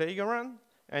GraphQL Playground,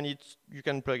 and you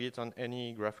can plug it on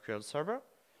any GraphQL server.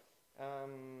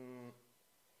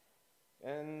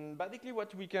 And basically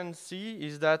what we can see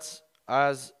is that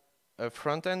as a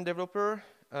front-end developer,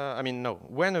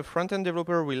 when a front-end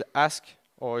developer will ask,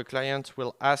 or a client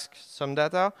will ask some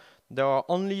data, there are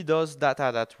only those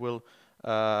data that will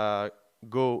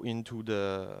go into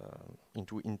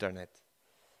internet.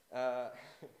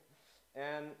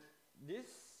 And this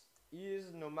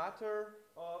is no matter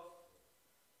of,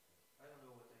 I don't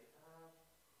know what I have.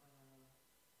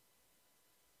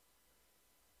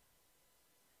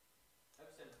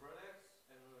 Upsell products.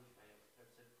 I don't know if I have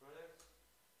upsell products.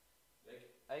 Like,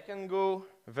 I can go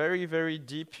very, very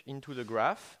deep into the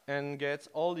graph and get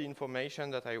all the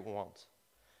information that I want.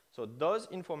 So those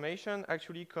information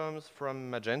actually comes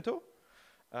from Magento,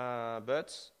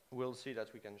 but we'll see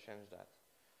that we can change that.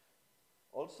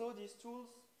 Also, this tool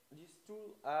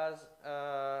has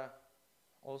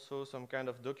also some kind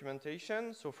of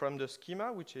documentation. So from the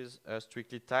schema, which is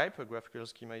strictly typed, a GraphQL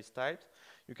schema is typed,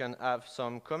 you can have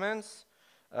some comments,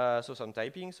 so some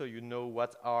typing, so you know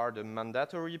what are the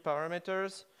mandatory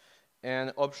parameters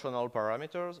and optional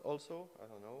parameters also. I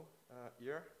don't know,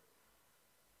 here.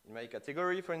 In my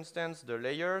category, for instance, the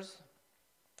layers,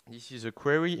 this is a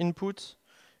query input,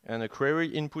 and a query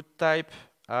input type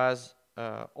has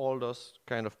all those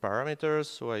kind of parameters,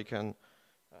 so I can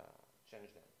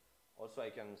change them. Also,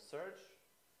 I can search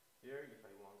here if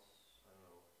I want, I don't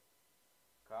know,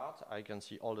 cart. I can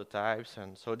see all the types,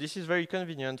 and so this is very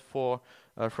convenient for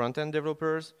front-end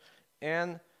developers.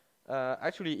 And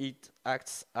actually, it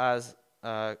acts as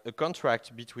a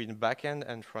contract between back-end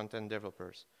and front-end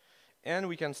developers. And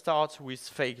we can start with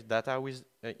fake data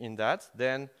in that.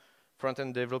 Then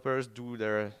front-end developers do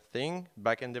their thing,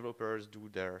 back-end developers do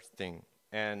their thing.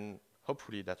 And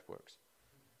hopefully that works.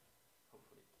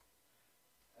 Hopefully.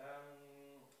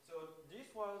 So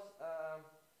this was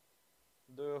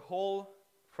the whole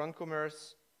front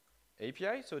commerce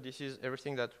API. So this is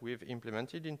everything that we've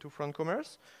implemented into front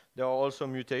commerce. There are also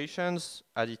mutations,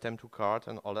 add item to cart,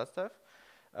 and all that stuff.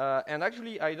 And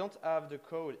actually, I don't have the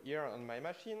code here on my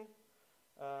machine.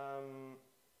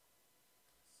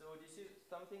 So this is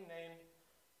something named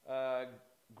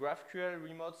GraphQL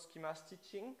remote schema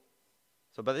stitching.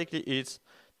 So basically, it's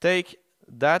take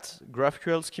that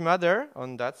GraphQL schema there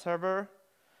on that server,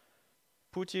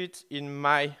 put it in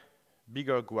my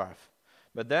bigger graph.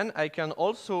 But then I can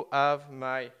also have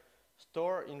my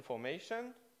store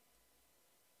information.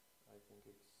 I think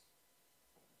it's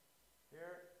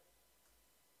here.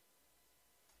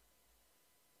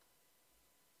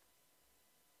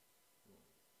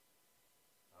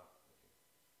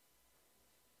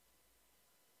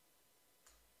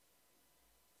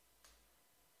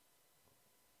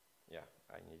 Yeah,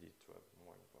 I needed to have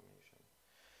more information.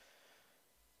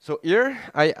 So here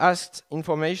I asked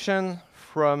information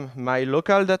from my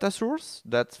local data source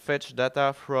that fetch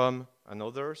data from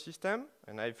another system,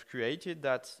 and I've created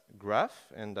that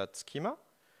graph and that schema,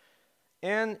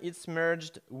 and it's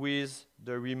merged with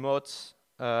the remote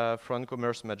front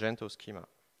commerce Magento schema.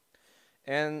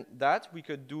 And that we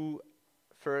could do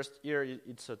first here,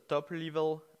 it's a top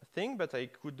level thing, but I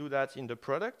could do that in the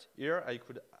product. Here I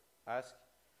could ask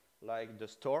like the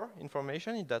store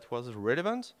information if that was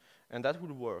relevant, and that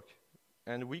would work.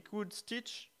 And we could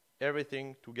stitch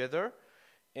everything together,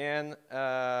 and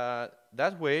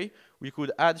that way we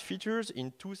could add features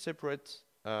in two separate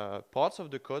parts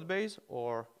of the code base,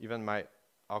 or even my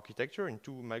architecture in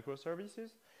two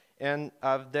microservices, and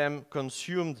have them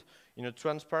consumed in a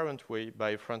transparent way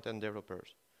by front-end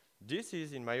developers. This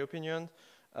is, in my opinion,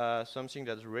 something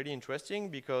that's really interesting,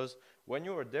 because when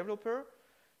you're a developer,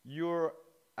 you're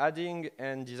adding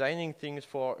and designing things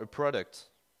for a product,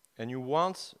 and you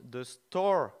want the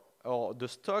store or the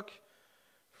stock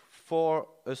for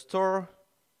a store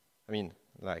I mean,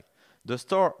 like the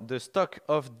stock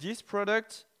of this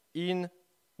product in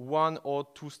 1 or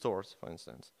 2 stores, for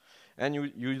instance. And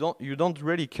you don't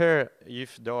really care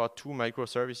if there are 2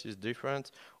 microservices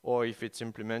different or if it's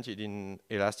implemented in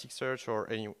Elasticsearch or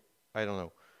any, I don't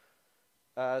know.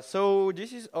 So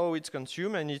this is how it's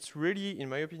consumed, and it's really, in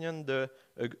my opinion, a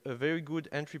very good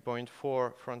entry point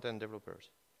for front-end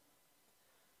developers.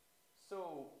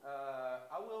 So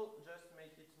I will just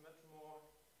make it much more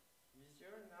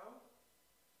easier now.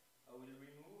 I will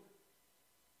remove,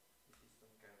 this is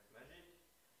some kind of magic.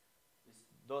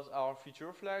 Those are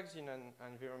feature flags in an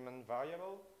environment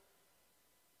variable.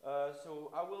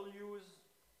 So I will use,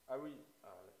 let's see.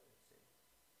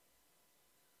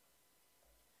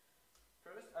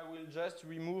 First, I will just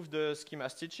remove the schema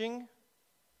stitching,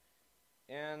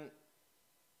 and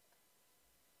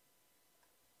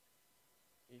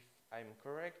if I'm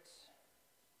correct,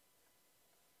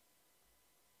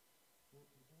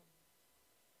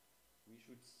 we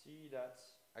should see that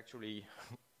actually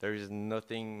there is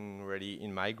nothing really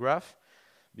in my graph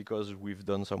because we've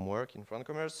done some work in front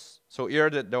commerce. So here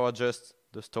there are just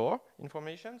the store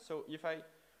information. So if I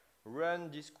run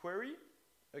this query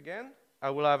again, I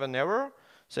will have an error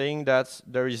saying that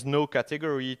there is no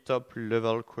category top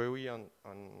level query on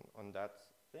that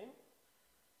thing.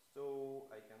 So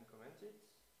I can comment it.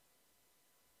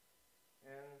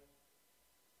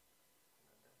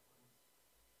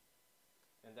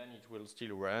 And then it will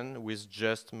still run with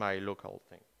just my local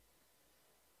thing.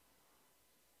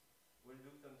 We'll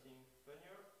do something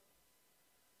funnier.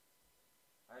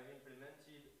 I've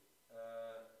implemented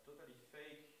a totally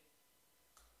fake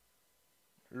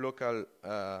local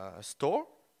store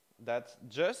that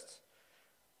just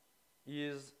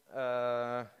is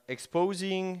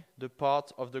exposing the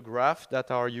part of the graph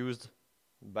that are used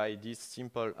by this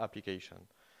simple application.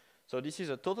 So this is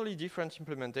a totally different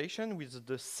implementation with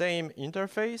the same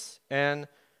interface, and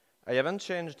I haven't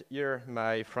changed here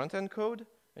my front-end code,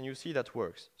 and you see that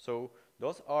works. So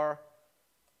those are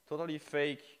totally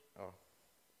fake. Oh,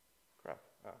 crap.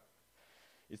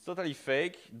 It's totally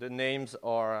fake. The names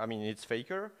are, I mean, it's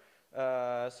faker.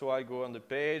 So I go on the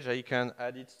page, I can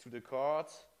add it to the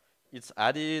cart. It's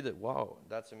added. Wow,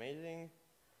 that's amazing.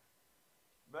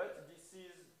 But this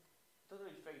is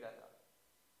totally fake data.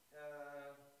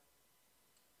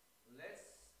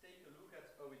 Let's take a look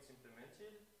at how it's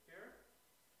implemented here.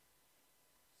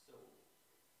 So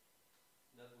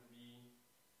that would be,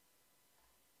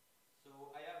 so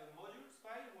I have a modules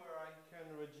file where I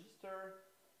can register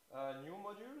new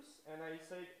modules, and I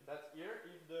say that here,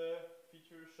 if the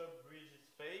feature shop bridge is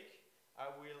fake,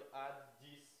 I will add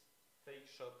this fake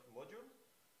shop module.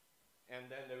 And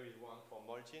then there is one for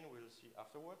Molten, we'll see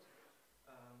afterwards.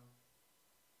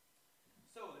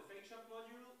 So the fake shop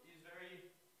module is very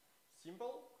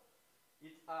simple.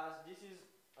 It has, this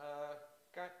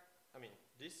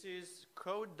is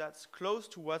code that's close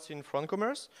to what's in front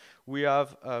commerce. We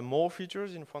have more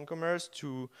features in front commerce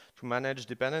to manage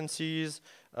dependencies,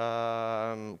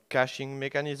 caching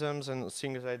mechanisms, and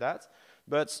things like that.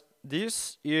 But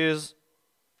this is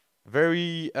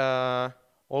very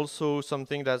also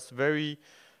something that's very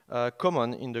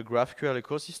common in the GraphQL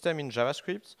ecosystem in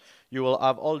JavaScript. You will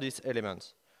have all these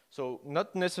elements. So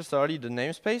not necessarily the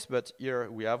namespace, but here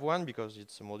we have one because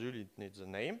it's a module, it needs a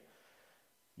name.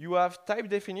 You have type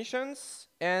definitions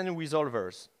and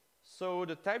resolvers. So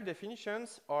the type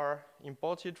definitions are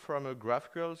imported from a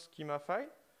GraphQL schema file.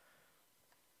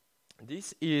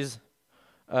 This is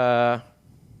a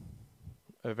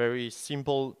very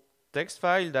simple text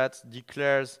file that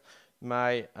declares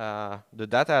my the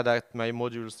data that my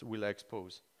modules will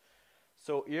expose.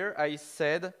 So here I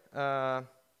said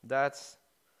that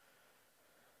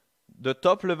the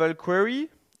top level query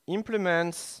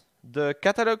implements the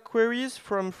catalog queries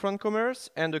from front commerce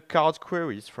and the cart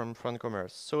queries from front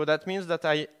commerce. So that means that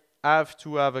I have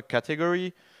to have a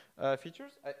category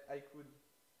features. I could,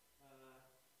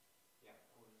 yeah,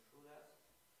 I will show that.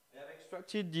 I have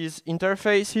extracted these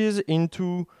interfaces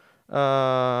into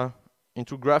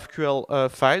GraphQL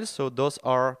files. So those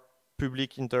are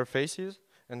public interfaces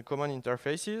and common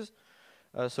interfaces.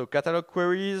 So catalog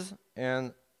queries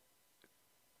and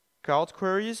cart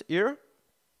queries here.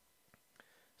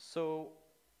 So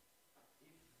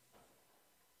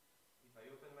if I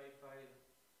open my file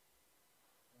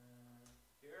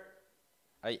here,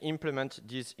 I implement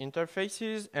these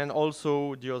interfaces and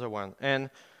also the other one. And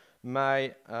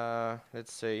my,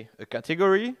 let's say, a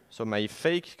category, so my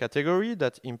fake category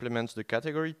that implements the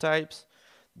category types,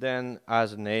 then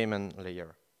has a name and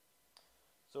layer.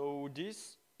 So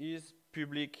this is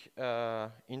public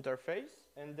interface,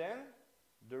 and then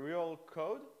the real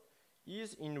code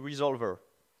is in resolver.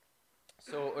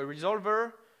 So a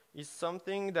resolver is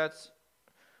something that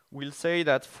will say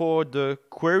that for the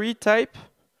query type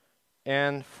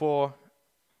and for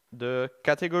the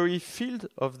category field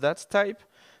of that type,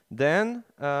 then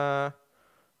I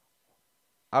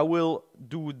will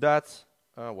do that.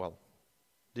 Well,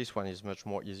 this one is much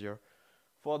more easier.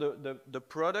 For the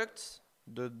product,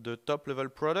 the top level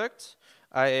product,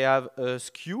 I have a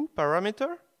SKU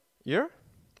parameter here.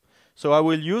 So I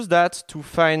will use that to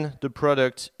find the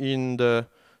product in the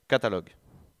catalog.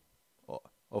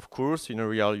 Of course, in a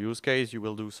real use case, you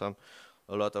will do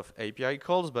a lot of API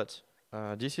calls, but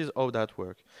this is how that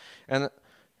works. And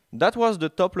that was the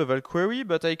top level query,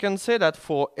 but I can say that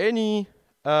for any,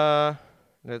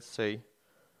 let's say,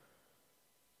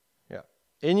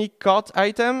 any cart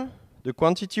item, the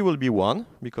quantity will be 1,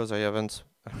 because I haven't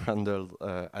handled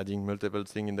adding multiple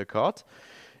things in the cart.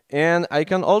 And I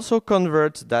can also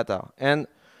convert data. And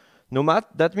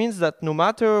that means that no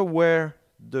matter where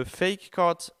the fake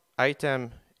cart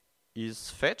item is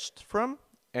fetched from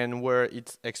and where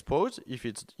it's exposed, if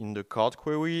it's in the cart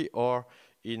query or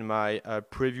in my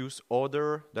previous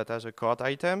order that has a cart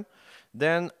item,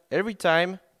 then every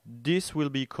time this will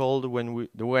be called when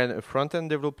a front-end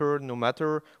developer, no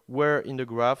matter where in the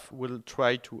graph, will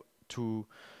try to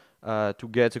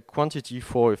get a quantity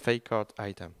for a fake cart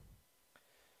item.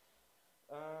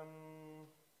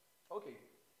 Okay,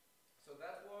 so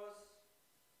that was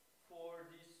for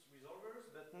these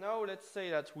resolvers. But now let's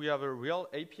say that we have a real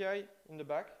API in the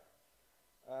back.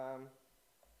 I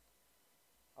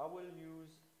will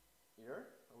use here.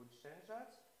 I will change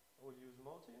that. I will use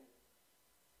multi.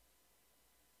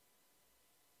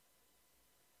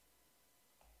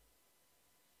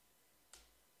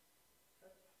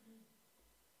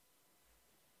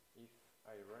 If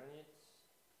I run it,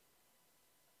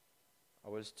 I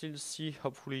will still see,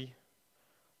 hopefully,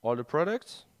 all the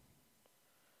products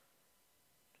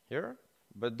here.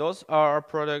 But those are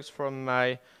products from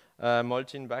my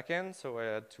Molten backend, so I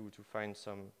had to find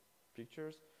some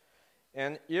pictures.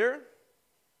 And here,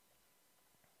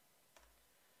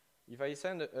 if I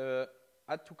send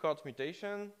add to cart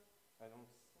mutation, I don't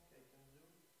think I can do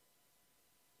it.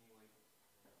 Anyway,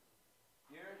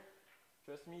 here,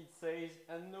 trust me, it says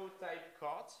unknown type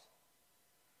cart.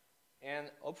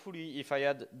 And hopefully, if I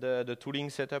had the tooling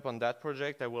set up on that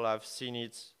project, I will have seen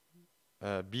it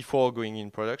before going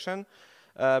in production.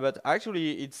 But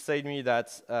actually, it said me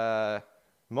that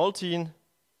Molten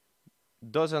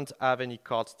doesn't have any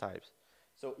cart types.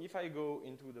 So if I go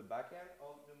into the backend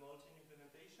of the Molten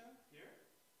implementation here,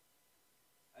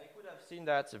 I could have seen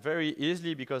that very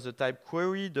easily because the type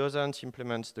query doesn't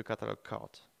implement the catalog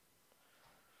cart.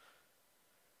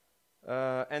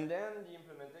 And then the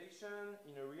implementation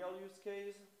in a real use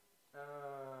case,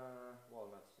 well,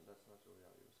 that's not a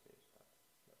real use case.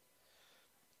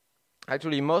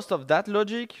 Actually, most of that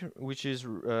logic, which is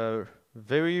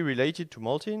very related to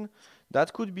Molten,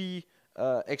 that could be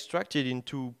extracted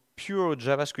into pure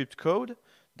JavaScript code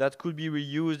that could be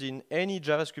reused in any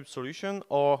JavaScript solution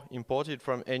or imported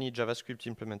from any JavaScript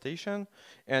implementation.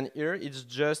 And here it's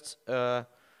just a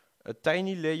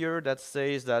tiny layer that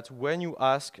says that when you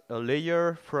ask a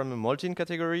layer from a Molten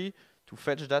category to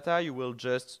fetch data, you will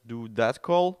just do that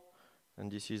call. And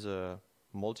this is a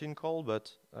Molten call,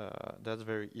 but that's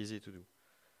very easy to do.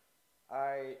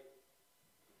 I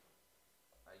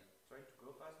try to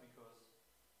go fast because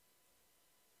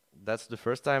that's the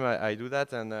first time I do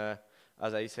that, and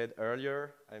as I said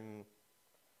earlier,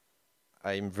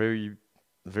 I'm very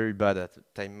bad at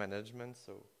time management,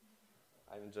 so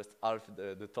I'm just half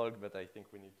the talk, but I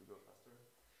think we need to go faster.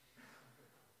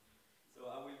 So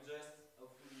I will just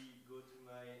hopefully go to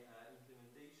my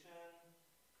implementation,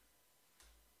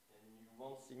 and you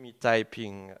won't see me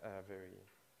typing very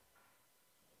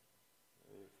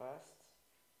fast.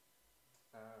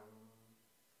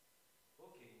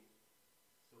 Okay,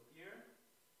 so here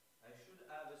I should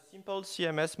have a simple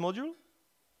CMS module,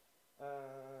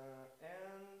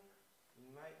 and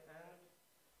in my end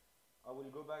I will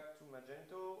go back to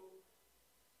Magento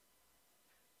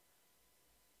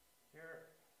here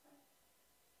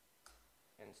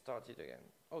and start it again.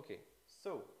 Okay,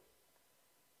 so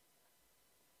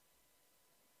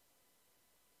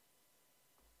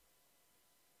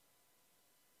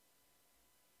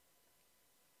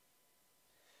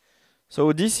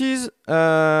this is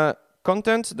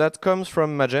content that comes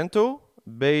from Magento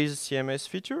base CMS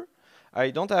feature.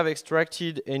 I don't have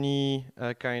extracted any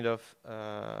kind of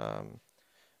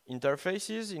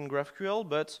interfaces in GraphQL,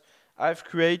 but I've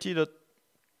created a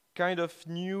kind of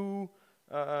new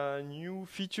new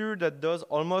feature that does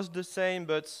almost the same,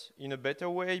 but in a better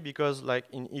way, because like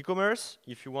in e-commerce,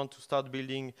 if you want to start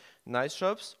building nice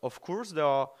shops, of course, there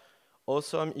are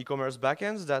awesome e-commerce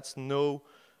backends that know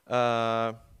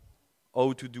how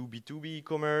to do B2B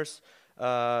e-commerce,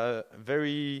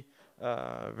 very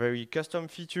custom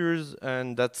features,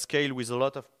 and that scale with a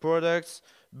lot of products.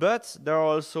 But there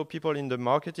are also people in the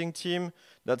marketing team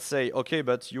that say, okay,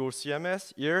 but your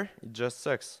CMS here, it just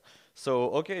sucks. So,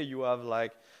 okay, you have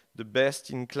like the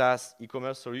best-in-class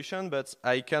e-commerce solution, but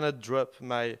I cannot drop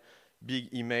my big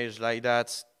image like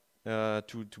that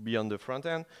to be on the front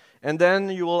end. And then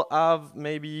you will have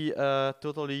maybe a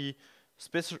totally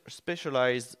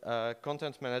specialized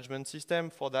content management system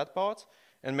for that part.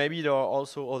 And maybe there are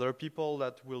also other people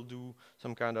that will do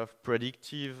some kind of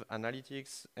predictive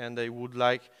analytics, and they would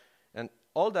like, and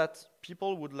all that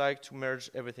people would like to merge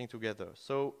everything together.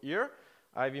 So here,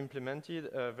 I've implemented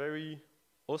a very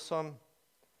awesome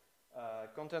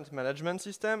content management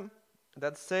system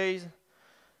that says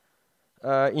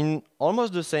in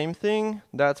almost the same thing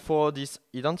that for these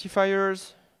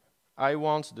identifiers, I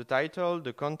want the title,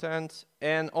 the content,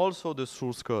 and also the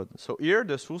source code. So here,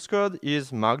 the source code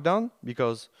is Markdown,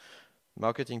 because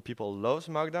marketing people love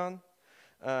Markdown.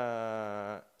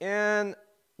 And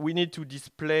we need to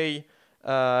display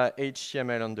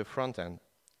HTML on the front end.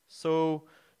 So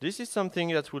this is something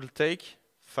that will take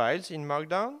files in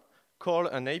Markdown, call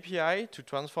an API to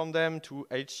transform them to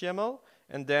HTML,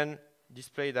 and then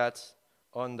display that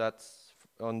on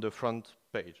the front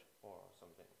page.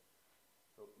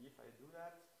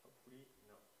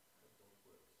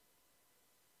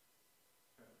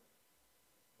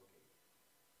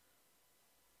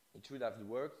 It should have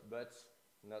worked, but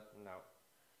not now.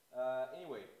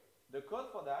 Anyway, the code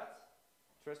for that,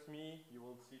 trust me, you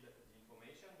will see the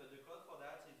information, but the code for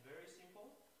that is very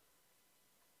simple.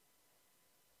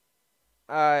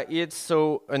 It's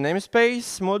so a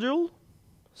namespace module.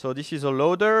 So this is a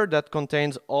loader that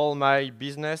contains all my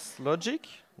business logic.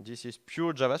 This is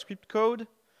pure JavaScript code.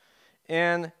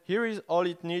 And here is all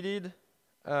it needed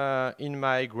in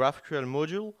my GraphQL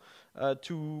module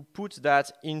to put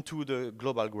that into the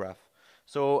global graph.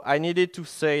 So I needed to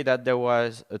say that there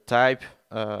was a type,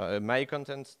 my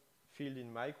content field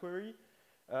in my query,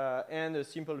 and a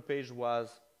simple page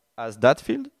was as that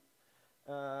field.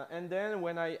 And then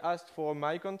when I asked for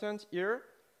my content here,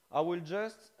 I will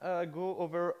just go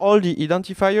over all the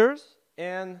identifiers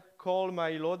and call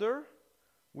my loader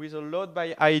with a load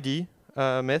by ID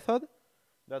method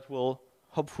that will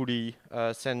hopefully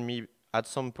send me at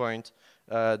some point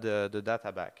the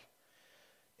data back.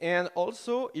 And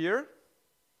also here,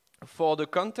 for the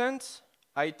content,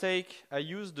 I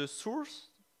use the source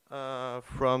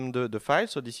from the file.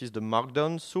 So this is the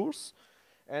Markdown source,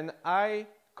 and I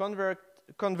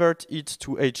convert it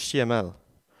to HTML.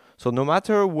 So no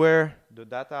matter where the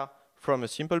data from a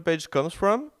simple page comes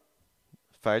from,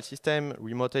 file system,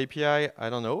 remote API, I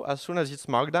don't know, as soon as it's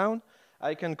Markdown,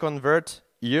 I can convert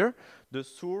here the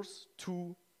source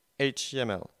to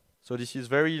HTML. So this is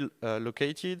very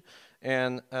located,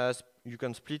 and you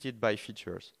can split it by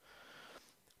features.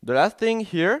 The last thing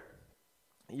here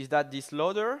is that this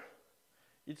loader,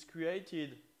 it's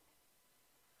created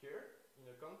here in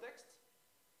a context,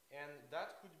 and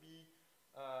that could be,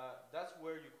 that's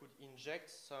where you could inject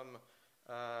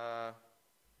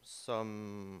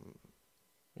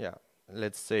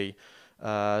let's say,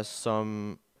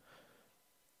 some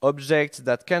objects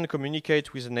that can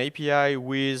communicate with an API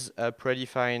with a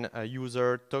predefined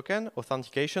user token,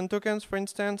 authentication tokens, for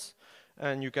instance,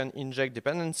 and you can inject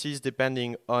dependencies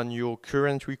depending on your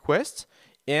current request,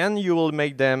 and you will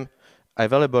make them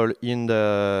available in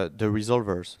the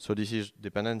resolvers. So this is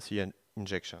dependency and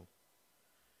injection.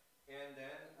 And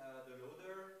then the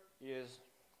loader is,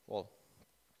 well,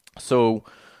 so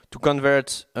to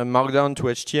convert a Markdown to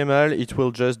HTML, it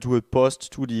will just do a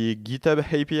post to the GitHub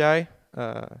API.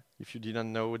 If you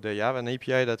didn't know, they have an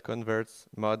API that converts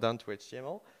Markdown to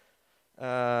HTML.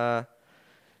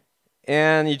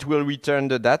 And it will return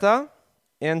the data.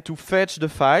 And to fetch the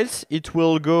files, it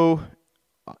will go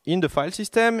in the file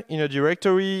system, in a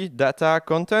directory, data,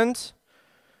 content,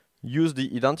 use the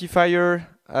identifier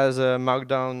as a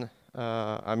Markdown,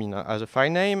 as a file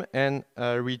name, and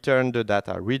return the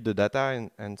data, read the data,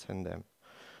 and send them.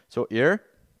 So here,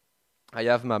 I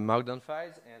have my Markdown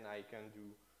files, and I can do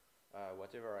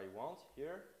whatever I want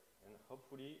here. And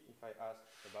hopefully, if I ask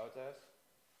about us,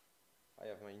 I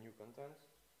have my new content.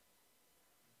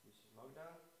 This is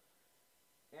Markdown.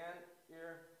 And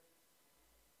here,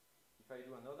 if I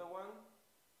do another one,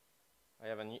 I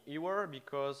have an error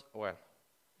because, well,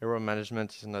 error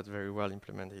management is not very well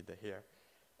implemented here.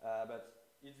 But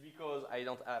it's because I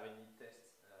don't have any test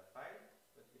file.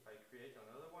 But if I create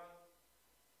another one,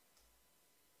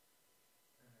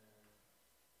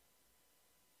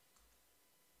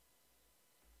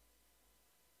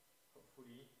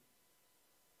 hopefully.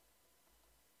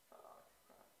 Ah,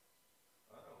 crap.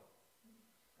 Oh no.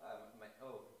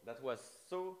 Oh, that was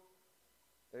so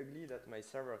ugly that my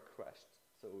server crashed.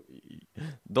 So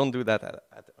don't do that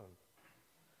at home.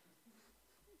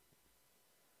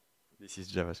 This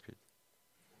is JavaScript.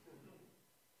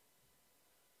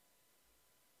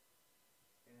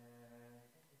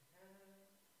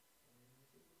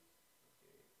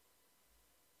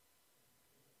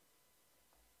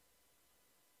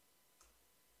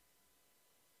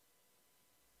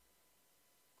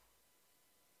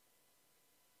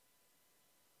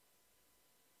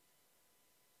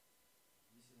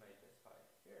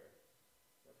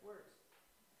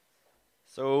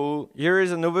 So here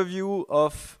is an overview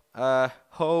of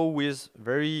how with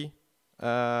very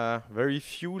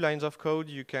few lines of code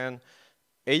you can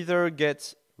either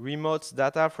get remote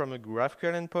data from a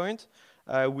GraphQL endpoint.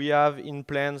 We have in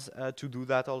plans to do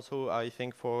that also, I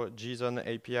think, for JSON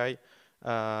API,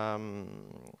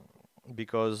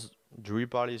 because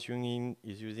Drupal is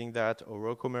using that,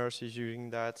 OroCommerce is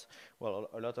using that. Well,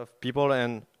 a lot of people,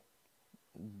 and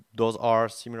those are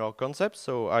similar concepts,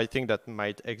 so I think that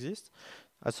might exist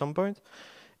at some point.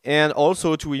 And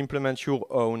also to implement your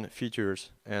own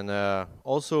features, and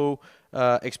also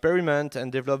experiment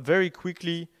and develop very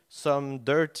quickly some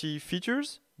dirty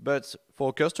features, but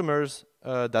for customers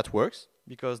that works,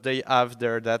 because they have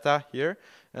their data here,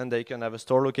 and they can have a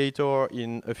store locator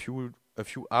in a few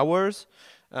hours,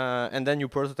 and then you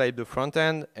prototype the front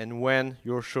end, and when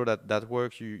you're sure that that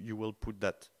works, you will put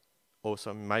that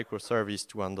awesome microservice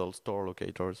to handle store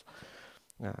locators.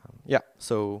 Yeah,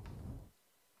 so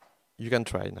you can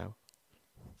try now.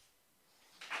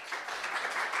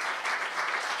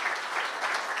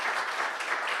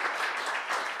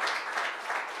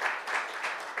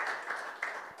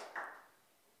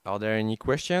 Are there any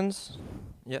questions?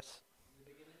 Yes. In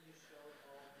the beginning, you showed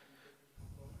all the different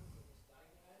components of the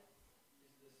starting guide.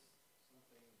 Is this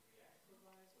something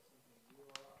React-wise or something you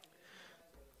are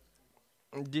application-wise? Where does this come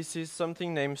from? This is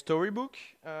something named Storybook.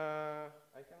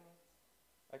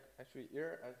 Actually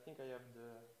here I think I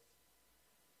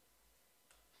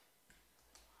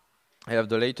have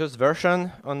the latest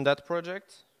version on that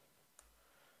project,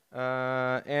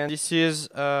 and this is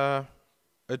a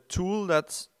tool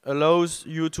that allows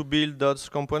you to build those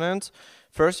components.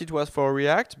 First it was for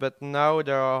React, but now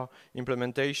there are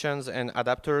implementations and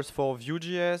adapters for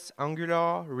Vue.js,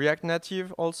 Angular, React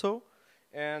Native also,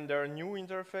 and their new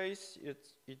interface.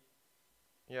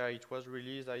 It was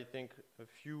released, I think, a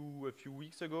few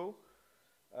weeks ago.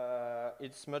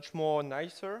 It's much more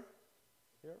nicer.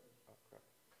 Here. Oh, crap.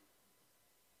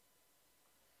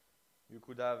 You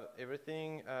could have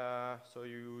everything. So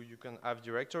you can have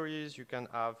directories. You can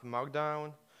have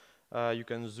Markdown. You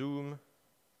can zoom.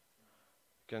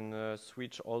 You can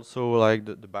switch also like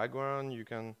the background. You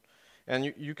can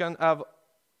have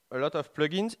a lot of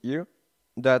plugins here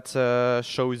that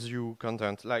shows you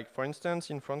content. Like for instance,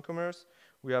 in FrontCommerce,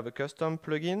 we have a custom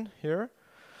plugin here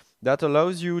that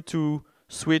allows you to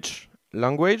switch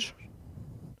language.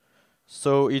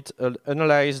 So it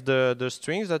analyzes the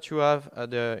strings that you have,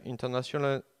 the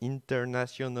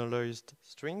internationalized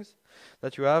strings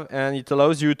that you have, and it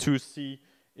allows you to see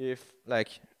if,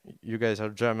 like, you guys are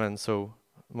German, so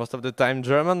most of the time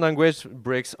German language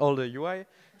breaks all the UI.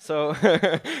 So,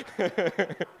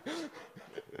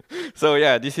 so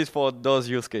yeah, this is for those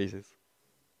use cases.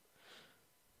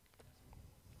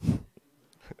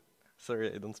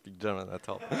 Sorry, I don't speak German at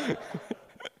all.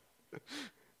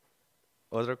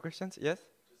 Other questions? Yes? Just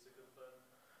to confirm,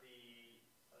 the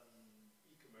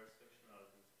e-commerce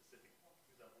functionality specific, for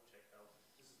example, checkout,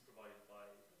 this is provided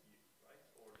by you, right?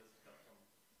 Or does it come from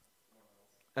someone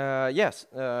else? Yes,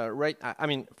 right. I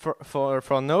mean, for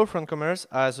now, FrontCommerce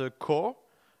has a core,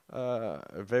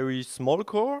 a very small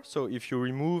core. So if you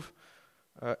remove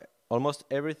almost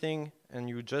everything and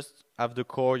you just have the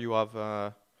core, you have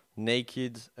a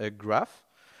naked graph.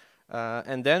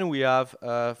 And then we have,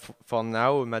 for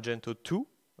now, a Magento 2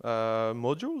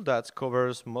 module that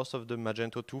covers most of the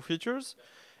Magento 2 features.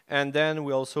 And then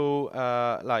we also,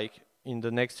 like in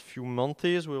the next few months,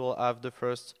 we will have the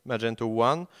first Magento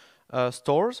 1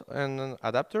 stores and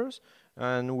adapters.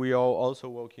 And we are also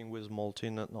working with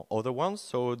other ones.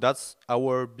 So that's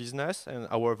our business, and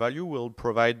our value will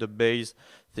provide the base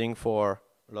thing for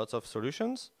lots of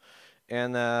solutions.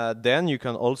 And then you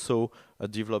can also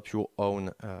develop your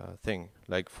own thing.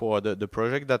 Like for the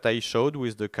project that I showed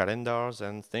with the calendars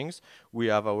and things, we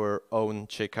have our own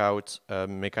checkout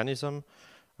mechanism.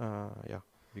 Yeah,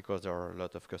 because there are a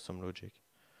lot of custom logic.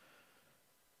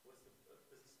 What's the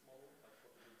business model? Like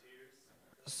what are the tiers?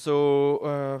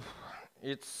 So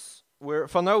it's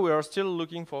for now we are still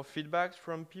looking for feedback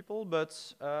from people,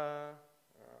 but I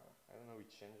don't know, we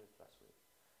changed it last week.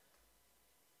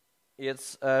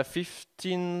 It's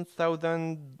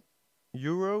 15,000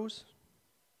 euros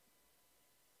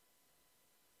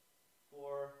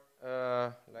for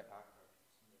like.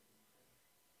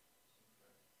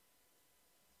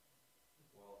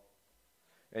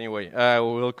 Anyway,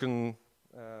 we'll continue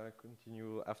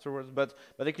afterwards. But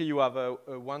basically, you have a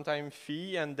one-time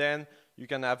fee, and then you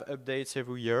can have updates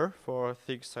every year for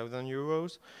 6,000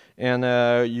 euros. And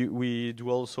we do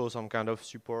also some kind of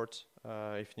support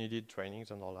if needed,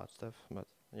 trainings and all that stuff. But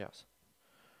yes.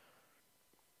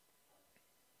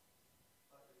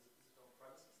 Is it on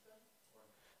premises then?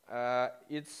 Or?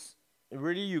 It's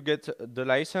really you get the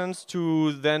license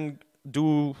to then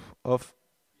do of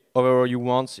whatever you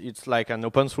want. It's like an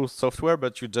open source software,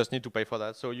 but you just need to pay for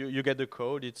that. So you get the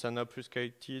code, it's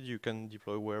unobfuscated, you can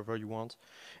deploy wherever you want.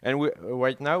 And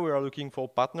right now we are looking for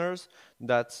partners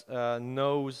that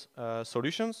knows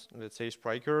solutions, let's say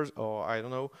Spryker or I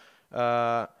don't know,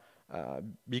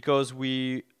 because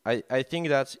I think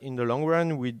that in the long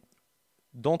run we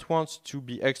don't want to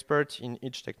be expert in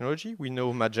each technology. We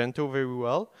know Magento very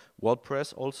well,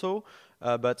 WordPress also,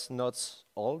 but not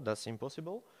all, that's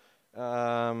impossible.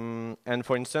 And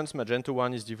for instance, Magento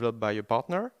 1 is developed by a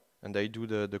partner, and they do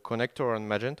the connector on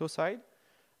Magento side.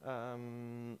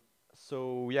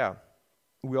 So yeah,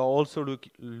 we are also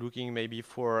looking maybe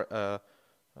for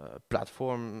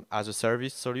platform as a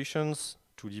service solutions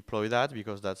to deploy that,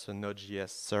 because that's a Node.js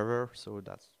server, so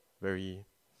that's very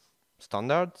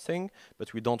standard thing.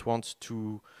 But we don't want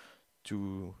to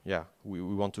we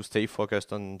want to stay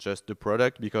focused on just the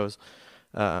product, because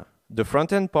the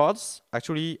front-end parts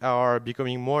actually are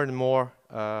becoming more and more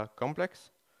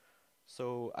complex.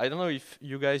 So I don't know if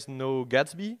you guys know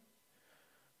Gatsby.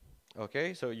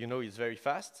 Okay, so you know it's very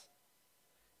fast.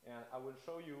 And I will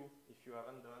show you, if you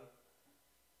haven't done,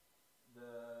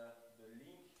 the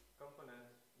link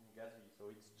component in Gatsby. So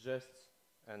it's just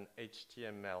an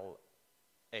HTML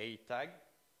tag.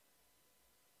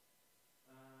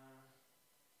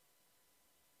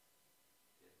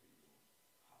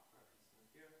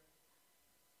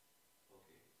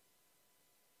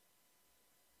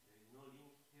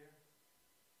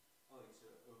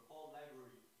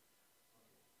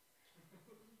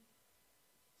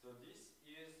 So this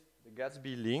is the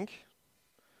Gatsby link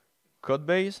code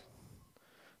base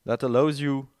that allows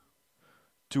you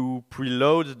to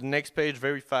preload the next page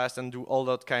very fast and do all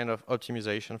that kind of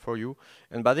optimization for you.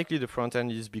 And basically the front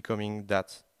end is becoming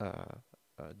that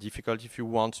difficult if you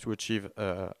want to achieve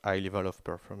a high level of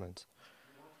performance.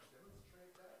 You want to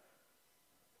demonstrate that?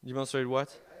 Demonstrate what?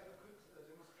 I have a good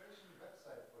demonstration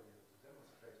website for you to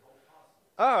demonstrate how fast it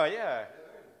is. Oh, yeah.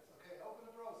 Very nice. Okay, open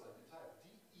the browser and you type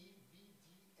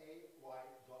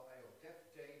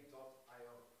devday.io,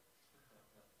 devday.io.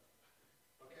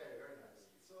 Okay, very nice.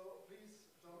 So please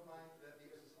don't mind that the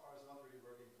SSR is not really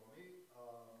working for me.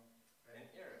 And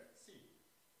here, see.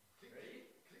 Ready?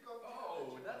 Click on.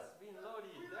 Oh, that's been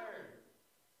loaded there.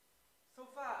 So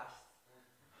fast.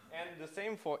 And the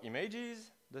same for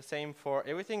images, the same for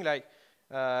everything. Like,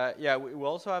 yeah, we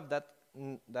also have that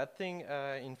thing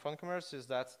in Font Commerce, is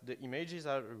that the images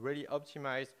are really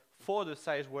optimized for the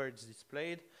size where it's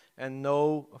displayed, and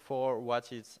no for what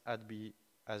has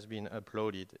been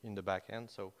uploaded in the back end.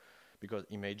 So, because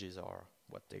images are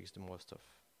what takes the most of.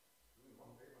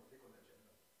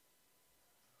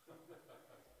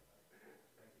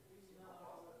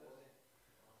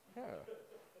 Yeah.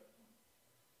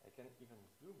 I can even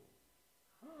zoom in.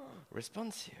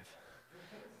 Responsive.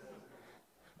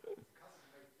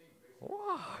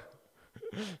 Wow.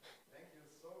 Thank you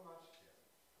so much.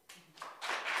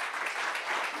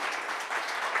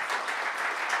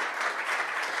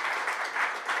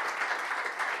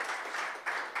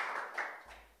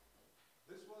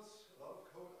 This was a lot of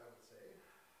code, I would say.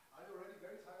 Are you already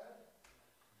very tired?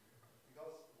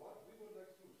 Because what we would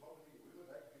like to do, talk with you, we would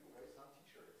like to give away some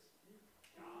t-shirts.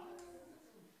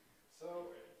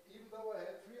 So even though I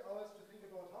had 3 hours to think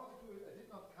about how to do it, I did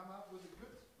not come up with a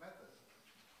good method.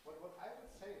 But what I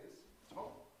would say is,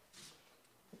 Tom,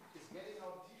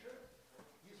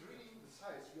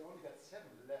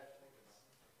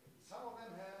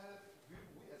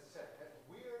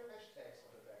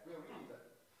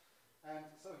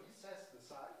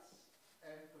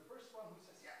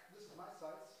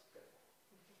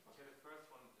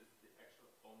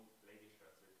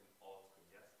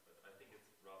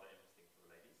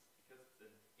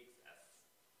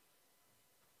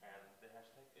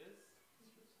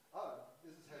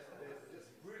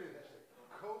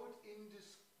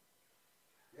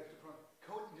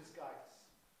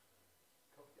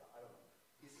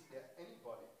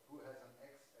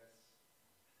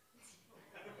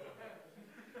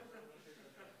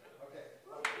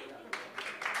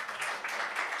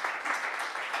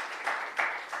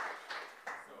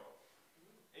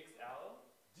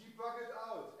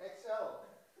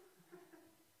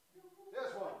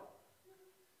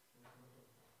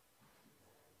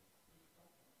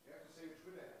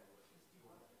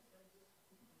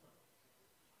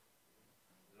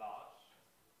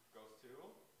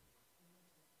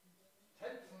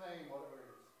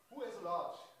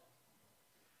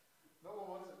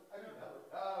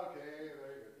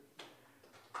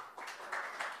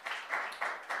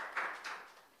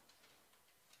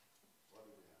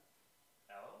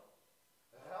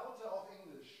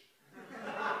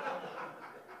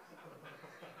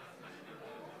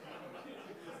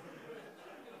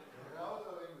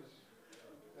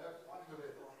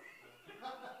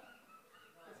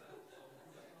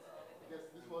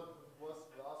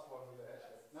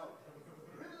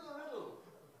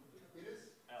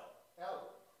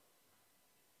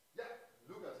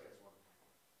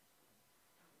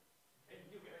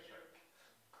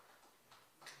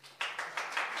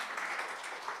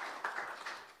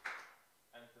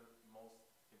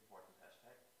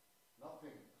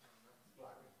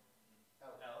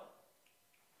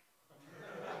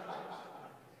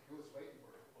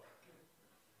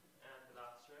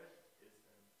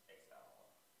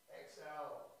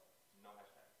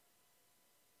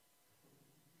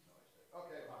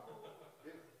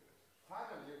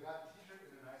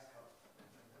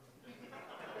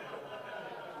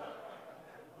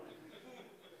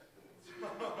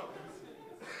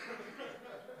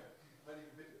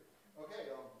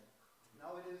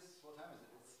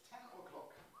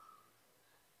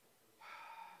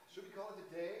 Should we call it a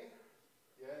day?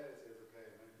 Yes, yes, okay.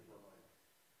 Many people are knowing.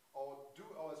 Or do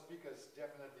our speakers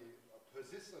definitely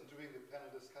persist on doing the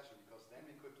panel discussion? Because then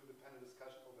we could do the panel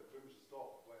discussion over Grimsh's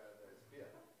door, where there is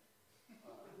beer.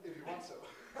 If you want so.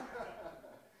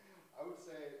 I would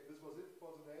say this was it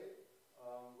for today.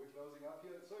 We're closing up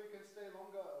here. So you can stay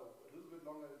longer, a little bit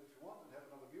longer if you want, and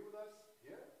have another beer with us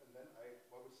here. And then I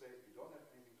would say, if you don't have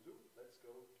anything to do, let's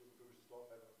go to the Grimsh's door,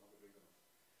 have another drink on us.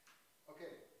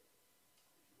 Okay.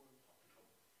 If you want to talk to Tom.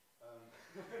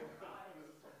 This is Tom.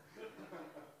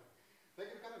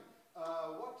 Thank you for coming.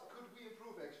 What could we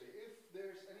improve, actually? If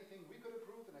there's anything we could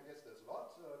improve, and I guess there's a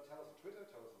lot, tell us on Twitter,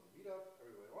 tell us on the meetup,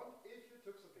 everywhere you want. If you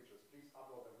took some pictures, please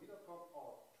upload them on meetup.com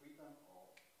or tweet them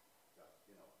or,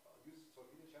 use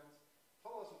social media channels.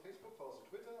 Follow us on Facebook, follow us on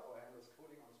Twitter. Our handle is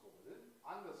coding_Berlin.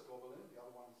 The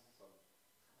other one is some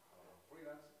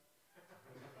freelance.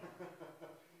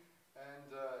 And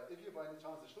if you by any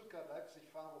chance in Stuttgart, Leipzig,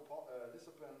 Faro,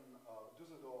 Lissabon,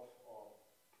 Düsseldorf, or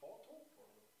Porto?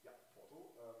 Yeah,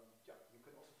 Porto. You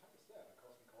can also find us there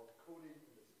because we call it coding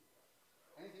in the city.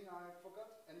 Anything I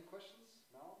forgot? Any questions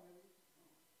now, maybe?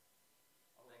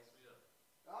 No? Next meetup.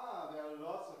 There are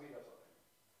lots of meetups out there.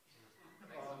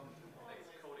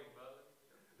 Next coding Berlin.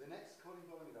 The next coding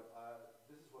Berlin meetup.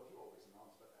 This is what you always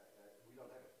announce, but we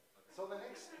don't have it. Okay. So the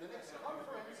next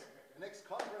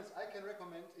conference I can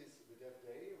recommend is the Dev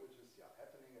Day, which is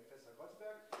happening at Festa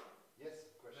Kreuzberg. Yes,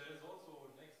 question. There is also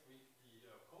next week the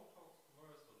Code Talks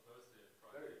commerce on Thursday and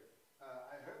Friday.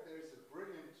 I heard there is a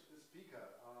brilliant speaker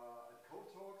at Code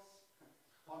Talks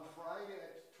on Friday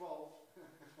at 12.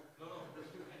 No,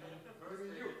 Thursday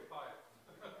at 5.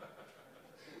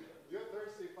 You're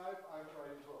Thursday 5, I'm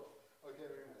Friday 12. Okay,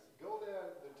 very nice. Go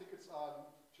there, the tickets are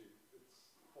cheap.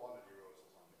 It's 400 euros or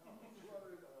something. I don't know,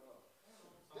 200, I don't know.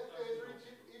 That way is really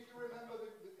cheap. If you remember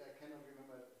I cannot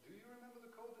remember. Do you remember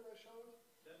the code that I showed?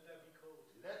 Let there be code.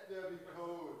 Let there be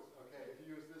code. Okay, if you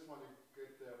use this one, you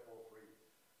get there for free.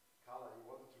 Carla, you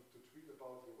wanted to tweet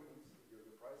about your winnings, your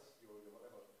prize, your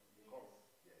whatever you call it.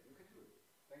 Yeah, you can do it.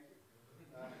 Thank you.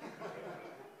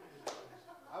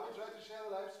 I will try to share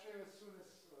the live stream as soon as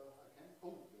I can.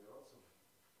 Oh, there are also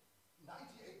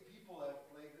 98 people have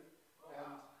played it,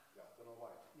 and don't know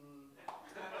why.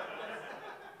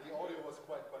 The audio was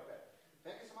quite bad.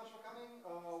 Thank you so much for coming.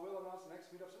 We'll announce the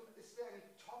next meetup soon. Is there any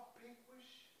topic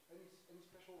wish? Any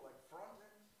special like front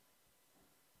end?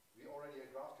 We already had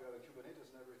GraphQL and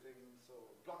Kubernetes and everything.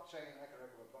 So blockchain, I can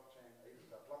recommend blockchain. I use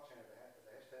blockchain as a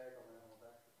hashtag on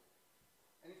that.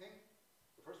 Anything?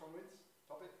 The first one wins.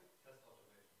 Topic? Test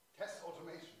automation. Test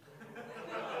automation.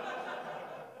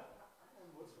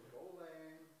 What's for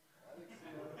Golang,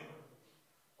 Elixir,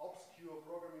 obscure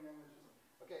programming languages.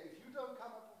 Okay, if you don't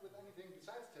come up with anything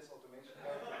besides test automation,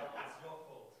 It's your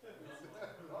fault.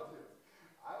 not yours.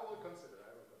 I will consider.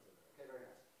 Okay, very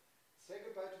nice. Say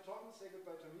goodbye to Tom, say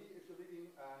goodbye to me if you're leaving,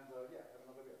 and